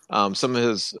some of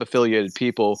his affiliated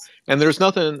people, and there's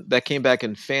nothing that came back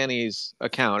in Fanny's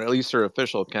account, at least her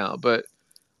official account. But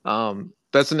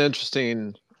that's an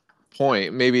interesting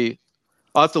point. Maybe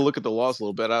I'll have to look at the laws a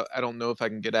little bit. I don't know if I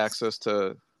can get access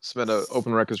to submit an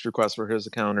open records request for his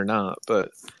account or not,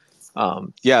 but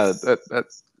yeah, that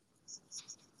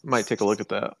might take a look at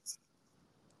that.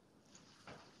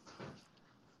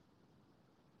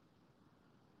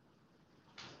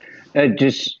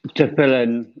 Just to fill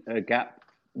in a gap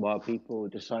while people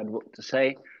decide what to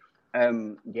say,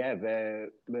 the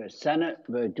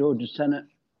Georgia Senate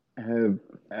have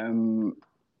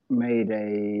made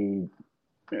a.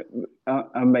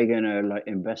 Are they going to like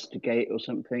investigate or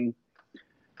something?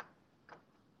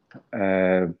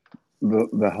 The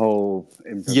whole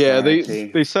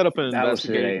impropriety. They set up an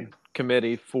investigating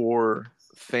committee for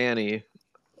Fanny.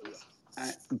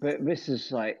 But this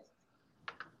is like,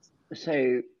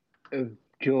 say,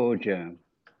 Georgia,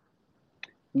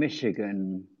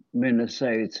 Michigan,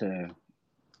 Minnesota.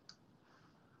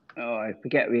 Oh, I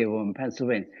forget the other one.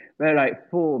 Pennsylvania. They're like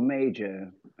four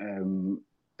major of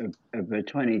the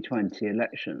 2020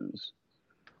 elections.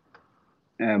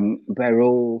 They're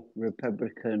all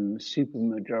Republican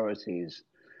supermajorities,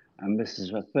 and this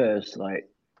is the first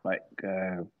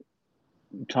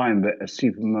time that a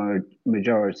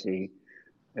supermajority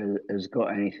has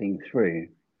got anything through.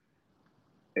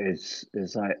 It's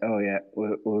like, oh yeah,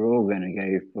 we're all going to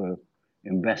go for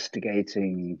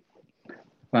investigating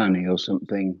Fanny or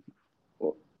something.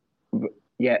 But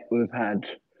yet we've had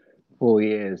 4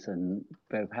 years and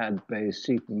they've had those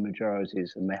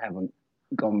supermajorities and they haven't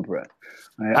gone for it.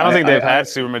 I don't think they've had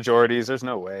supermajorities. There's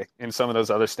no way in some of those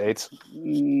other states.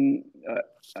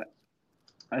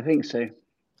 I think so.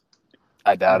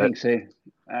 I doubt it. I think so.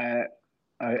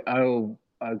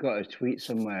 I got a tweet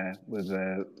somewhere with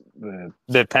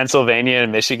Did Pennsylvania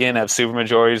and Michigan have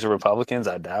supermajorities of Republicans?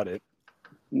 I doubt it.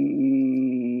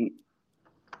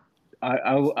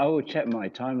 I will check my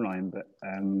timeline, but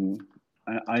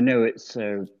I know it's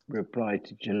a reply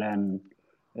to Jelen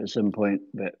at some point,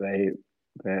 but they're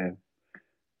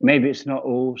maybe it's not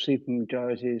all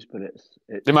supermajorities, but it's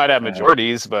they might have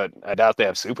majorities, but I doubt they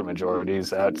have supermajorities.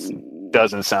 That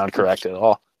doesn't sound correct at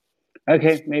all.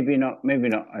 Okay, maybe not. Maybe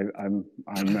not. I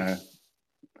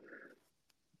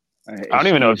don't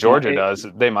even know if Georgia does.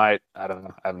 They might. I don't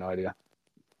know. I have no idea.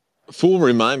 Fool,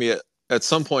 remind me at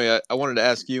some point. I wanted to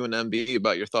ask you and MB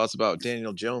about your thoughts about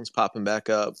Daniel Jones popping back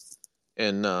up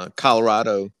in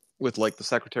Colorado with like the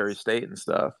Secretary of State and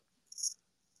stuff.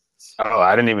 Oh,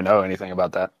 I didn't even know anything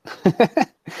about that.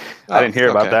 I didn't hear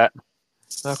about that.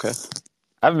 Okay.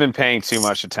 I haven't been paying too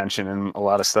much attention in a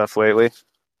lot of stuff lately.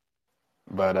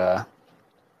 But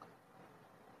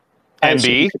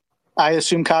MB? I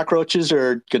assume cockroaches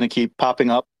are going to keep popping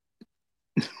up.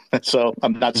 So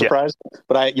I'm not surprised. Yeah.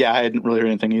 But I hadn't really heard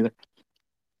anything either.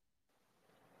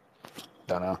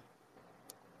 Don't know.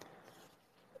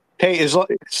 Hey,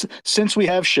 since we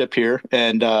have Ship here,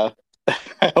 and I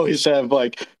always have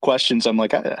like questions. I'm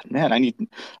like, man, I need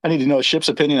to know Ship's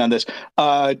opinion on this.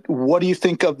 What do you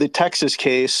think of the Texas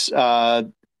case?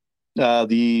 The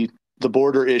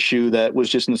border issue that was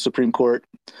just in the Supreme Court.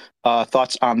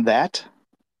 Thoughts on that?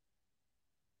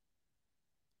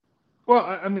 Well,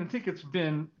 I mean, I think it's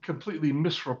been completely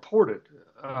misreported.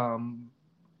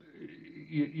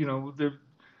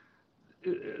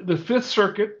 The Fifth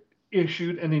Circuit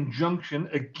issued an injunction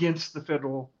against the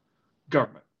federal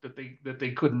government that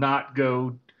they could not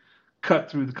go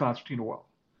cut through the concertina well.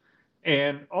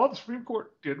 And all the Supreme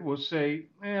Court did was say,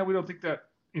 we don't think that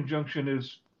injunction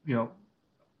is,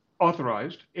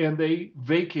 authorized, and they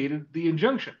vacated the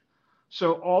injunction.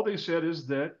 So all they said is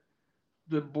that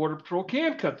the Border Patrol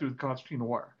can cut through the concertina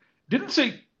wire. Didn't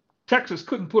say Texas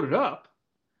couldn't put it up.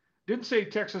 Didn't say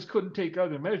Texas couldn't take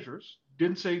other measures.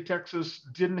 Didn't say Texas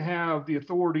didn't have the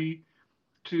authority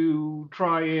to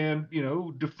try and,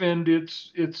 defend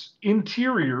its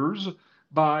interiors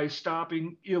by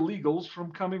stopping illegals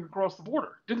from coming across the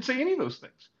border. Didn't say any of those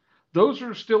things. Those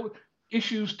are still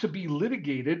issues to be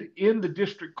litigated in the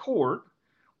district court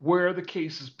where the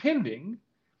case is pending.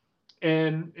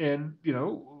 And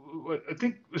I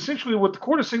think essentially what the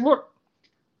court is saying, look,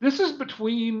 this is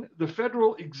between the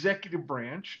federal executive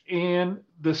branch and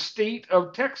the state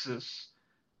of Texas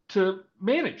to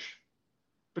manage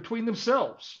between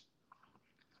themselves.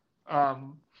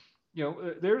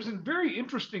 There's a very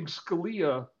interesting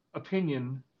Scalia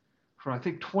opinion from I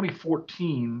think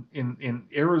 2014 in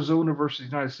Arizona versus the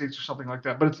United States or something like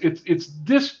that. But it's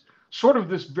this sort of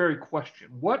this very question: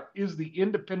 what is the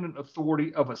independent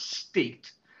authority of a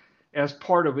state as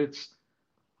part of its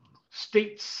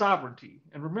state sovereignty.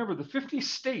 And remember, the 50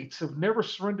 states have never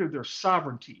surrendered their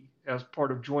sovereignty as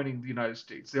part of joining the United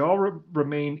States. They all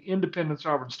remain independent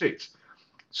sovereign states.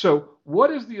 So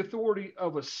what is the authority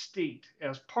of a state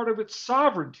as part of its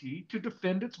sovereignty to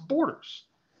defend its borders?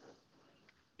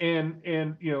 And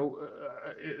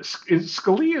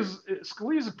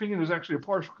Scalia's opinion is actually a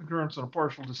partial concurrence and a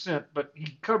partial dissent, but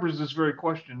he covers this very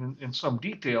question in some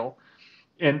detail.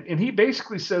 And he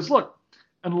basically says, look,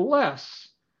 unless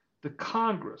the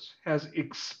Congress has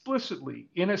explicitly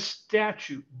in a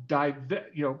statute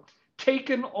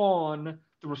taken on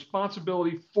the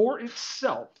responsibility for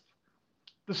itself,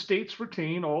 the states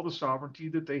retain all the sovereignty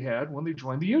that they had when they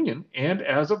joined the Union. And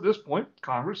as of this point,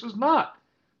 Congress has not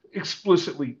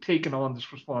explicitly taken on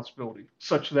this responsibility,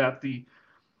 such that the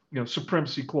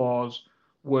supremacy clause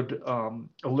would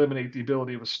eliminate the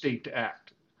ability of a state to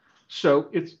act.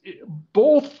 So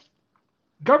both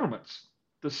governments,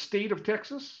 the state of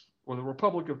Texas or the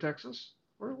Republic of Texas,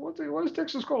 or what does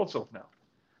Texas call itself now?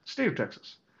 State of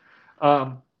Texas,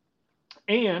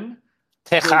 and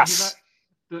Texas.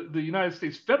 the United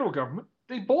States federal government,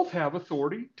 they both have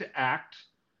authority to act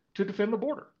to defend the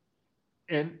border.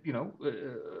 And,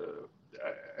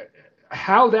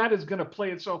 how that is going to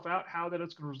play itself out, how that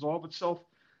it's going to resolve itself,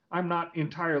 I'm not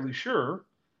entirely sure.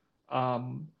 Just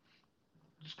going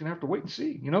to have to wait and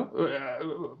see.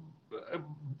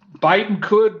 Biden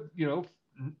could,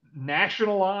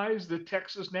 nationalize the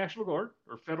Texas National Guard,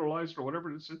 or federalize, or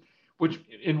whatever it is,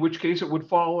 in which case it would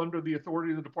fall under the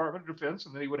authority of the Department of Defense,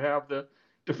 and then he would have the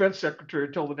Defense Secretary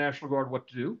tell the National Guard what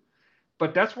to do.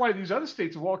 But that's why these other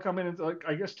states have all come in, and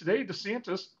I guess today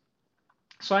DeSantis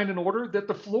signed an order that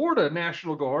the Florida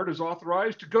National Guard is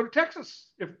authorized to go to Texas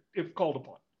if called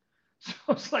upon. So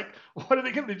it's like, what are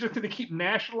they going to do? They're just going to keep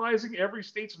nationalizing every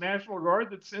state's National Guard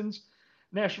that sends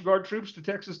National Guard troops to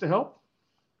Texas to help?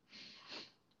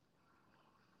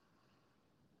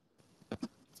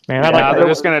 Man, they're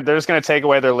just gonna take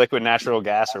away their liquid natural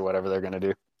gas or whatever they're gonna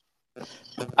do.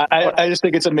 I just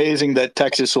think it's amazing that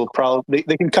Texas will probably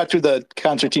they can cut through the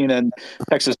concertina and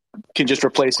Texas can just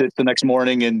replace it the next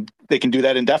morning, and they can do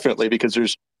that indefinitely because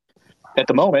at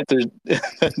the moment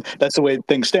that's the way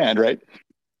things stand, right?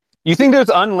 You think there's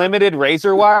unlimited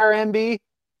razor wire, MB?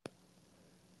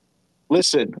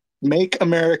 Listen, make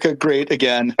America great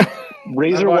again.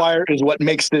 Razor wire is what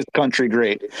makes this country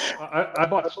great. I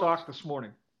bought stock this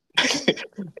morning.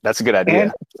 That's a good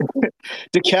idea. And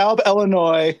DeKalb,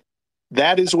 Illinois,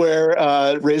 that is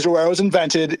where razor wire was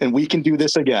invented, and we can do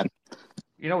this again.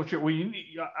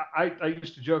 I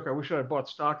used to joke, I wish I had bought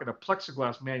stock in a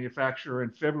plexiglass manufacturer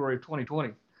in February of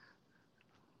 2020.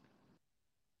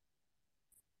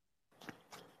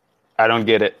 I don't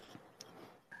get it.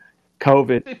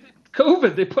 COVID.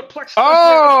 They put plexiglass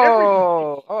in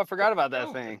everything. I forgot about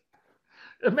that thing.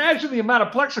 Imagine the amount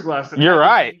of plexiglass that you're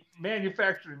right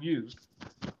manufactured and used.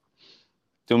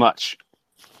 Too much.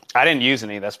 I didn't use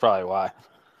any. That's probably why.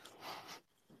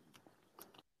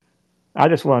 I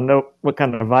just want to know what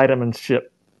kind of vitamins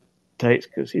Chip takes,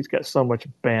 because he's got so much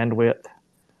bandwidth.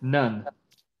 None.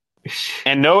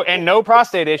 And no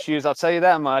prostate issues. I'll tell you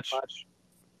that much.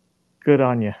 Good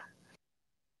on you.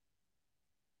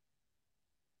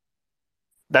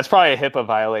 That's probably a HIPAA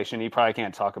violation. You probably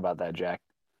can't talk about that, Jack.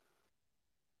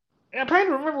 I'm trying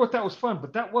to remember what that was fun,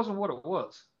 but that wasn't what it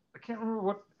was. I can't remember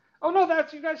what. Oh no,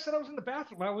 that's you guys said I was in the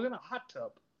bathroom. I was in a hot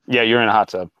tub. Yeah, you're in a hot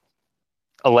tub.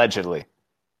 Allegedly.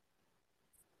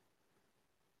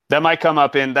 That might come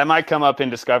up in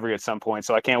Discovery at some point,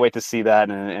 so I can't wait to see that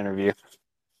in an interview.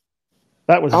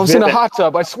 I was in a hot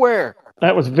tub, I swear.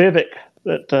 That was Vivek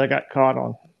that got caught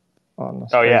on.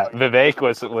 Oh yeah, Vivek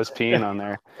was peeing on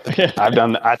there. Yeah.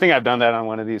 I think I've done that on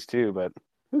one of these too, but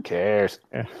who cares?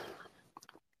 Yeah.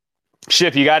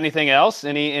 Ship, you got anything else?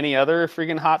 Any other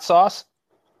freaking hot sauce?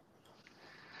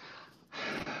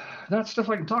 Not stuff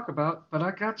I can talk about, but I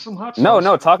got some hot sauce.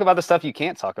 No, talk about the stuff you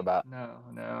can't talk about.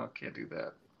 No, can't do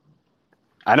that.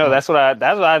 I know that's what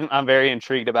I'm very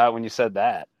intrigued about when you said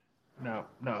that. No,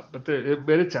 but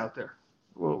it's out there.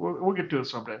 We'll get to it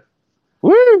someday.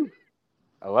 Woo!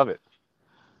 I love it.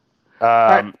 All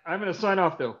right, I'm going to sign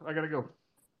off though. I got to go.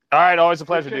 All right, always a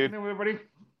pleasure, dude. Everybody,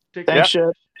 take care. Thanks,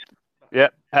 Ship.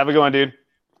 Yep. Have a good one, dude.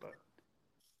 Bye.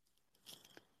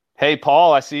 Hey,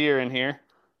 Paul, I see you're in here.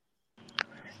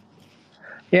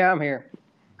 Yeah, I'm here.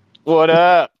 What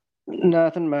up?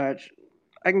 Nothing much.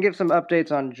 I can give some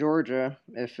updates on Georgia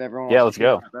if everyone wants.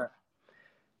 Yeah, let's go.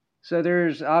 So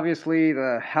there's obviously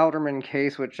the Halderman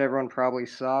case, which everyone probably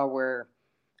saw, where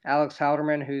Alex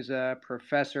Halderman, who's a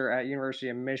professor at University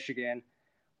of Michigan,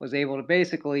 was able to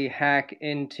basically hack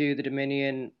into the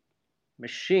Dominion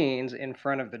machines in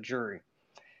front of the jury.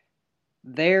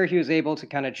 There, he was able to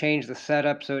kind of change the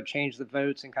setup, so it changed the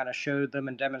votes and kind of showed them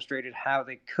and demonstrated how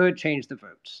they could change the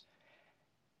votes.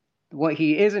 What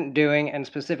he isn't doing, and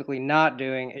specifically not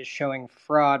doing, is showing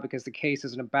fraud, because the case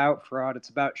isn't about fraud. It's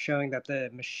about showing that the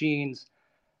machines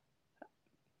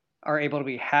are able to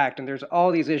be hacked. And there's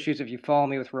all these issues, if you follow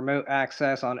me, with remote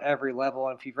access on every level.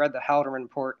 And if you've read the Haldeman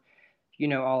report, you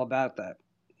know all about that.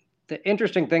 The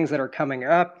interesting things that are coming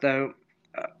up, though,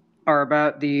 are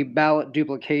about the ballot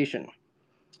duplication.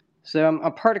 So I'm a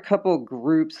part of a couple of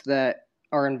groups that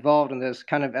are involved in this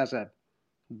kind of as a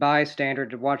bystander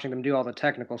to watching them do all the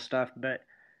technical stuff, but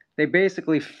they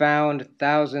basically found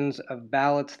thousands of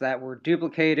ballots that were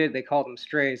duplicated. They called them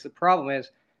strays. The problem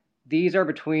is these are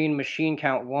between machine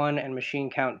count 1 and machine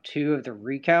count 2 of the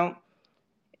recount.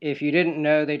 If you didn't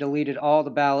know, they deleted all the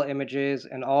ballot images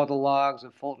and all the logs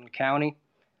of Fulton County,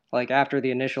 like after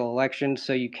the initial election,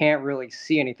 so you can't really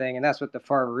see anything, and that's what the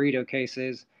Favorito case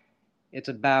is. It's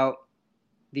about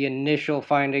the initial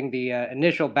finding the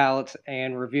initial ballots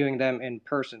and reviewing them in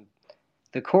person.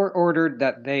 The court ordered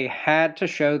that they had to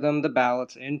show them the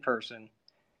ballots in person,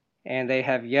 and they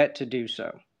have yet to do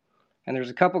so. And there's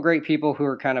a couple great people who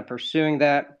are kind of pursuing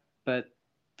that, but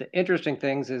the interesting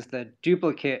things is the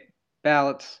duplicate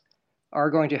ballots are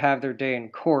going to have their day in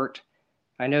court.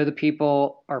 I know the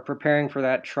people are preparing for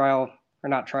that trial, or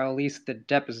not trial, at least the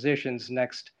depositions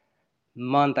next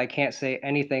month. I can't say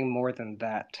anything more than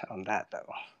that on that, though.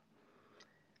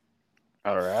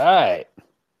 All right.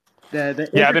 Yeah,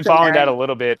 I've been following that a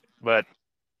little bit, but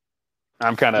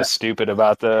I'm kind of stupid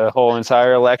about the whole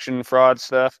entire election fraud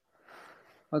stuff.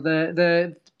 Well,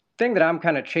 the thing that I'm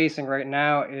kind of chasing right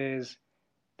now is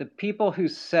the people who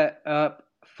set up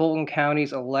Fulton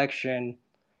County's election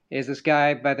is this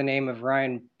guy by the name of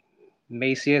Ryan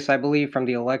Macias, I believe, from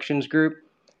the elections group.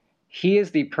 He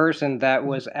is the person that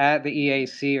was at the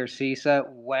EAC or CISA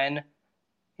when,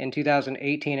 in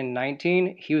 2018 and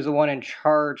 19, he was the one in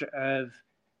charge of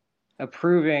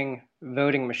approving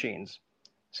voting machines.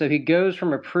 So he goes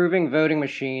from approving voting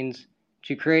machines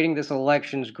to creating this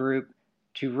elections group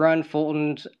to run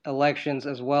Fulton's elections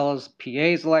as well as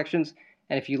PA's elections.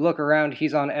 And if you look around,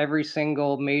 he's on every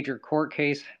single major court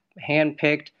case,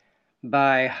 handpicked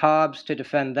by Hobbs to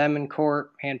defend them in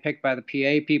court, handpicked by the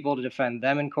PA people to defend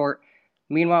them in court.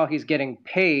 Meanwhile, he's getting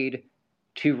paid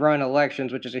to run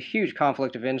elections, which is a huge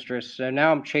conflict of interest. So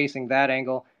now I'm chasing that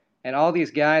angle. And all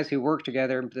these guys who work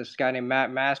together, this guy named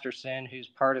Matt Masterson, who's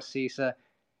part of CISA,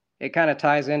 it kind of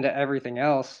ties into everything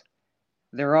else.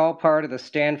 They're all part of the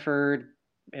Stanford,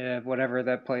 whatever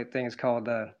that thing is called,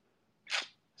 the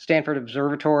Stanford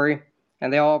Observatory,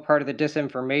 and they all part of the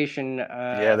disinformation.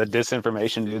 The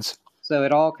disinformation dudes. So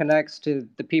it all connects to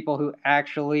the people who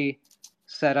actually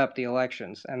set up the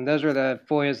elections. And those are the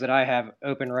FOIAs that I have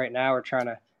open right now. We're trying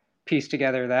to piece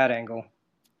together that angle.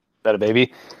 That a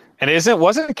baby? And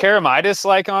wasn't Karamitis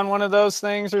like on one of those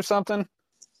things or something?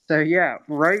 So yeah,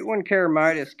 right when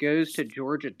Karamitis goes to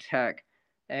Georgia Tech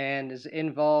and is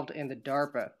involved in the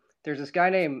DARPA, there's this guy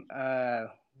named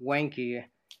Wanky,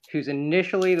 who's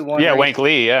initially the one. Yeah, Wank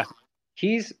Lee. Yeah.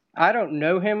 I don't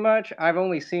know him much. I've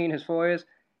only seen his FOIAs,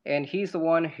 and he's the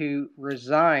one who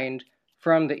resigned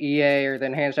from the EA, or the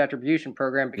Enhanced Attribution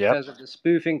Program, because of the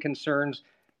spoofing concerns,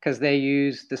 because they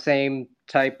use the same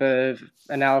type of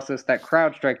analysis that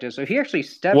CrowdStrike does. So he actually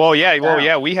stepped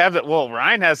down. We have that. Well,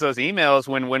 Ryan has those emails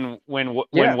when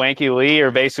Wanky Lee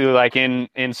are basically like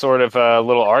in sort of a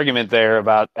little argument there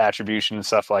about attribution and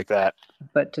stuff like that.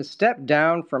 But to step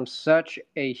down from such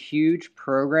a huge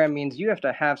program means you have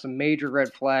to have some major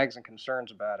red flags and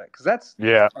concerns about it, because that's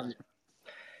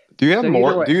Do you have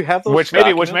more? Do you have those? Which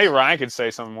maybe Ryan could say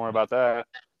something more about that.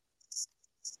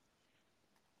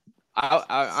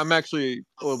 I'm actually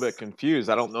a little bit confused.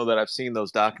 I don't know that I've seen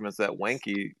those documents that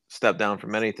Wanky stepped down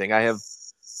from anything. I have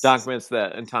documents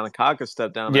that Antonakaka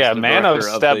stepped down. Yeah, Mano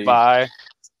stepped by.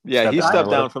 Yeah, he stepped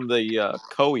down from the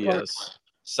COIAS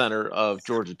Center of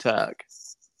Georgia Tech.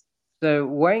 So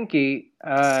Wanky,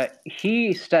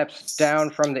 he steps down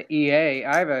from the EA.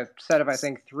 I have a set of, I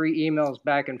think, 3 emails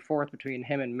back and forth between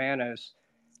him and Manos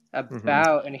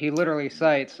about, and he literally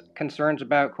cites concerns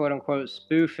about quote-unquote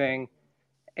spoofing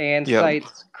and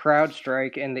cites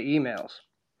CrowdStrike in the emails.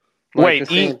 Like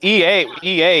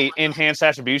EA, Enhanced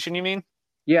Attribution, you mean?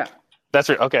 Yeah. That's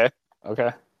right. Okay.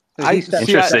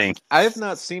 Interesting. I have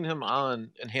not seen him on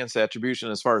Enhanced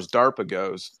Attribution as far as DARPA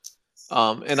goes.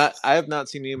 And I have not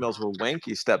seen emails where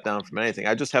Wanky stepped down from anything.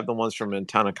 I just have the ones from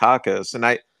Antonakakis. And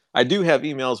I do have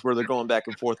emails where they're going back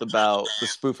and forth about the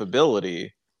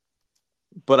spoofability,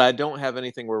 but I don't have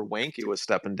anything where Wanky was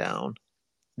stepping down.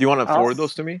 Do you want to forward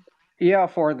those to me? Yeah, I'll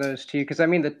forward those to you because I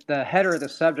mean the header of the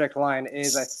subject line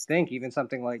is, I think, even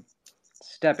something like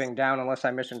stepping down, unless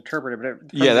I misinterpreted.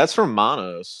 But Yeah, that's from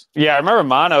Monos. Yeah, I remember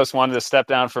Manos wanted to step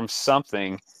down from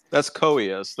something. That's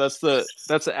COIAS. That's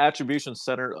the attribution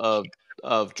center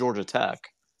of Georgia Tech.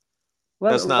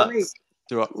 That's let not me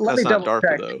DARPA double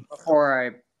check though. before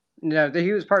I. No,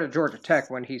 he was part of Georgia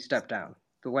Tech when he stepped down.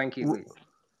 The Wanky Lee.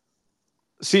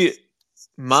 See,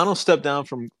 Mono stepped down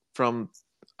from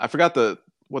I forgot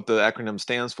what the acronym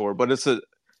stands for, but it's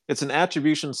an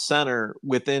attribution center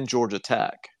within Georgia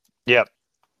Tech. Yep.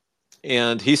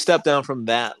 And he stepped down from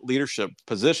that leadership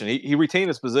position. He retained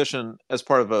his position as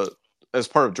part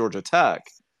of Georgia Tech,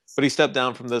 but he stepped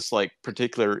down from this like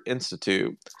particular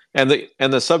institute. And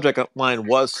the subject line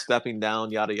was stepping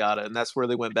down, yada yada, and that's where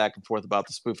they went back and forth about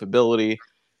the spoofability.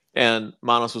 And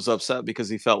Manos was upset because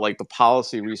he felt like the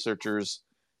policy researchers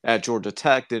at Georgia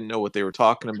Tech didn't know what they were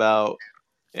talking about.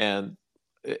 And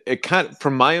it kind of,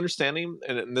 from my understanding,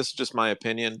 and this is just my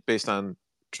opinion based on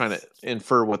trying to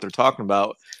infer what they're talking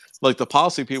about, like the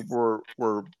policy people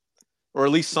were or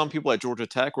at least some people at Georgia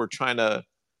Tech were trying to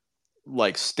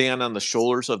like stand on the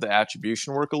shoulders of the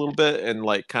attribution work a little bit and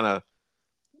like kind of,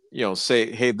 say,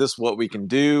 hey, this is what we can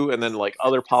do. And then like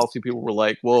other policy people were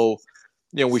like, well,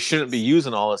 we shouldn't be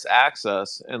using all this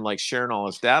access and like sharing all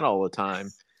this data all the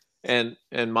time. And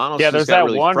Manos there's got that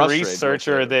really one frustrated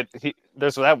researcher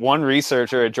there's that one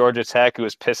researcher at Georgia Tech who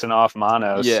was pissing off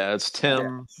Manos. Yeah, it's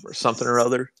Tim or something or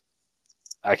other.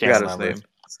 I can't remember his name.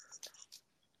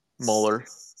 Mueller.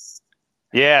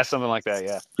 Yeah, something like that.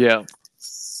 Yeah. Yeah.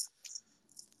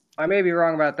 I may be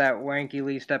wrong about that Wanky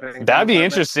Lee stepping down. That'd be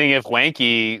interesting if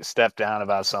Wanky stepped down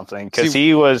about something because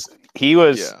he was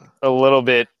a little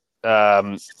bit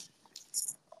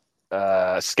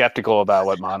skeptical about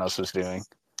what Manos was doing.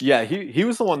 Yeah, he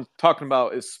was the one talking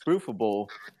about is spoofable.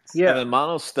 Yeah. And then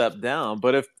Manos stepped down.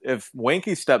 But if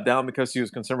Wanky stepped down because he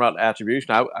was concerned about attribution,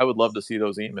 I would love to see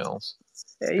those emails.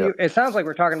 It sounds like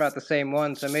we're talking about the same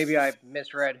one, so maybe I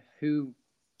misread who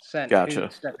sent who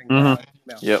stepping down.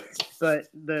 Email. Yep. But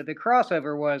the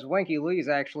crossover was Wanky Lee is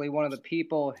actually one of the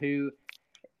people who,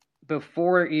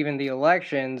 before even the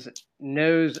elections,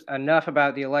 knows enough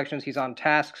about the elections. He's on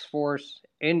task force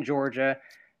in Georgia,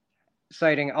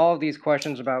 citing all of these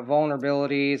questions about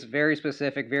vulnerabilities, very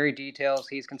specific, very detailed.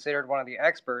 He's considered one of the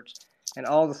experts, and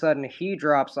all of a sudden he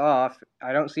drops off.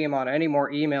 I don't see him on any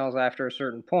more emails after a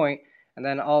certain point, and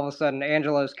then all of a sudden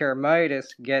Angelos Karamitis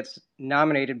gets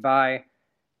nominated by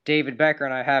David Becker,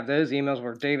 and I have those emails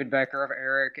where David Becker of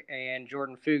Eric and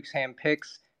Jordan Fuchs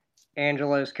handpicks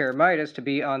Angelos Karamitis to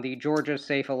be on the Georgia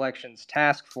Safe Elections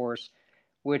Task Force,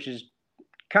 which is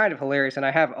kind of hilarious, and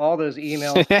I have all those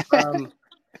emails from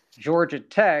Georgia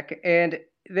Tech, and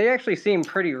they actually seem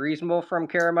pretty reasonable from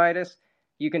Karamitis.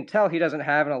 You can tell he doesn't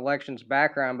have an elections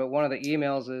background, but one of the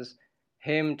emails is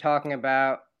him talking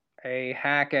about a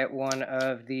hack at one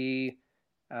of the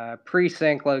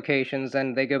precinct locations,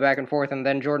 and they go back and forth, and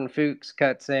then Jordan Fuchs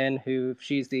cuts in,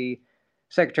 she's the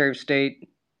Secretary of State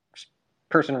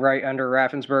person right under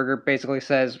Raffensperger, basically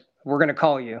says, we're going to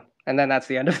call you, and then that's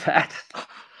the end of that.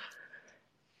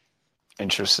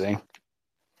 Interesting.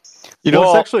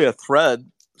 It's actually a thread.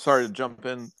 Sorry to jump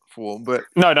in, Fool, but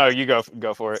no, you go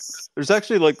for it. There's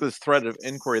actually like this thread of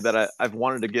inquiry that I've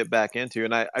wanted to get back into,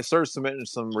 and I started submitting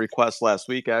some requests last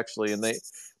week actually, and they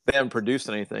haven't produced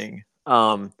anything.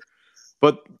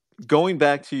 But going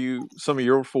back to some of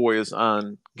your foils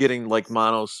on getting like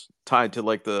Manos tied to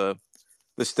like the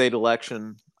state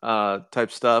election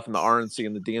type stuff and the RNC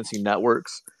and the DNC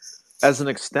networks, as an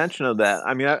extension of that,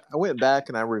 I mean, I went back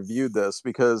and I reviewed this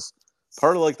because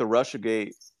part of like the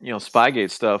Russiagate,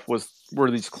 Spygate stuff were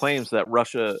these claims that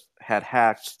Russia had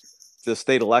hacked the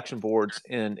state election boards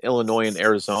in Illinois and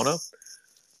Arizona.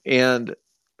 And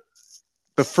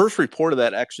the first report of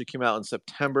that actually came out in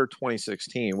September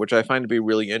 2016, which I find to be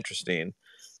really interesting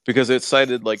because it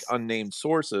cited like unnamed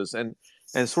sources and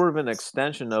sort of an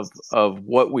extension of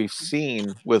what we've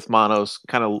seen with Manos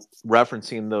kind of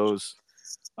referencing those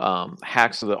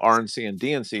hacks of the RNC and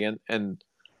DNC, and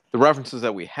the references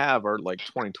that we have are like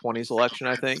 2020's election,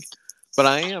 I think. But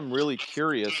I am really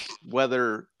curious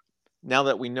whether, now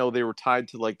that we know they were tied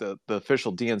to like the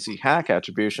official DNC hack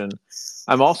attribution,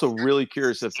 I'm also really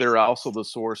curious if they're also the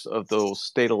source of those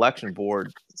state election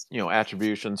board,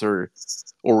 attributions or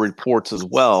reports as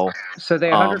well. So they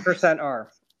 100%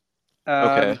 are.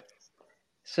 Okay.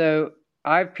 So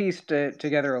I've pieced it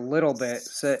together a little bit.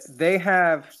 So they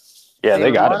have. Yeah,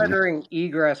 they got monitoring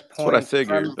egress points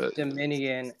from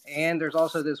Dominion, and there's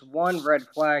also this one red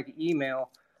flag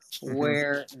email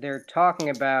where they're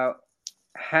talking about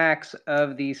hacks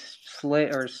of these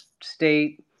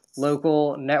state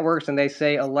local networks, and they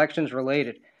say elections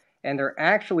related. And they're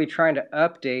actually trying to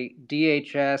update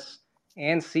DHS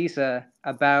and CISA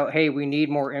about, hey, we need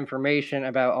more information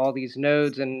about all these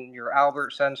nodes and your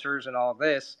Albert sensors and all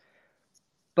this.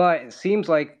 But it seems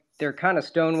like they're kind of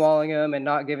stonewalling them and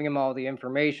not giving them all the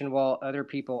information while other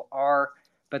people are.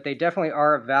 But they definitely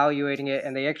are evaluating it,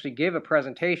 and they actually give a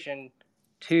presentation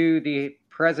to the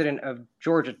president of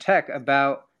Georgia Tech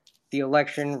about the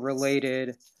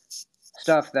election-related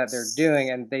stuff that they're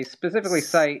doing, and they specifically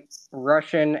cite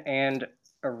Russian and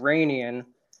Iranian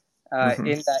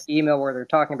in that email where they're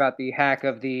talking about the hack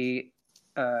of the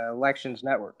elections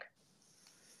network.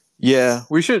 Yeah,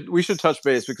 we should touch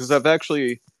base because I've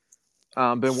actually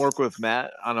been working with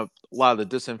Matt on a lot of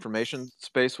the disinformation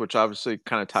space, which obviously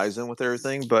kind of ties in with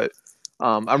everything. But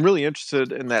I'm really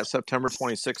interested in that September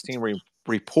 2016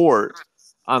 report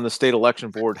on the state election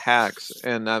board hacks,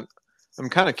 and I'm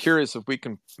kind of curious if we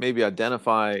can maybe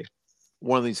identify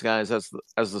one of these guys as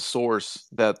the source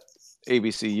that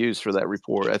ABC used for that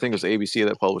report. I think it was ABC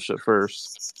that published it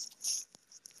first.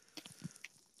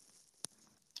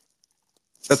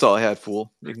 That's all I had,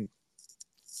 fool. You can...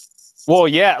 Well,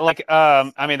 yeah, like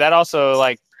I mean that also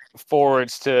like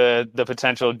forwards to the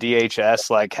potential DHS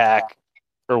like hack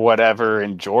or whatever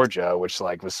in Georgia, which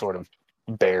like was sort of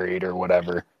buried or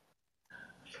whatever.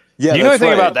 Yeah, do you know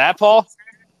anything about that, Paul?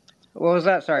 What was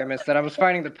that? Sorry, I missed that. I was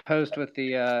finding the post with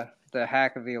the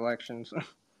hack of the elections.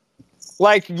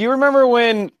 Like, you remember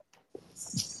when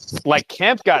like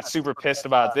Kemp got super pissed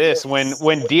about this when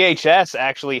DHS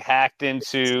actually hacked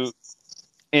into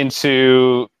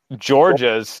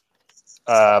Georgia's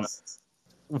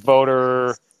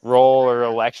voter roll or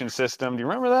election system. Do you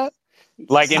remember that?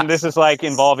 Like, and this is like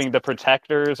involving the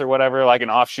Protectors or whatever, like an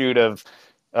offshoot of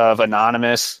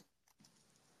Anonymous.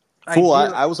 Fool,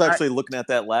 I was actually looking at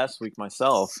that last week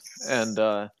myself, and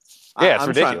yeah, it's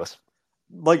ridiculous.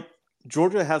 Like,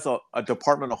 Georgia has a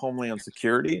Department of Homeland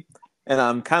Security, and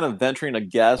I'm kind of venturing to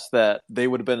guess that they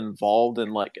would have been involved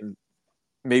in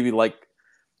maybe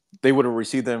they would have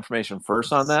received the information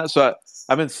first on that. So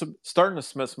I've been starting to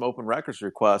submit some open records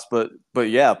requests, but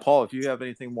yeah, Paul, if you have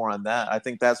anything more on that, I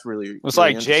think that's really it's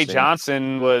really like Jay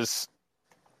Johnson was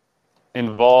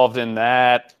involved in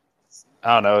that.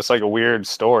 I don't know. It's like a weird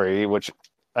story, which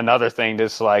another thing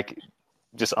just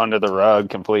under the rug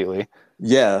completely.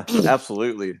 Yeah,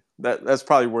 absolutely. That's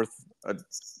probably worth a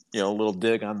little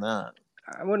dig on that.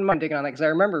 I wouldn't mind digging on that because I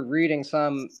remember reading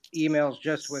some emails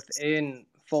just within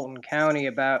Fulton County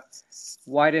about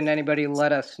why didn't anybody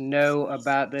let us know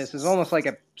about this? It's almost like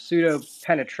a pseudo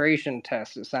penetration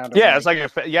test. It sounded like.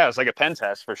 It's like a pen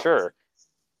test for sure.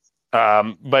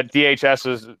 But DHS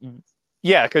was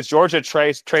because Georgia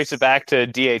traced it back to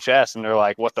DHS, and they're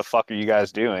like, "What the fuck are you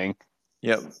guys doing?"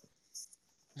 Yep.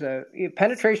 So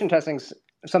penetration testing's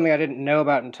something I didn't know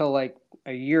about until like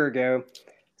a year ago.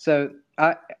 So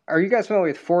are you guys familiar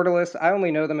with Fortalice? I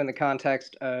only know them in the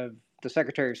context of the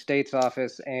Secretary of State's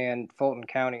office and Fulton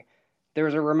County. There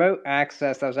was a remote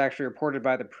access that was actually reported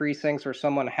by the precincts where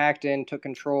someone hacked in, took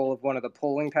control of one of the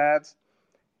polling pads,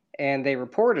 and they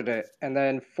reported it. And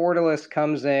then Fortalice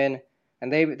comes in,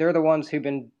 and they're the ones who've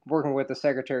been working with the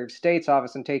Secretary of State's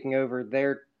office and taking over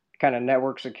their kind of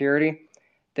network security.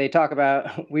 They talk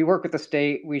about, we work with the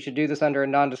state, we should do this under a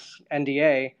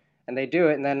non-NDA, and they do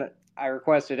it, and then I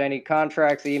requested any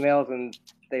contracts, emails, and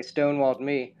they stonewalled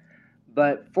me.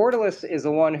 But Fortalice is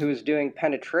the one who is doing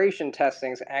penetration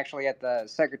testings actually at the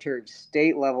Secretary of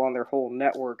State level on their whole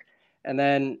network. And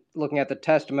then looking at the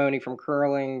testimony from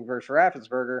Curling versus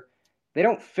Raffensperger, they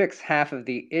don't fix half of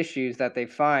the issues that they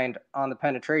find on the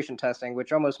penetration testing,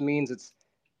 which almost means it's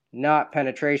not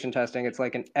penetration testing. It's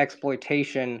like an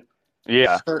exploitation.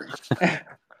 Yeah.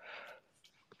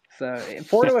 So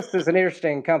Fortalice is an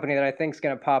interesting company that I think is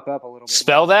going to pop up a little bit.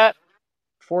 Spell that?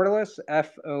 Fortalice,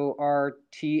 Fortalice.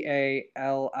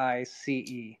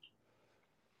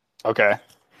 Okay. I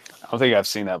don't think I've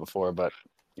seen that before, but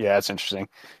yeah, it's interesting.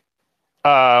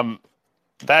 That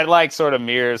like sort of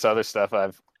mirrors other stuff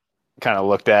I've kind of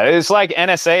looked at. It's like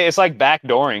NSA, it's like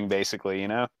backdooring basically, you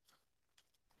know?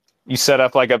 You set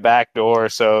up like a backdoor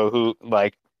so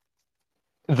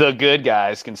the good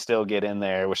guys can still get in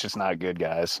there, which is not good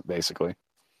guys, basically.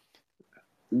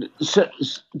 So,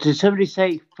 did somebody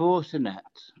say Fortinet?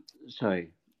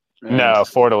 Sorry. No,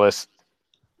 Fortalice.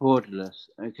 Fortalice.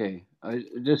 Okay.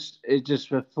 It's just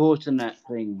the Fortinet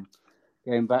thing,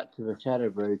 going back to the shadow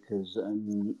brokers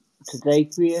and today,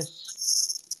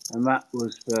 Chris, and that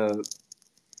was the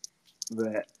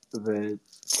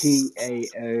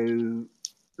TAO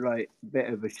bit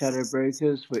of the shadow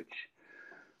brokers, which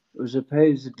was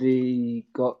supposedly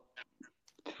got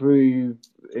through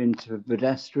into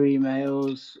Vedestra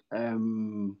emails.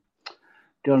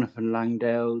 Jonathan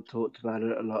Langdale talked about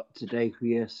it a lot today,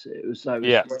 Chris. It was like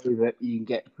this way that you can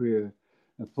get through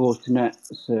a Fortinet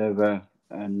server,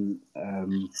 and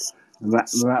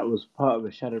that was part of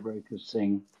the Shadow Brokers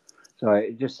thing. Sorry,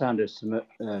 it just sounded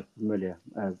familiar.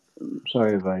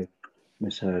 Sorry if I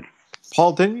misheard.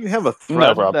 Paul, didn't you have a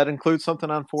thread that includes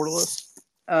something on Fortalist?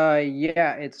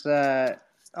 Yeah, it's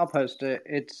I'll post it.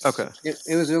 It's okay.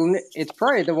 It's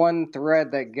probably the one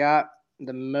thread that got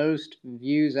the most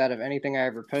views out of anything I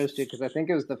ever posted, because I think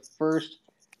it was the first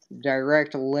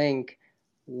direct link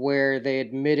where they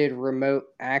admitted remote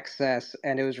access,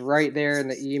 and it was right there in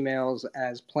the emails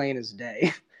as plain as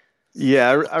day.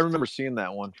 Yeah, I remember seeing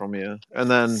that one from you, and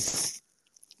then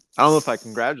I don't know if I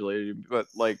congratulated you, but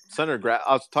like I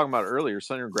was talking about earlier,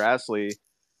 Senator Grassley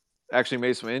actually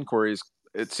made some inquiries.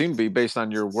 It seemed to be based on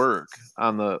your work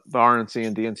on the RNC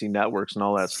and DNC networks and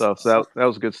all that stuff. So that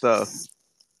was good stuff.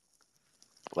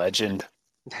 Legend.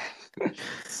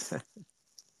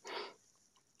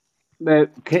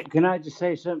 But can I just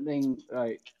say something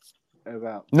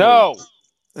about no?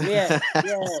 Yeah,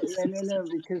 no,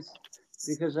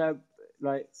 because I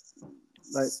like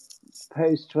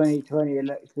post 2020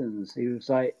 elections, he was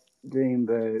like doing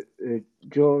the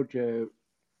Georgia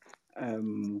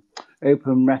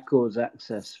open records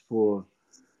access for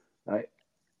like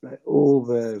all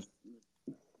the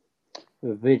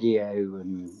video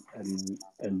and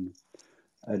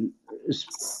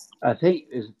I think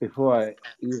it's before I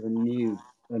even knew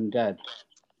Undead,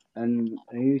 and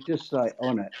he was just like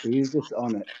on it. He was just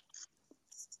on it.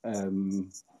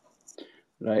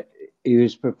 Like he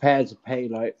was prepared to pay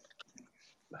like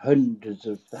hundreds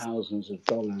of thousands of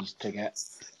dollars to get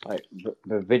like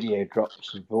the video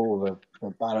drops of all the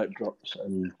ballot drops,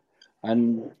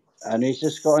 and he's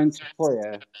just got into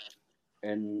FOIA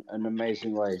in an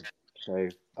amazing way. So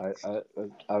I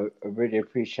really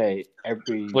appreciate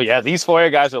every. Well, yeah, these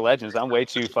FOIA guys are legends. I'm way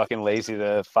too fucking lazy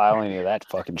to file any of that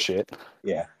fucking shit.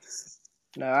 Yeah.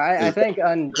 No, I think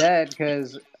Undead,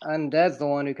 because Undead's the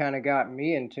one who kind of got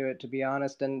me into it, to be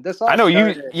honest. And this all I know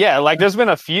started... you. Yeah, like there's been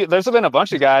a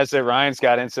bunch of guys that Ryan's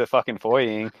got into fucking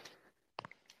FOIAing.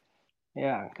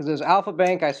 Yeah, because there's Alpha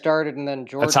Bank I started, and then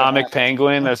Georgia. Atomic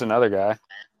Penguin. There's another guy.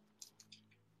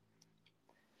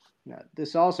 No,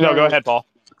 this all started. No, go ahead, Paul.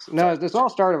 No, this all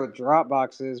started with drop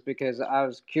boxes because I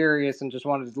was curious and just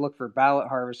wanted to look for ballot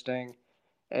harvesting,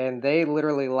 and they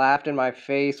literally laughed in my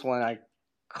face when I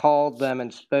called them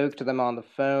and spoke to them on the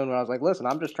phone when I was like, listen,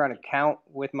 I'm just trying to count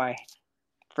with my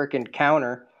freaking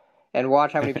counter and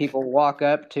watch how many people walk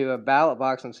up to a ballot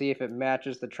box and see if it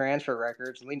matches the transfer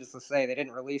records. Needless to say, they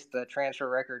didn't release the transfer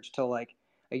records till like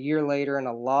a year later in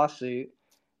a lawsuit.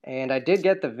 And I did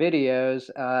get the videos.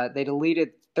 They deleted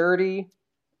 30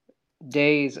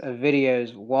 days of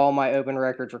videos while my open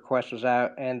records request was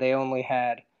out, and they only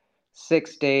had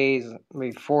 6 days,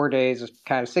 maybe 4 days,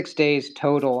 kind of 6 days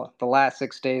total, the last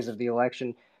 6 days of the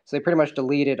election. So they pretty much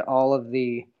deleted all of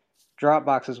the drop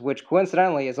boxes, which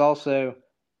coincidentally is also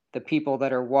the people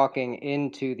that are walking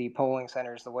into the polling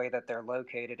centers, the way that they're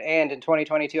located. And in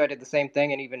 2022, I did the same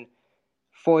thing and even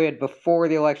FOIA'd before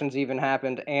the elections even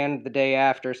happened and the day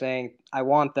after, saying, I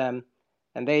want them.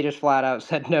 And they just flat out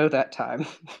said no that time.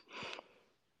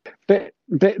 But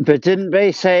didn't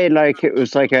they say like it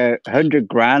was like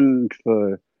 $100,000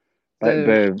 for like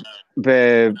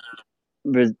the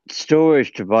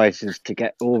storage devices to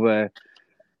get all the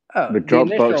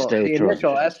Dropbox data? The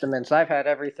initial estimates, I've had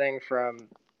everything from,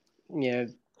 to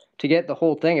get the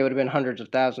whole thing, it would have been hundreds of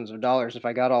thousands of dollars if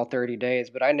I got all 30 days.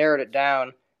 But I narrowed it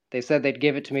down. They said they'd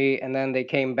give it to me, and then they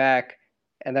came back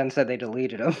and then said they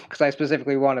deleted them because I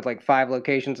specifically wanted like 5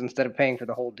 locations instead of paying for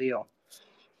the whole deal.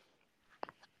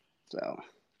 So,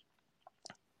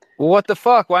 well, what the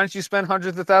fuck? Why don't you spend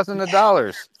hundreds of thousands of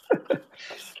dollars?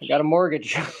 I got a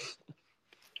mortgage.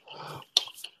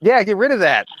 Yeah, get rid of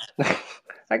that.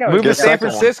 I got move to San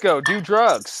Francisco. Do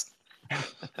drugs.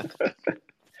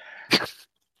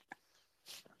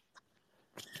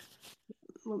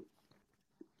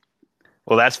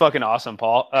 Well, that's fucking awesome,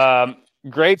 Paul.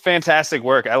 Great, fantastic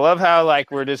work. I love how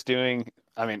like we're just doing.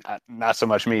 I mean, not so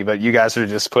much me, but you guys are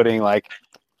just putting like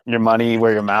your money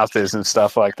where your mouth is and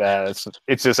stuff like that.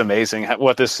 It's just amazing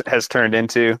what this has turned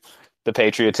into, the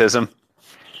patriotism.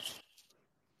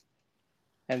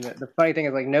 And the funny thing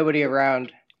is, like, nobody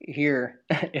around here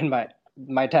in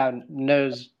my town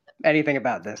knows anything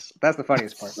about this. That's the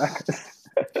funniest part.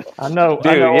 I know.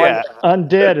 Dude, yeah.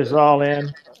 Undead is all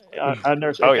in. I've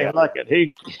never seen anything like it.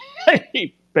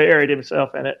 He buried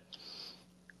himself in it.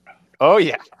 Oh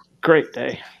yeah, great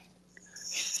day.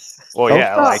 Well,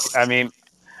 yeah, like I mean,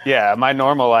 Yeah, my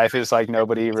normal life is like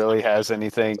nobody really has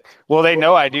anything. Well, they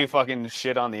know I do fucking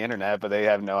shit on the internet, but they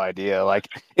have no idea. Like,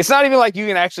 it's not even like you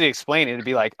can actually explain it. It'd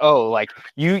be like, oh, like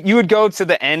you would go to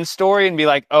the end story and be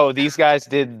like, oh, these guys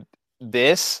did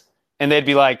this, and they'd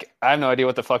be like, I have no idea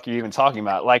what the fuck you're even talking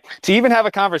about. Like, to even have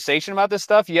a conversation about this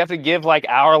stuff, you have to give like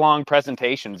hour-long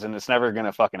presentations, and it's never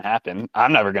gonna fucking happen.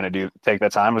 I'm never gonna take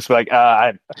that time. It's like,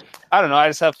 I don't know. I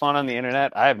just have fun on the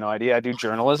internet. I have no idea. I do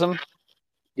journalism, I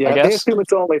Yeah, they guess. assume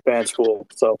it's OnlyFans fool.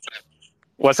 So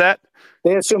What's that?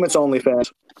 they assume it's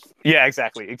OnlyFans. Yeah,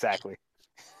 exactly.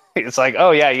 It's like,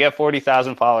 oh yeah, you have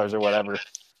 40,000 followers or whatever.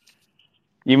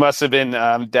 You must have been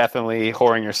definitely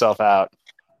whoring yourself out.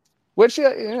 Which,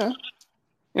 you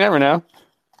never know.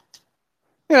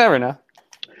 You never know.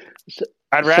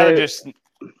 I'd rather just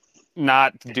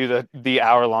not do the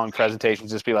hour-long presentation.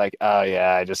 Just be like, oh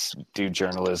yeah, I just do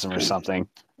journalism or something.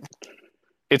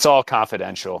 It's all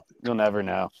confidential. You'll never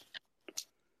know.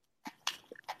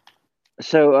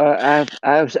 So I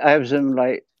have some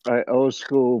like old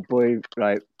school boy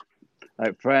like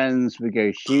friends. We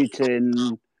go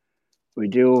shooting. We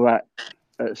do all that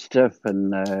stuff,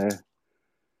 and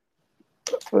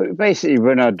we basically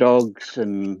run our dogs,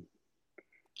 and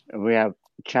we have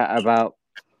chat about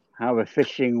how the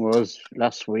fishing was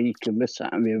last week and this,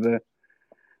 that, and the other.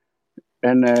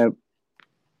 And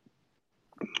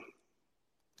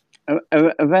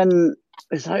then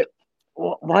it's like,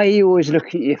 why are you always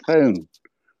looking at your phone?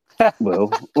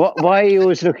 Will, why are you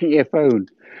always looking at your phone?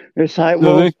 It's like,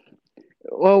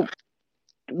 well,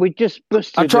 we just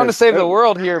busted. I'm trying to save the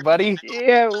world here, buddy.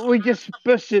 Yeah, we just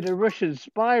busted a Russian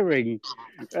spy ring,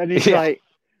 and he's like,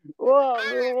 what?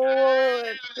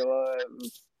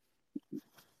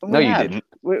 No, you didn't.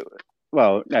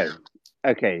 Well, no.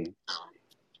 Okay.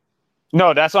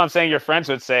 No, that's what I'm saying. Your friends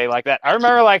would say like that. I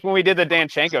remember like when we did the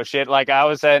Danchenko shit. Like I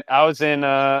was in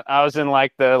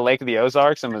like the Lake of the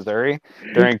Ozarks in Missouri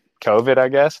during COVID, I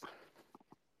guess.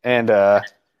 And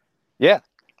yeah,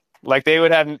 like they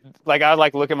would have like I would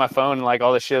like look at my phone and like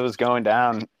all the shit was going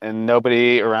down, and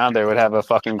nobody around there would have a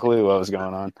fucking clue what was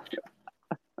going on.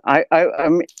 I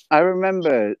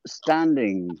remember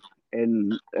standing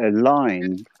in a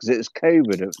line because it was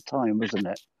COVID at the time, wasn't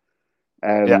it?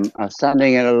 Yeah. I was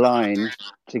standing in a line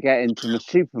to get into the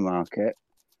supermarket,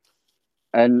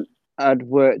 and I'd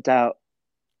worked out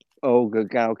Olga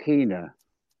Galkina,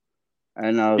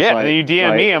 and I was and then you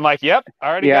DM me. I'm like, yep, I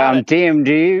already got it. I'm DM'd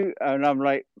you, and I'm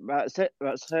like, that's it,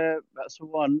 that's her, that's the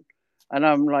one, and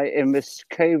I'm like in this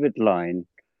COVID line,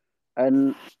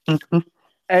 and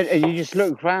you just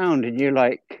look round, and you're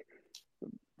like,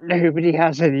 nobody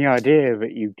has any idea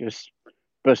that you just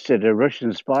busted a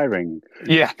Russian spy ring.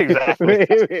 Yeah, exactly.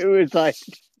 It was like,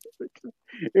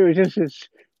 it was just this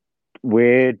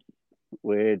weird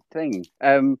thing.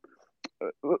 The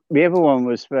other one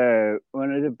was for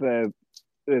one of the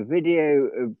video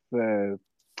of the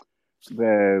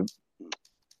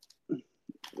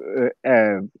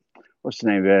what's the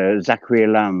name? Zachary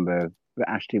Lamb, the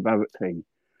Ashley Babbitt thing.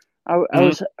 I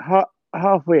was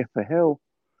halfway up a hill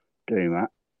doing that.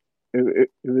 It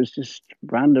was just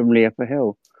randomly up a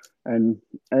hill, and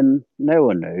no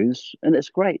one knows, and it's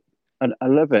great. I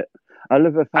love it. I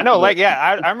love the fact I know, like,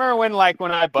 I remember when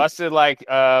I busted like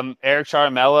Eric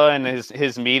Charmella and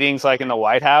his meetings like in the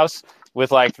White House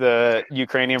with like the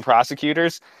Ukrainian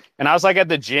prosecutors, and I was like at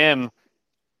the gym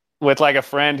with like a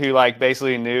friend who like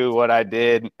basically knew what I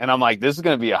did, and I'm like, this is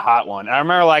gonna be a hot one. And I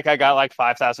remember like I got like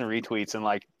 5,000 retweets in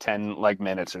like 10 like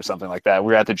minutes or something like that.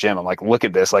 We were at the gym. I'm like, look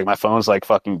at this, like my phone's like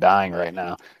fucking dying right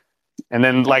now. And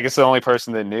then like it's the only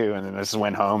person that knew, and then I just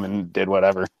went home and did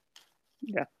whatever.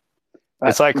 Yeah.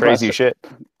 It's like crazy shit.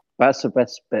 That's the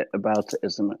best bit about it,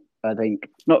 isn't it? I think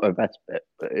not the best bit,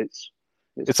 but it's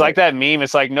like that meme.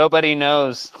 It's like nobody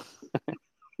knows.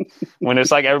 When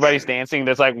it's like everybody's dancing,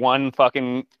 there's like one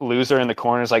fucking loser in the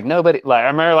corner. It's like nobody. Like I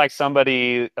remember, like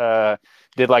somebody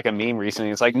did like a meme recently.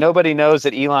 It's like nobody knows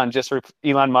that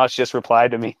Elon Musk just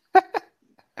replied to me.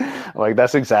 Like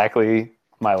that's exactly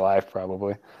my life,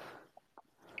 probably.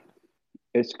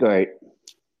 It's great.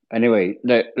 Anyway,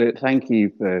 look, thank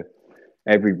you for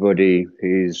everybody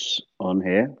who's on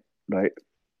here, right?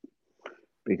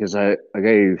 Because I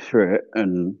go through it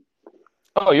and.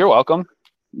 Oh, you're welcome.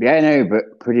 Yeah, I know,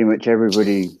 but pretty much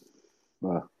everybody.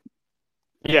 Well,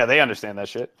 yeah, they understand that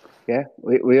shit. Yeah,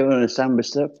 we all understand the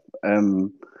stuff,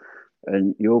 and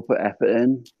you all put effort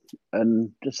in,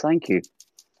 and just thank you,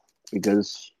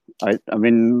 because I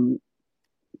mean,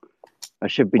 I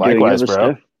should be doing other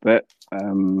stuff, but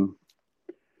isn't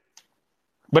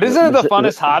it the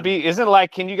funnest hobby? Isn't it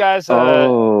like, can you guys?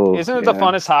 Isn't it the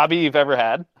funnest hobby you've ever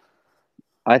had?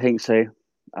 I think so.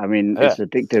 I mean, it's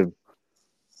addictive.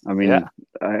 I mean,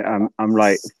 I'm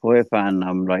like Foyer fan.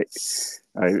 I'm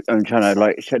trying to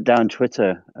like shut down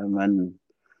Twitter, and then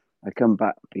I come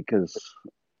back because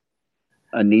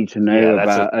I need to know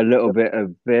about a little bit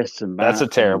of this and that. That's a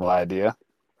terrible idea.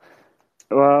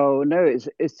 Well, no,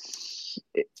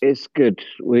 it's good.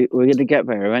 We're going to get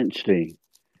there eventually.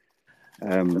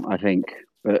 I think,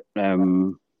 but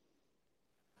in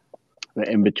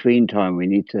between time, we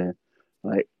need to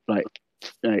like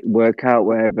work out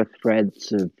where the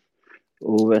threads of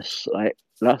all this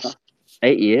last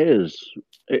 8 years.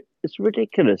 It's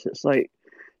ridiculous. It's like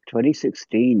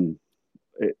 2016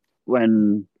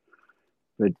 when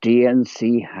the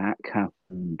DNC hack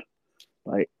happened.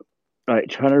 Like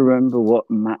trying to remember what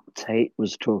Matt Tate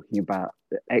was talking about,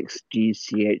 the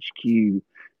ex-GCHQ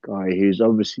guy who's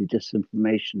obviously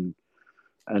disinformation.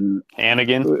 And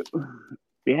Hannigan?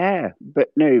 Yeah, but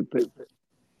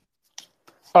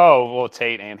oh, well,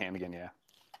 Tate and Hannigan, yeah.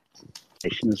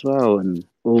 As well, and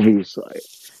all these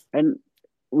and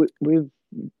we've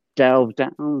delved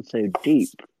down so deep,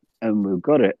 and we've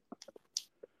got it.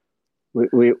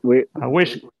 I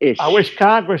wish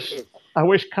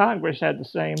Congress had the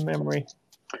same memory,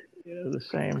 the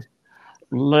same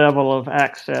level of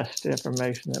access to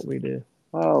information that we do.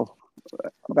 Well,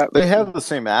 they have the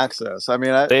same access. I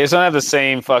mean, they just don't have the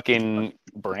same fucking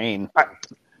brain.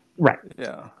 Right.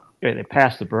 Yeah. They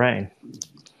pass the brain.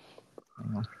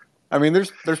 I mean,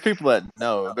 there's people that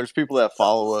know. There's people that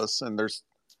follow us, and there's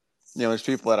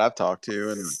people that I've talked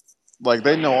to, and like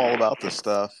they know all about this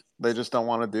stuff. They just don't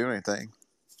want to do anything.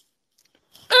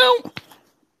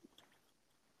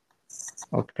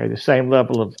 Okay, the same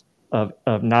level of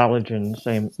knowledge and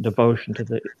same devotion to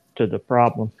the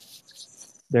problem.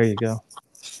 There you go.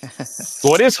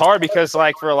 Well, it is hard because,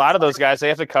 like, for a lot of those guys, they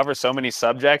have to cover so many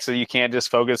subjects, so you can't just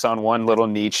focus on one little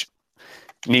niche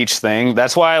thing.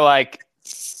 That's why, like,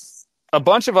 a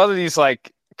bunch of other these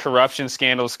like corruption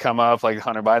scandals come up, like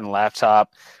Hunter Biden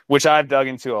laptop, which I've dug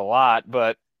into a lot.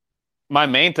 But my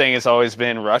main thing has always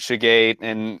been Russiagate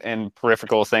and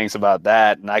peripheral things about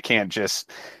that. And I just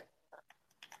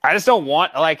don't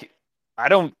want, like, I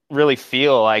don't really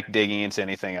feel like digging into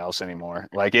anything else anymore.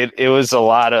 Like it was a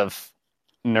lot of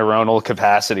neuronal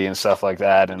capacity and stuff like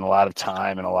that, and a lot of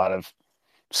time and a lot of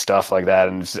stuff like that,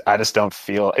 and I just don't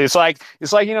feel it's like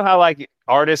you know how like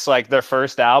artists, like their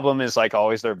first album is like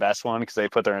always their best one because they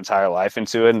put their entire life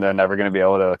into it and they're never going to be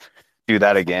able to do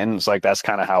that again. It's like that's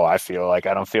kind of how I feel. Like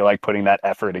I don't feel like putting that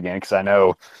effort again because I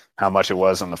know how much it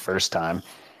was on the first time.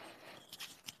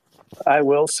 I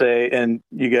will say, and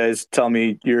you guys tell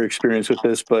me your experience with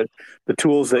this, but the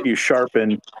tools that you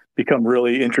sharpen become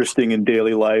really interesting in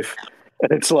daily life.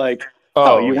 And it's like, you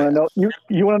want to know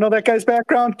you want to know that guy's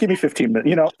background? Give me 15 minutes.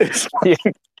 You know, yeah.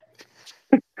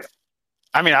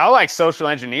 I mean, I'll like social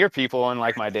engineer people in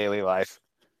like my daily life.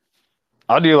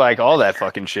 I'll do like all that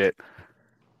fucking shit,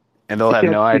 and they'll have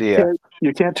no idea.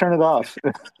 You can't turn it off.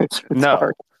 It's no,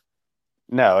 hard.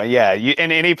 No, yeah.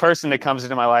 And any person that comes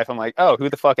into my life, I'm like, oh, who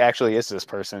the fuck actually is this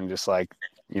person? Just like,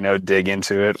 dig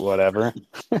into it, whatever.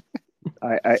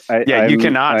 You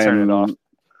cannot turn it off.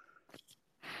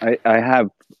 I have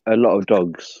a lot of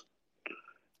dogs.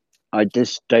 I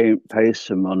just don't post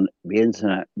them on the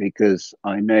internet because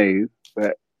I know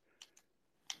that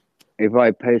if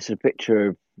I post a picture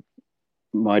of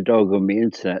my dog on the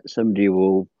internet, somebody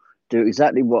will do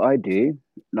exactly what I do.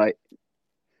 Like,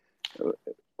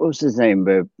 what's his name?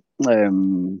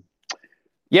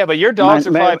 Yeah, but your dogs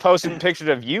are probably posting pictures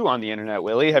of you on the internet,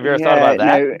 Willie. Have you ever thought about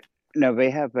that? No, they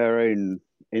have their own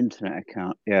internet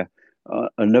account. Yeah,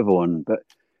 another one, but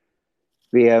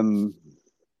the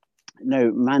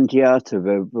Mangiata,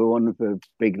 the one of the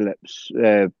big lips,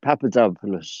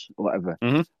 Papadopoulos, whatever.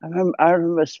 Mm-hmm. I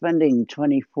remember spending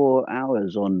 24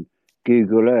 hours on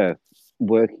Google Earth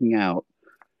working out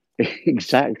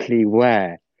exactly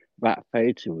where that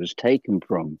photo was taken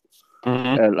from.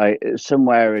 Mm-hmm. Like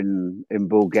somewhere in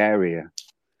Bulgaria,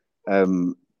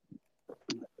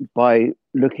 by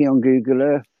looking on Google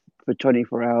Earth for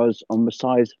 24 hours on the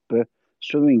size of the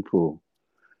swimming pool.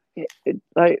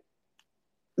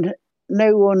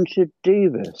 No one should do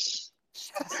this.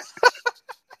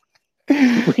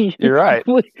 You're right.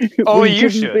 You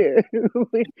should.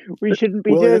 We shouldn't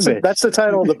be doing this. That's the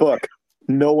title of the book.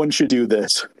 No one should do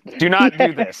this. Do not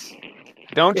do this.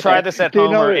 Don't try this at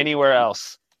home or anywhere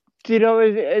else. Do you know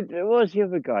what was the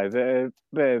other guy?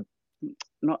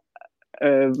 Not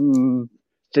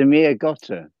Samir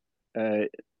Gotta.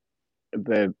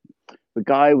 The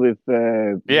guy with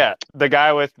the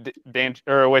guy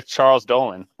with Charles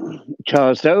Dolan.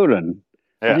 Charles Dolan.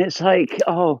 Yeah. And it's like,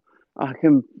 I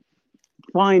can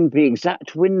find the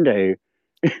exact window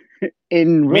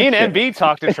in Me Russia. and MB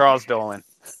talked to Charles Dolan.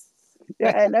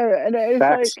 Yeah, I know, and it's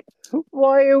Facts. like,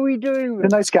 why are we doing He's a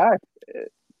this? nice guy.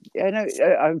 Yeah, no,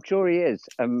 I'm sure he is.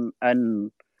 And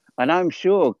I'm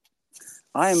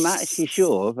actually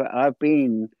sure that I've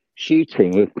been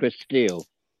shooting with Chris Steele.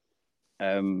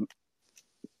 That's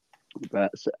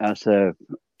a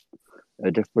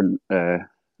different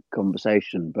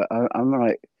conversation. But I'm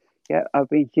like, yeah, I've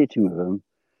been shooting with him.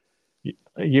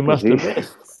 You must have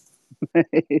been.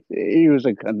 He was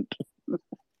a cunt.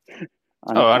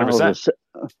 Oh, 100%.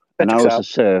 I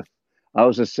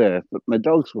was a surf, but my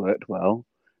dogs worked well.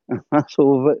 That's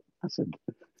all that I said.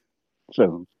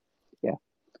 So, yeah.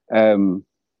 I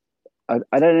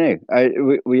don't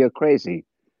know. We are crazy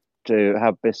to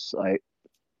have this like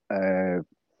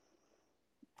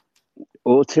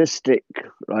autistic,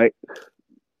 like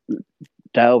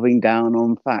delving down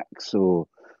on facts or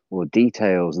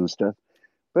details and stuff.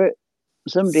 But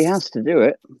somebody has to do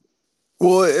it.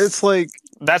 Well, it's like,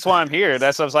 That's why I'm here. I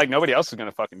was like, nobody else is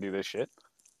gonna fucking do this shit.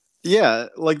 yeah,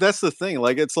 like that's the thing.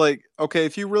 Like, it's like, okay,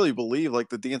 if you really believe like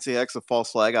the DNCX a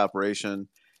false flag operation,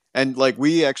 and like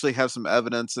we actually have some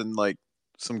evidence and like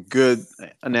some good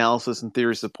analysis and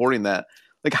theory supporting that,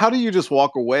 like how do you just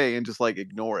walk away and just like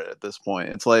ignore it at this point?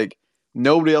 It's like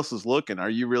nobody else is looking. Are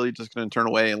you really just going to turn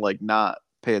away and like not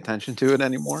pay attention to it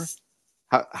anymore?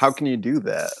 How can you do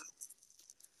that?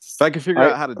 If I could figure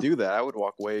out how to do that, I would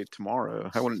walk away tomorrow.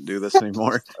 I wouldn't do this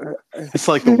anymore. It's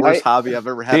like the worst hobby I've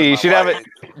ever had. Dude, in you my should life. have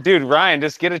it, dude. Ryan,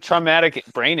 just get a traumatic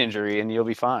brain injury and you'll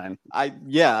be fine. I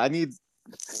need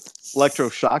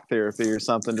electroshock therapy or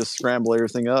something to scramble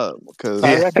everything up. Because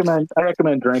I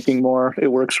recommend drinking more. It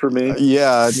works for me.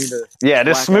 yeah, I need to. Yeah,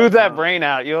 just smooth that out. brain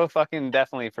out. You'll fucking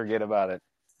definitely forget about it.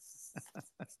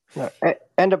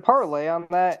 And to parlay on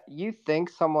that, you think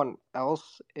someone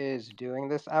else is doing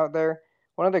this out there?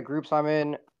 One of the groups I'm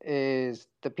in is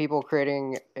the people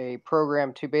creating a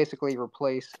program to basically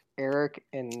replace Eric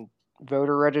in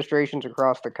voter registrations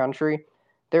across the country.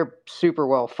 They're super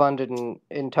well funded and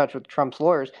in touch with Trump's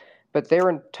lawyers, but they were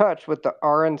in touch with the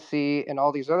RNC and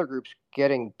all these other groups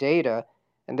getting data.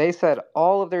 And they said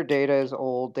all of their data is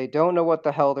old. They don't know what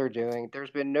the hell they're doing.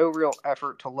 There's been no real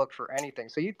effort to look for anything.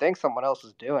 So you think someone else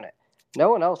is doing it. No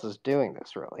one else is doing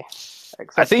this, really.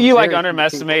 I think you like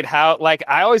underestimate how, like,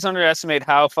 I always underestimate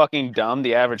how fucking dumb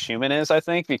the average human is, I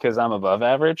think, because I'm above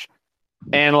average.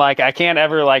 And, like, I can't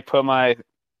ever, like, put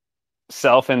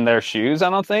myself in their shoes, I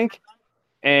don't think.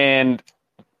 And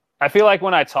I feel like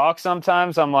when I talk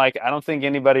sometimes, I'm like, I don't think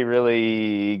anybody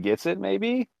really gets it,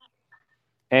 maybe.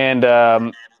 And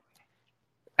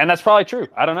that's probably true.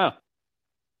 I don't know.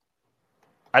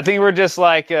 I think we're just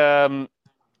like a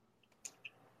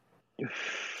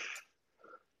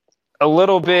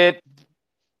little bit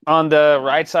on the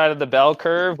right side of the bell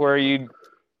curve where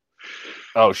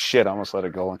oh shit, I almost let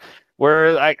it go.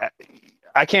 Where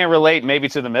I can't relate maybe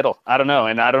to the middle. I don't know.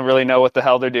 And I don't really know what the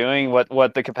hell they're doing,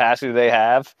 what the capacity they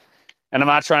have. And I'm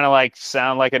not trying to like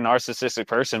sound like a narcissistic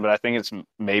person, but I think it's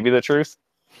maybe the truth.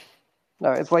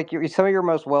 No, it's like some of your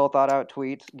most well thought out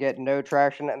tweets get no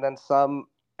traction, and then some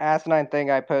asinine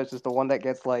thing I post is the one that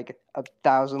gets like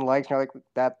 1,000 likes. And you're like,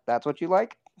 that's what you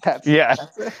like? That's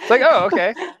it's like, oh,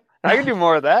 okay, I can do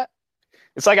more of that.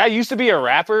 It's like I used to be a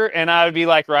rapper, and I would be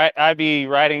like,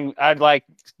 I'd like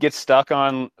get stuck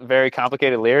on very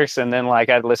complicated lyrics, and then like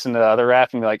I'd listen to other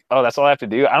rap and be like, oh, that's all I have to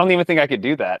do. I don't even think I could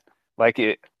do that. Like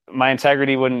my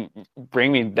integrity wouldn't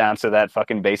bring me down to that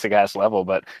fucking basic ass level.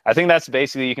 But I think that's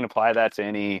basically, you can apply that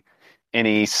to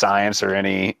any science or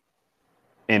any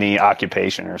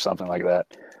occupation or something like that.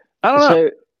 I don't know.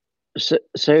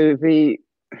 So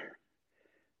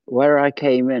where I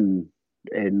came in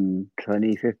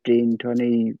 2015,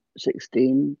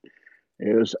 2016,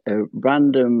 it was a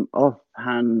random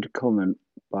offhand comment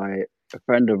by a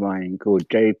friend of mine called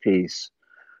Jay Peace,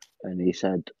 and he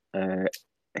said,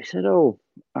 "Oh,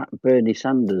 Bernie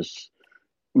Sanders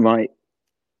might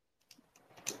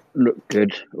look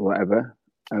good or whatever,"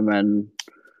 and then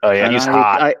oh yeah, he's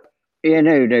hot.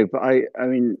 But I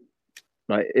mean,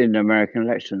 like in American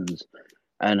elections,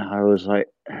 and I was like,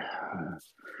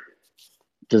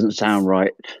 doesn't sound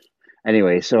right.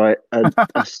 Anyway, so I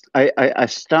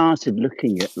started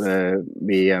looking at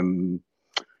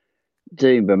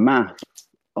doing the math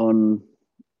on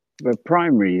the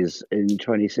primaries in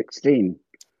 2016,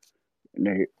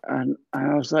 and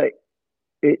I was like,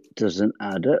 it doesn't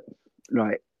add up.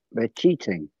 Like they're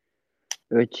cheating.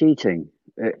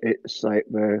 It's like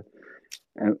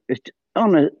it's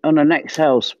on an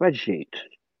Excel spreadsheet.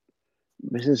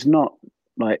 This is not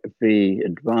like the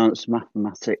advanced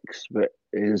mathematics that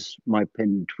is my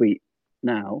pinned tweet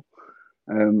now.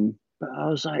 But I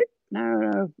was like,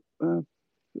 no,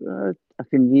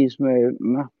 can use my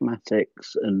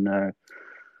mathematics and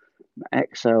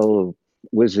Excel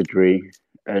wizardry,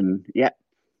 and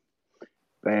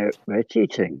they're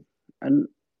cheating, and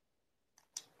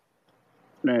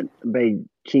they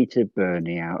cheated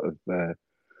Bernie out of the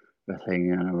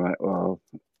thing, and I'm like, well,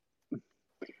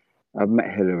 I've met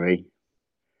Hillary.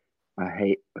 I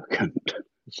hate a cunt.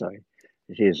 Sorry,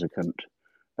 she is a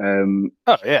cunt.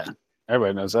 Oh yeah,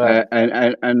 everybody knows that.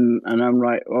 And I'm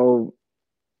like, well,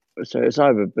 so it's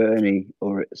either Bernie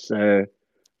or it's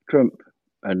Trump,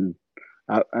 and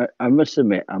I must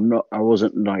admit, I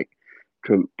wasn't like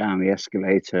Trump down the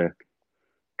escalator,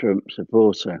 Trump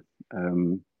supporter.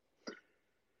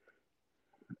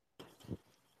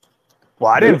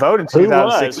 Well, I didn't vote in Who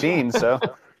was? 2016, so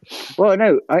Well,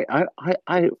 no, I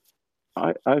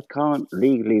can't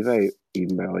legally vote,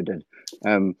 even though I did.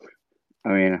 I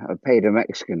mean, I paid a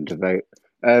Mexican to vote.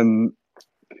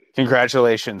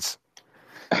 congratulations.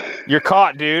 You're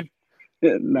caught, dude.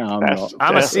 No, I'm not.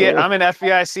 I'm an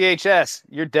FBI CHS.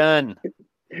 You're done.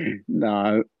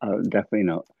 No, I'm definitely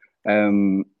not.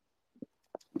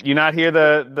 You not hear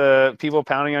the people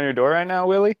pounding on your door right now,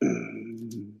 Willie?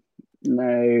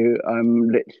 No, I'm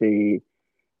literally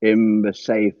in the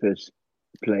safest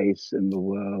place in the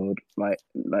world. Like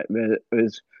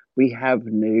we have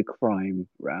no crime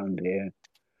around here.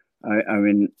 I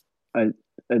mean,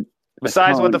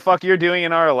 Besides what the fuck you're doing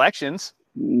in our elections.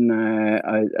 No,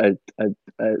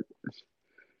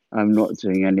 I'm not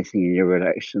doing anything in your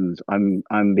elections. I'm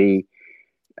the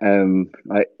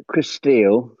like Chris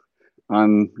Steele.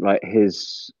 I'm like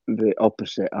the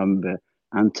opposite. I'm the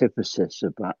antithesis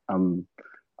of that. I'm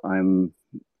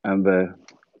the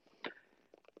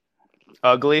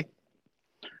ugly.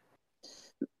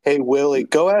 Hey, Willie,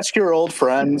 go ask your old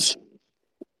friends.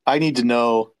 I need to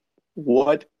know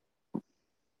what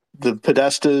the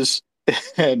Podestas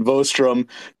and Vostrom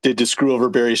did to screw over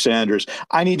Barry Sanders.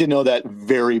 I need to know that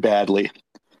very badly.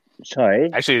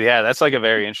 Sorry. Actually, yeah, that's like a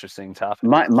very interesting topic.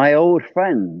 My old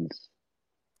friends.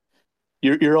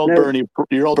 Your old Bernie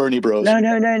bros. No.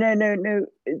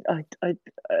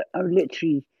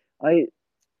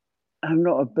 I'm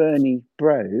not a Bernie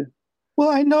bro. Well,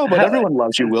 I know, but everyone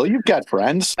loves you, Will. You've got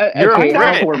friends. You're Find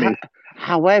out okay. for me.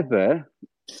 However,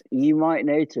 you might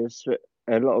notice that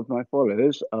a lot of my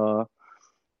followers are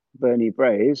Bernie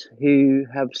Brays who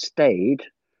have stayed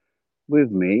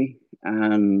with me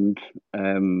and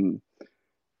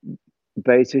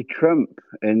voted Trump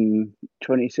in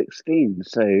 2016.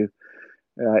 So,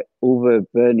 all the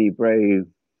Bernie Bray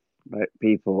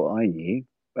people I knew,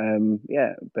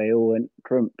 they all went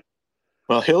Trump.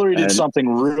 Well, Hillary did something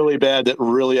really bad that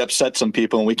really upset some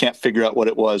people, and we can't figure out what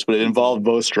it was, but it involved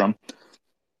Vostrom.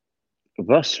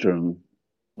 Vostrom?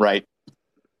 Right.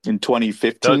 In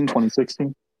 2015,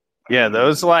 2016? Yeah,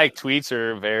 those like tweets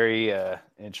are very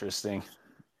interesting.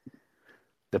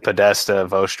 The Podesta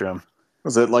Vostrom.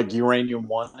 Was it like Uranium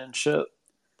One and shit?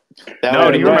 No,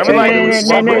 do you remember like who's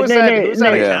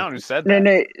that account who said that?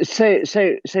 No. So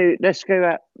let's go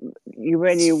at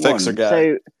Uranium Fixer One.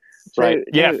 guy. Right.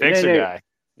 Fixer guy.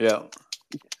 Yeah.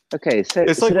 Okay, so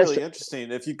it's like really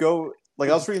interesting. If you go, like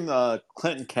I was reading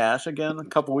Clinton Cash again a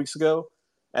couple weeks ago,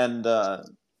 and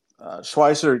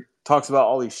Schweitzer talks about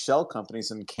all these shell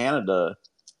companies in Canada,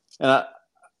 and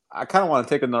I kind of want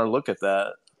to take another look at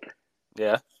that.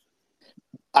 Yeah,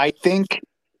 I think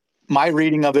my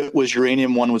reading of it was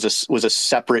Uranium One was a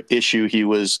separate issue he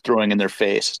was throwing in their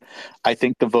face. I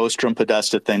think the Vostrom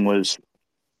Podesta thing was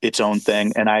its own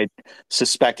thing, and I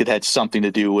suspect it had something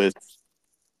to do with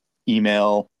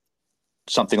email,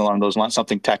 something along those lines,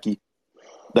 something techie.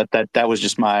 That was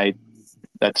just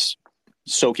that's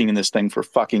soaking in this thing for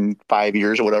fucking 5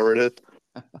 years or whatever it is.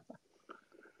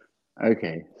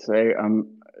 Okay, so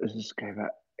let's just go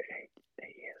back 8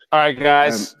 years. All right,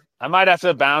 guys. I might have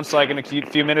to bounce like in a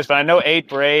few minutes, but I know 8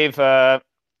 Brave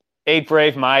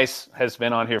Mice has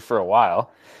been on here for a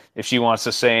while. If she wants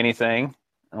to say anything,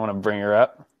 I want to bring her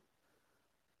up.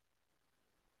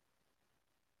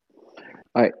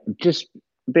 All right, just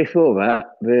before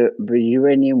that, the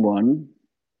Uranium One,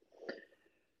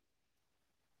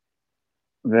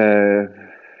 the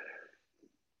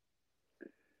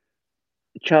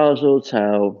Charles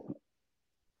Ortel,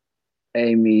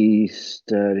 Amy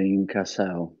Sterling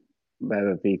Cassell, there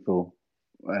were people,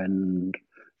 and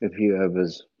a few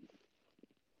others.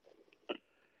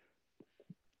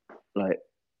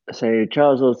 So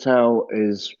Charles Ortel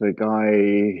is the guy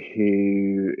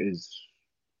who is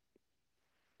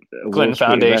Clinton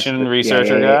Foundation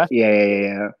researcher guy.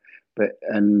 Yeah. But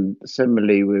and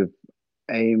similarly with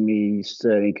Amy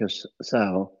Sterling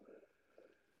Cassell,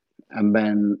 and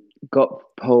then got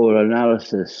poll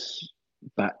analysis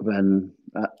back then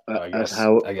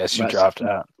I guess you dropped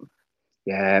out.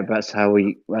 Yeah, that's how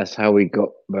we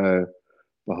got the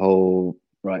whole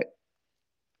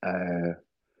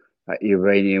that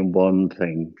uranium one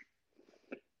thing.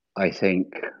 I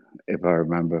think, if I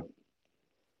remember.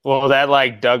 Well, that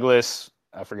like Douglas,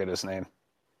 I forget his name.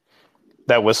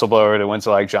 That whistleblower that went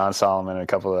to like John Solomon and a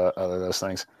couple of other those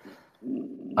things.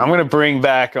 I'm gonna bring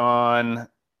back on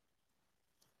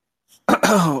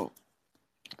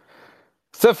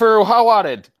Zephyr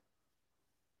Hawadid.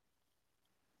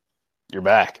 You're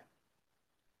back.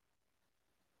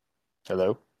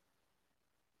 Hello.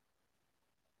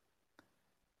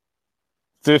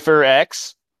 Zephyr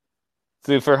X.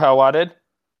 Zephyr Hawadid.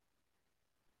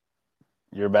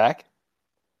 You're back.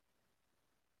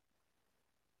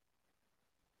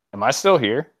 Am I still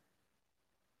here?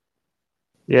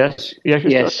 Yes. Yes.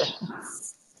 Yes.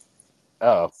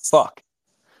 Oh, fuck.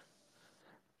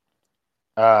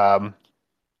 I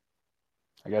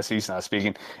guess he's not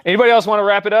speaking. Anybody else want to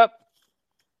wrap it up?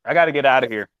 I got to get out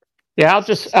of here. Yeah,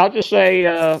 I'll just say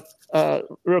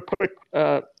real quick.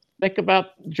 Think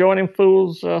about joining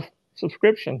Fool's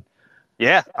subscription.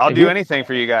 Yeah, I'll do anything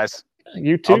for you guys.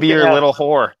 You too. I'll be your little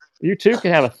whore. You too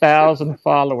can have 1,000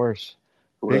 followers.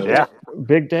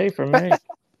 Big day for me.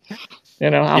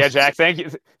 Yeah, Jack. Thank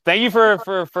you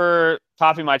for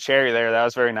popping my cherry there. That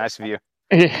was very nice of you.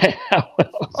 Yeah,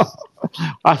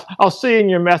 I'll see in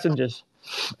your messages.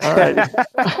 All right.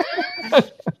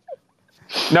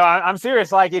 No, I'm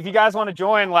serious. Like, if you guys want to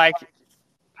join, like,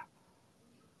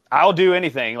 I'll do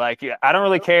anything. Like, I don't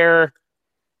really care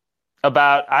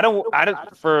about. I don't.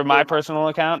 For my personal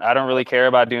account, I don't really care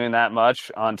about doing that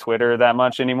much on Twitter that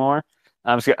much anymore.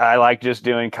 I like just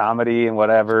doing comedy and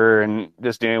whatever, and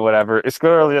just doing whatever. It's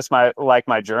literally just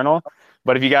my journal.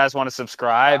 But if you guys want to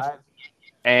subscribe,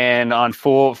 and on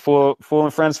Fool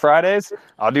and Friends Fridays,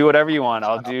 I'll do whatever you want.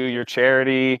 I'll do your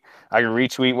charity. I can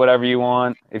retweet whatever you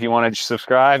want. If you want to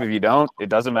subscribe, if you don't, it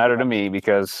doesn't matter to me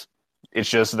because it's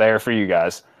just there for you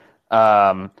guys.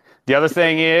 The other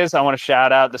thing is, I want to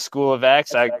shout out the School of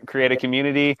X. I create a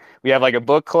community. We have like a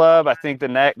book club. I think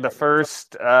the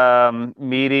first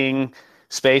meeting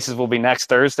spaces will be next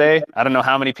Thursday. I don't know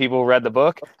how many people read the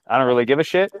book. I don't really give a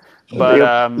shit. But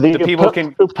the people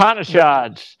can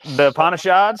Upanishads. The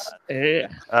Upanishads. Yeah.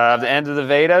 The End of the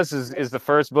Vedas is the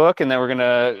first book, and then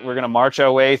we're gonna march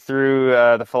our way through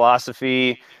the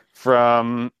philosophy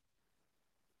from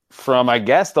I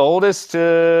guess the oldest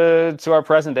to our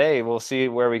present day. We'll see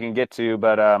where we can get to,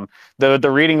 but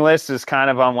the reading list is kind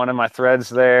of on one of my threads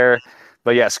there.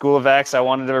 But yeah, School of X. I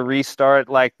wanted to restart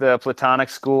like the Platonic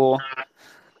school.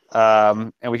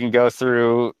 And we can go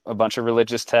through a bunch of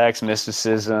religious texts,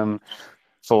 mysticism,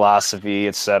 philosophy,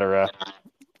 etc.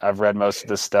 I've read most of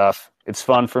this stuff. It's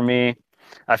fun for me.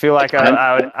 I feel like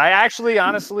I actually,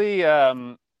 honestly,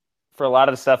 for a lot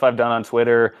of the stuff I've done on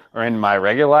Twitter or in my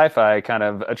regular life, I kind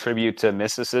of attribute to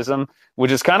mysticism,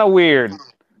 which is kind of weird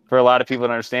for a lot of people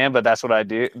to understand, but that's what I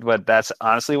do. But that's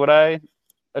honestly what I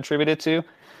attribute it to.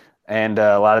 And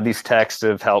a lot of these texts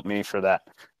have helped me for that.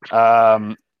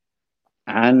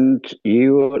 And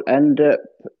you will end up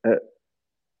at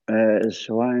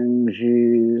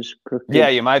Zhuangzi's crooked Yeah,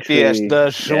 you might be at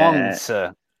the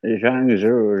Zhuangzi.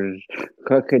 Zhuangzi's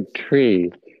crooked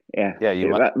tree. Yeah, yeah, you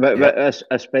might. But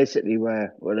that's basically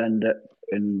where we'll end up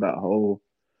in that whole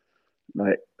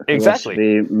like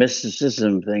philosophy,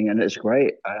 mysticism thing, and it's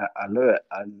great. I love it,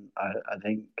 and I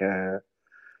think I'm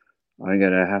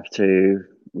gonna have to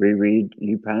reread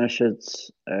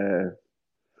Upanishads.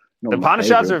 The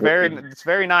Upanishads are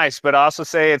very nice, but I also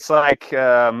say it's like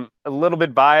a little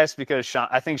bit biased because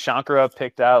I think Shankara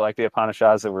picked out like the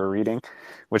Upanishads that we're reading,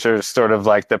 which are sort of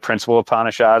like the principal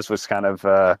Upanishads, which kind of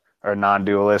are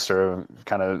non-dualist or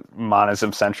kind of monism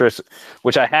centrist,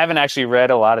 which I haven't actually read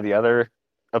a lot of the other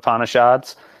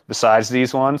Upanishads besides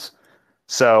these ones.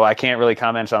 So I can't really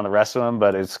comment on the rest of them,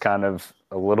 but it's kind of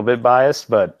a little bit biased,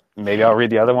 but maybe I'll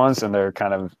read the other ones and they're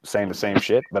kind of saying the same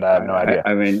shit, but I have no idea.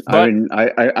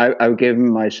 I've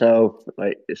given myself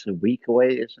like it's a week away,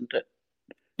 isn't it?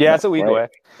 Yeah, it's a week away.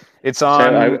 It's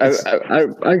on.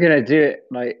 So I'm gonna do it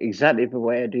like exactly the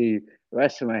way I do the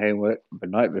rest of my homework the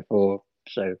night before.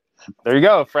 So there you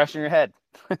go, fresh in your head.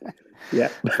 Yeah,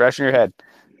 fresh in your head.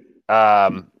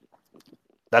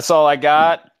 That's all I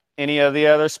got. Any of the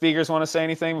other speakers want to say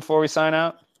anything before we sign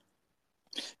out?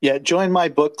 Yeah, join my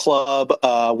book club.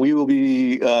 We will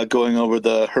be going over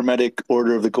the Hermetic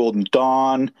Order of the Golden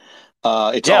Dawn.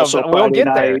 It's also we'll get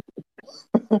night.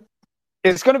 there.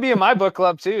 It's going to be in my book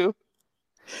club too.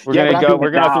 We're going to go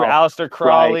through Aleister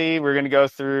Crowley. Right. We're going to go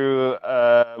through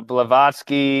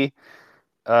Blavatsky,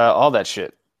 all that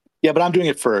shit. Yeah, but I'm doing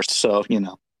it first, so you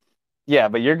know. Yeah,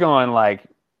 but you're going like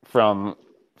from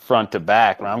front to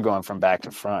back, and I'm going from back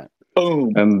to front.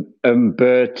 Boom.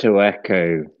 Umberto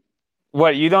Eco.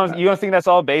 What, you don't think that's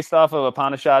all based off of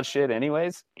Upanishad shit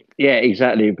anyways? Yeah,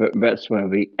 exactly. But that's where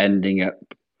we ending up.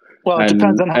 Well, it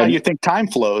depends on how you think time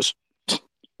flows.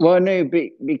 Well, no,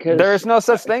 because there's no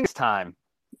such thing as time.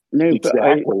 No,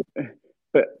 exactly.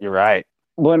 but you're right.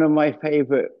 One of my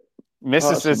favorite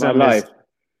mysticism parts of my life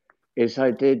is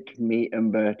I did meet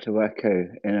Umberto Eco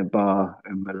in a bar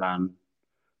in Milan,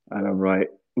 and I'm right.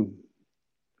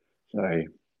 Sorry.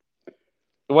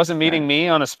 It wasn't meeting me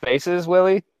on a Spaces,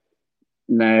 Willie?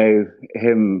 No,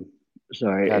 him.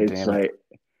 Sorry, God it's like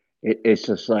it's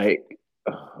just like,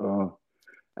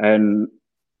 and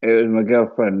it was my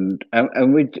girlfriend,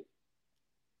 and we'd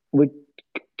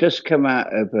just come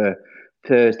out of a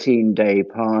 13-day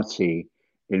party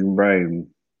in Rome.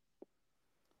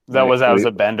 That was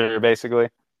a bender, basically.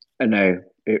 I know.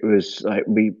 It was like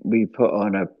we put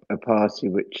on a party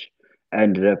which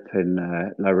ended up in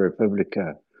La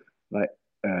Repubblica, like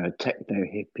techno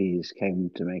hippies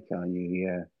came to make our new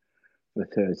year for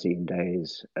 13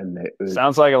 days, and it was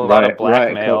sounds like a lot of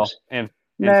blackmail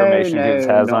information he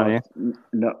has on you.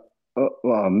 No,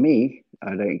 well, me,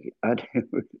 I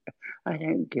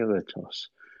don't give a toss.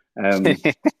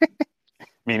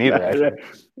 Me neither. Actually,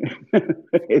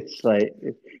 it's like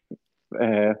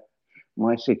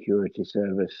my security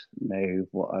service know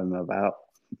what I'm about.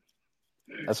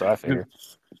 That's what I figured.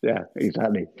 Yeah,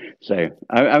 exactly. So,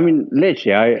 I mean,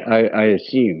 literally, I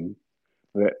assume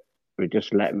that would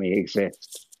just let me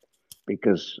exist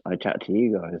because I chat to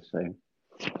you guys. So,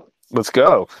 let's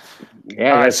go.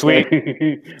 Yeah, all right, sweet.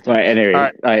 Right,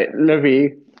 anyway, love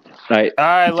you. Right, all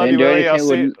right, love you, Willie. I'll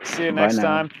see you next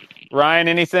time. Ryan,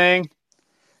 anything?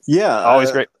 Yeah,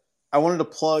 always great. I wanted to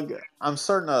plug. I'm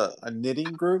starting a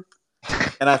knitting group,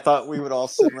 and I thought we would all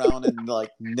sit around and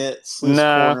like knit Sluice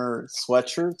Corner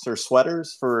sweatshirts or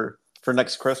sweaters for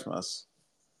next Christmas.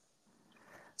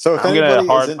 So if anybody is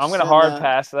interested, I'm gonna hard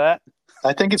pass that.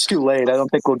 I think it's too late. I don't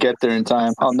think we'll get there in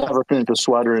time. I'll never finish a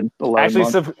sweater in 11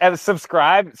 months.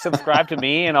 Subscribe to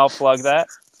me, and I'll plug that.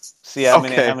 See how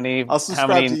many. I'll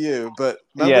subscribe to you, but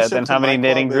then how many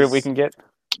knitting group we can get?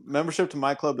 Membership to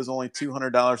my club is only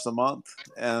 $200 a month,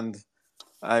 and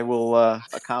I will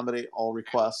accommodate all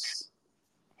requests.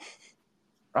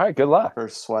 All right, good luck. For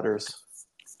sweaters.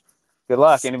 Good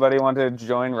luck. Anybody want to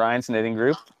join Ryan's knitting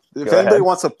group? If anybody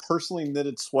wants a personally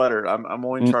knitted sweater, I'm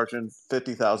only charging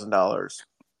 $50,000.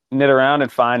 Knit around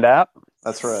and find out.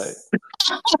 That's right.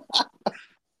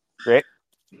 Great.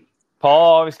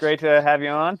 Paul, always great to have you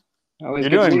on. You're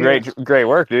doing great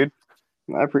work, dude.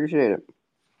 I appreciate it.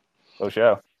 Oh,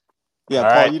 show.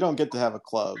 Yeah, Paul, you don't get to have a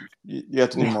club. You have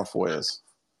to do more FOIAs.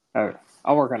 All right.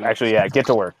 I'll work on that. Actually, yeah, get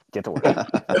to work.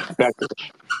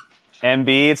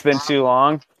 MB, it's been too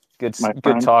long. Good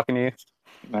talking to you.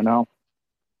 I know.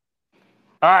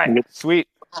 All right, sweet.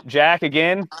 Jack,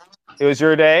 again, it was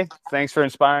your day. Thanks for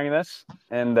inspiring this.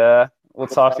 And we'll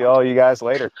talk to you guys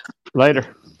later.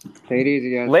 Later. Take it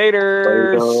easy, guys.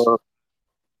 Later.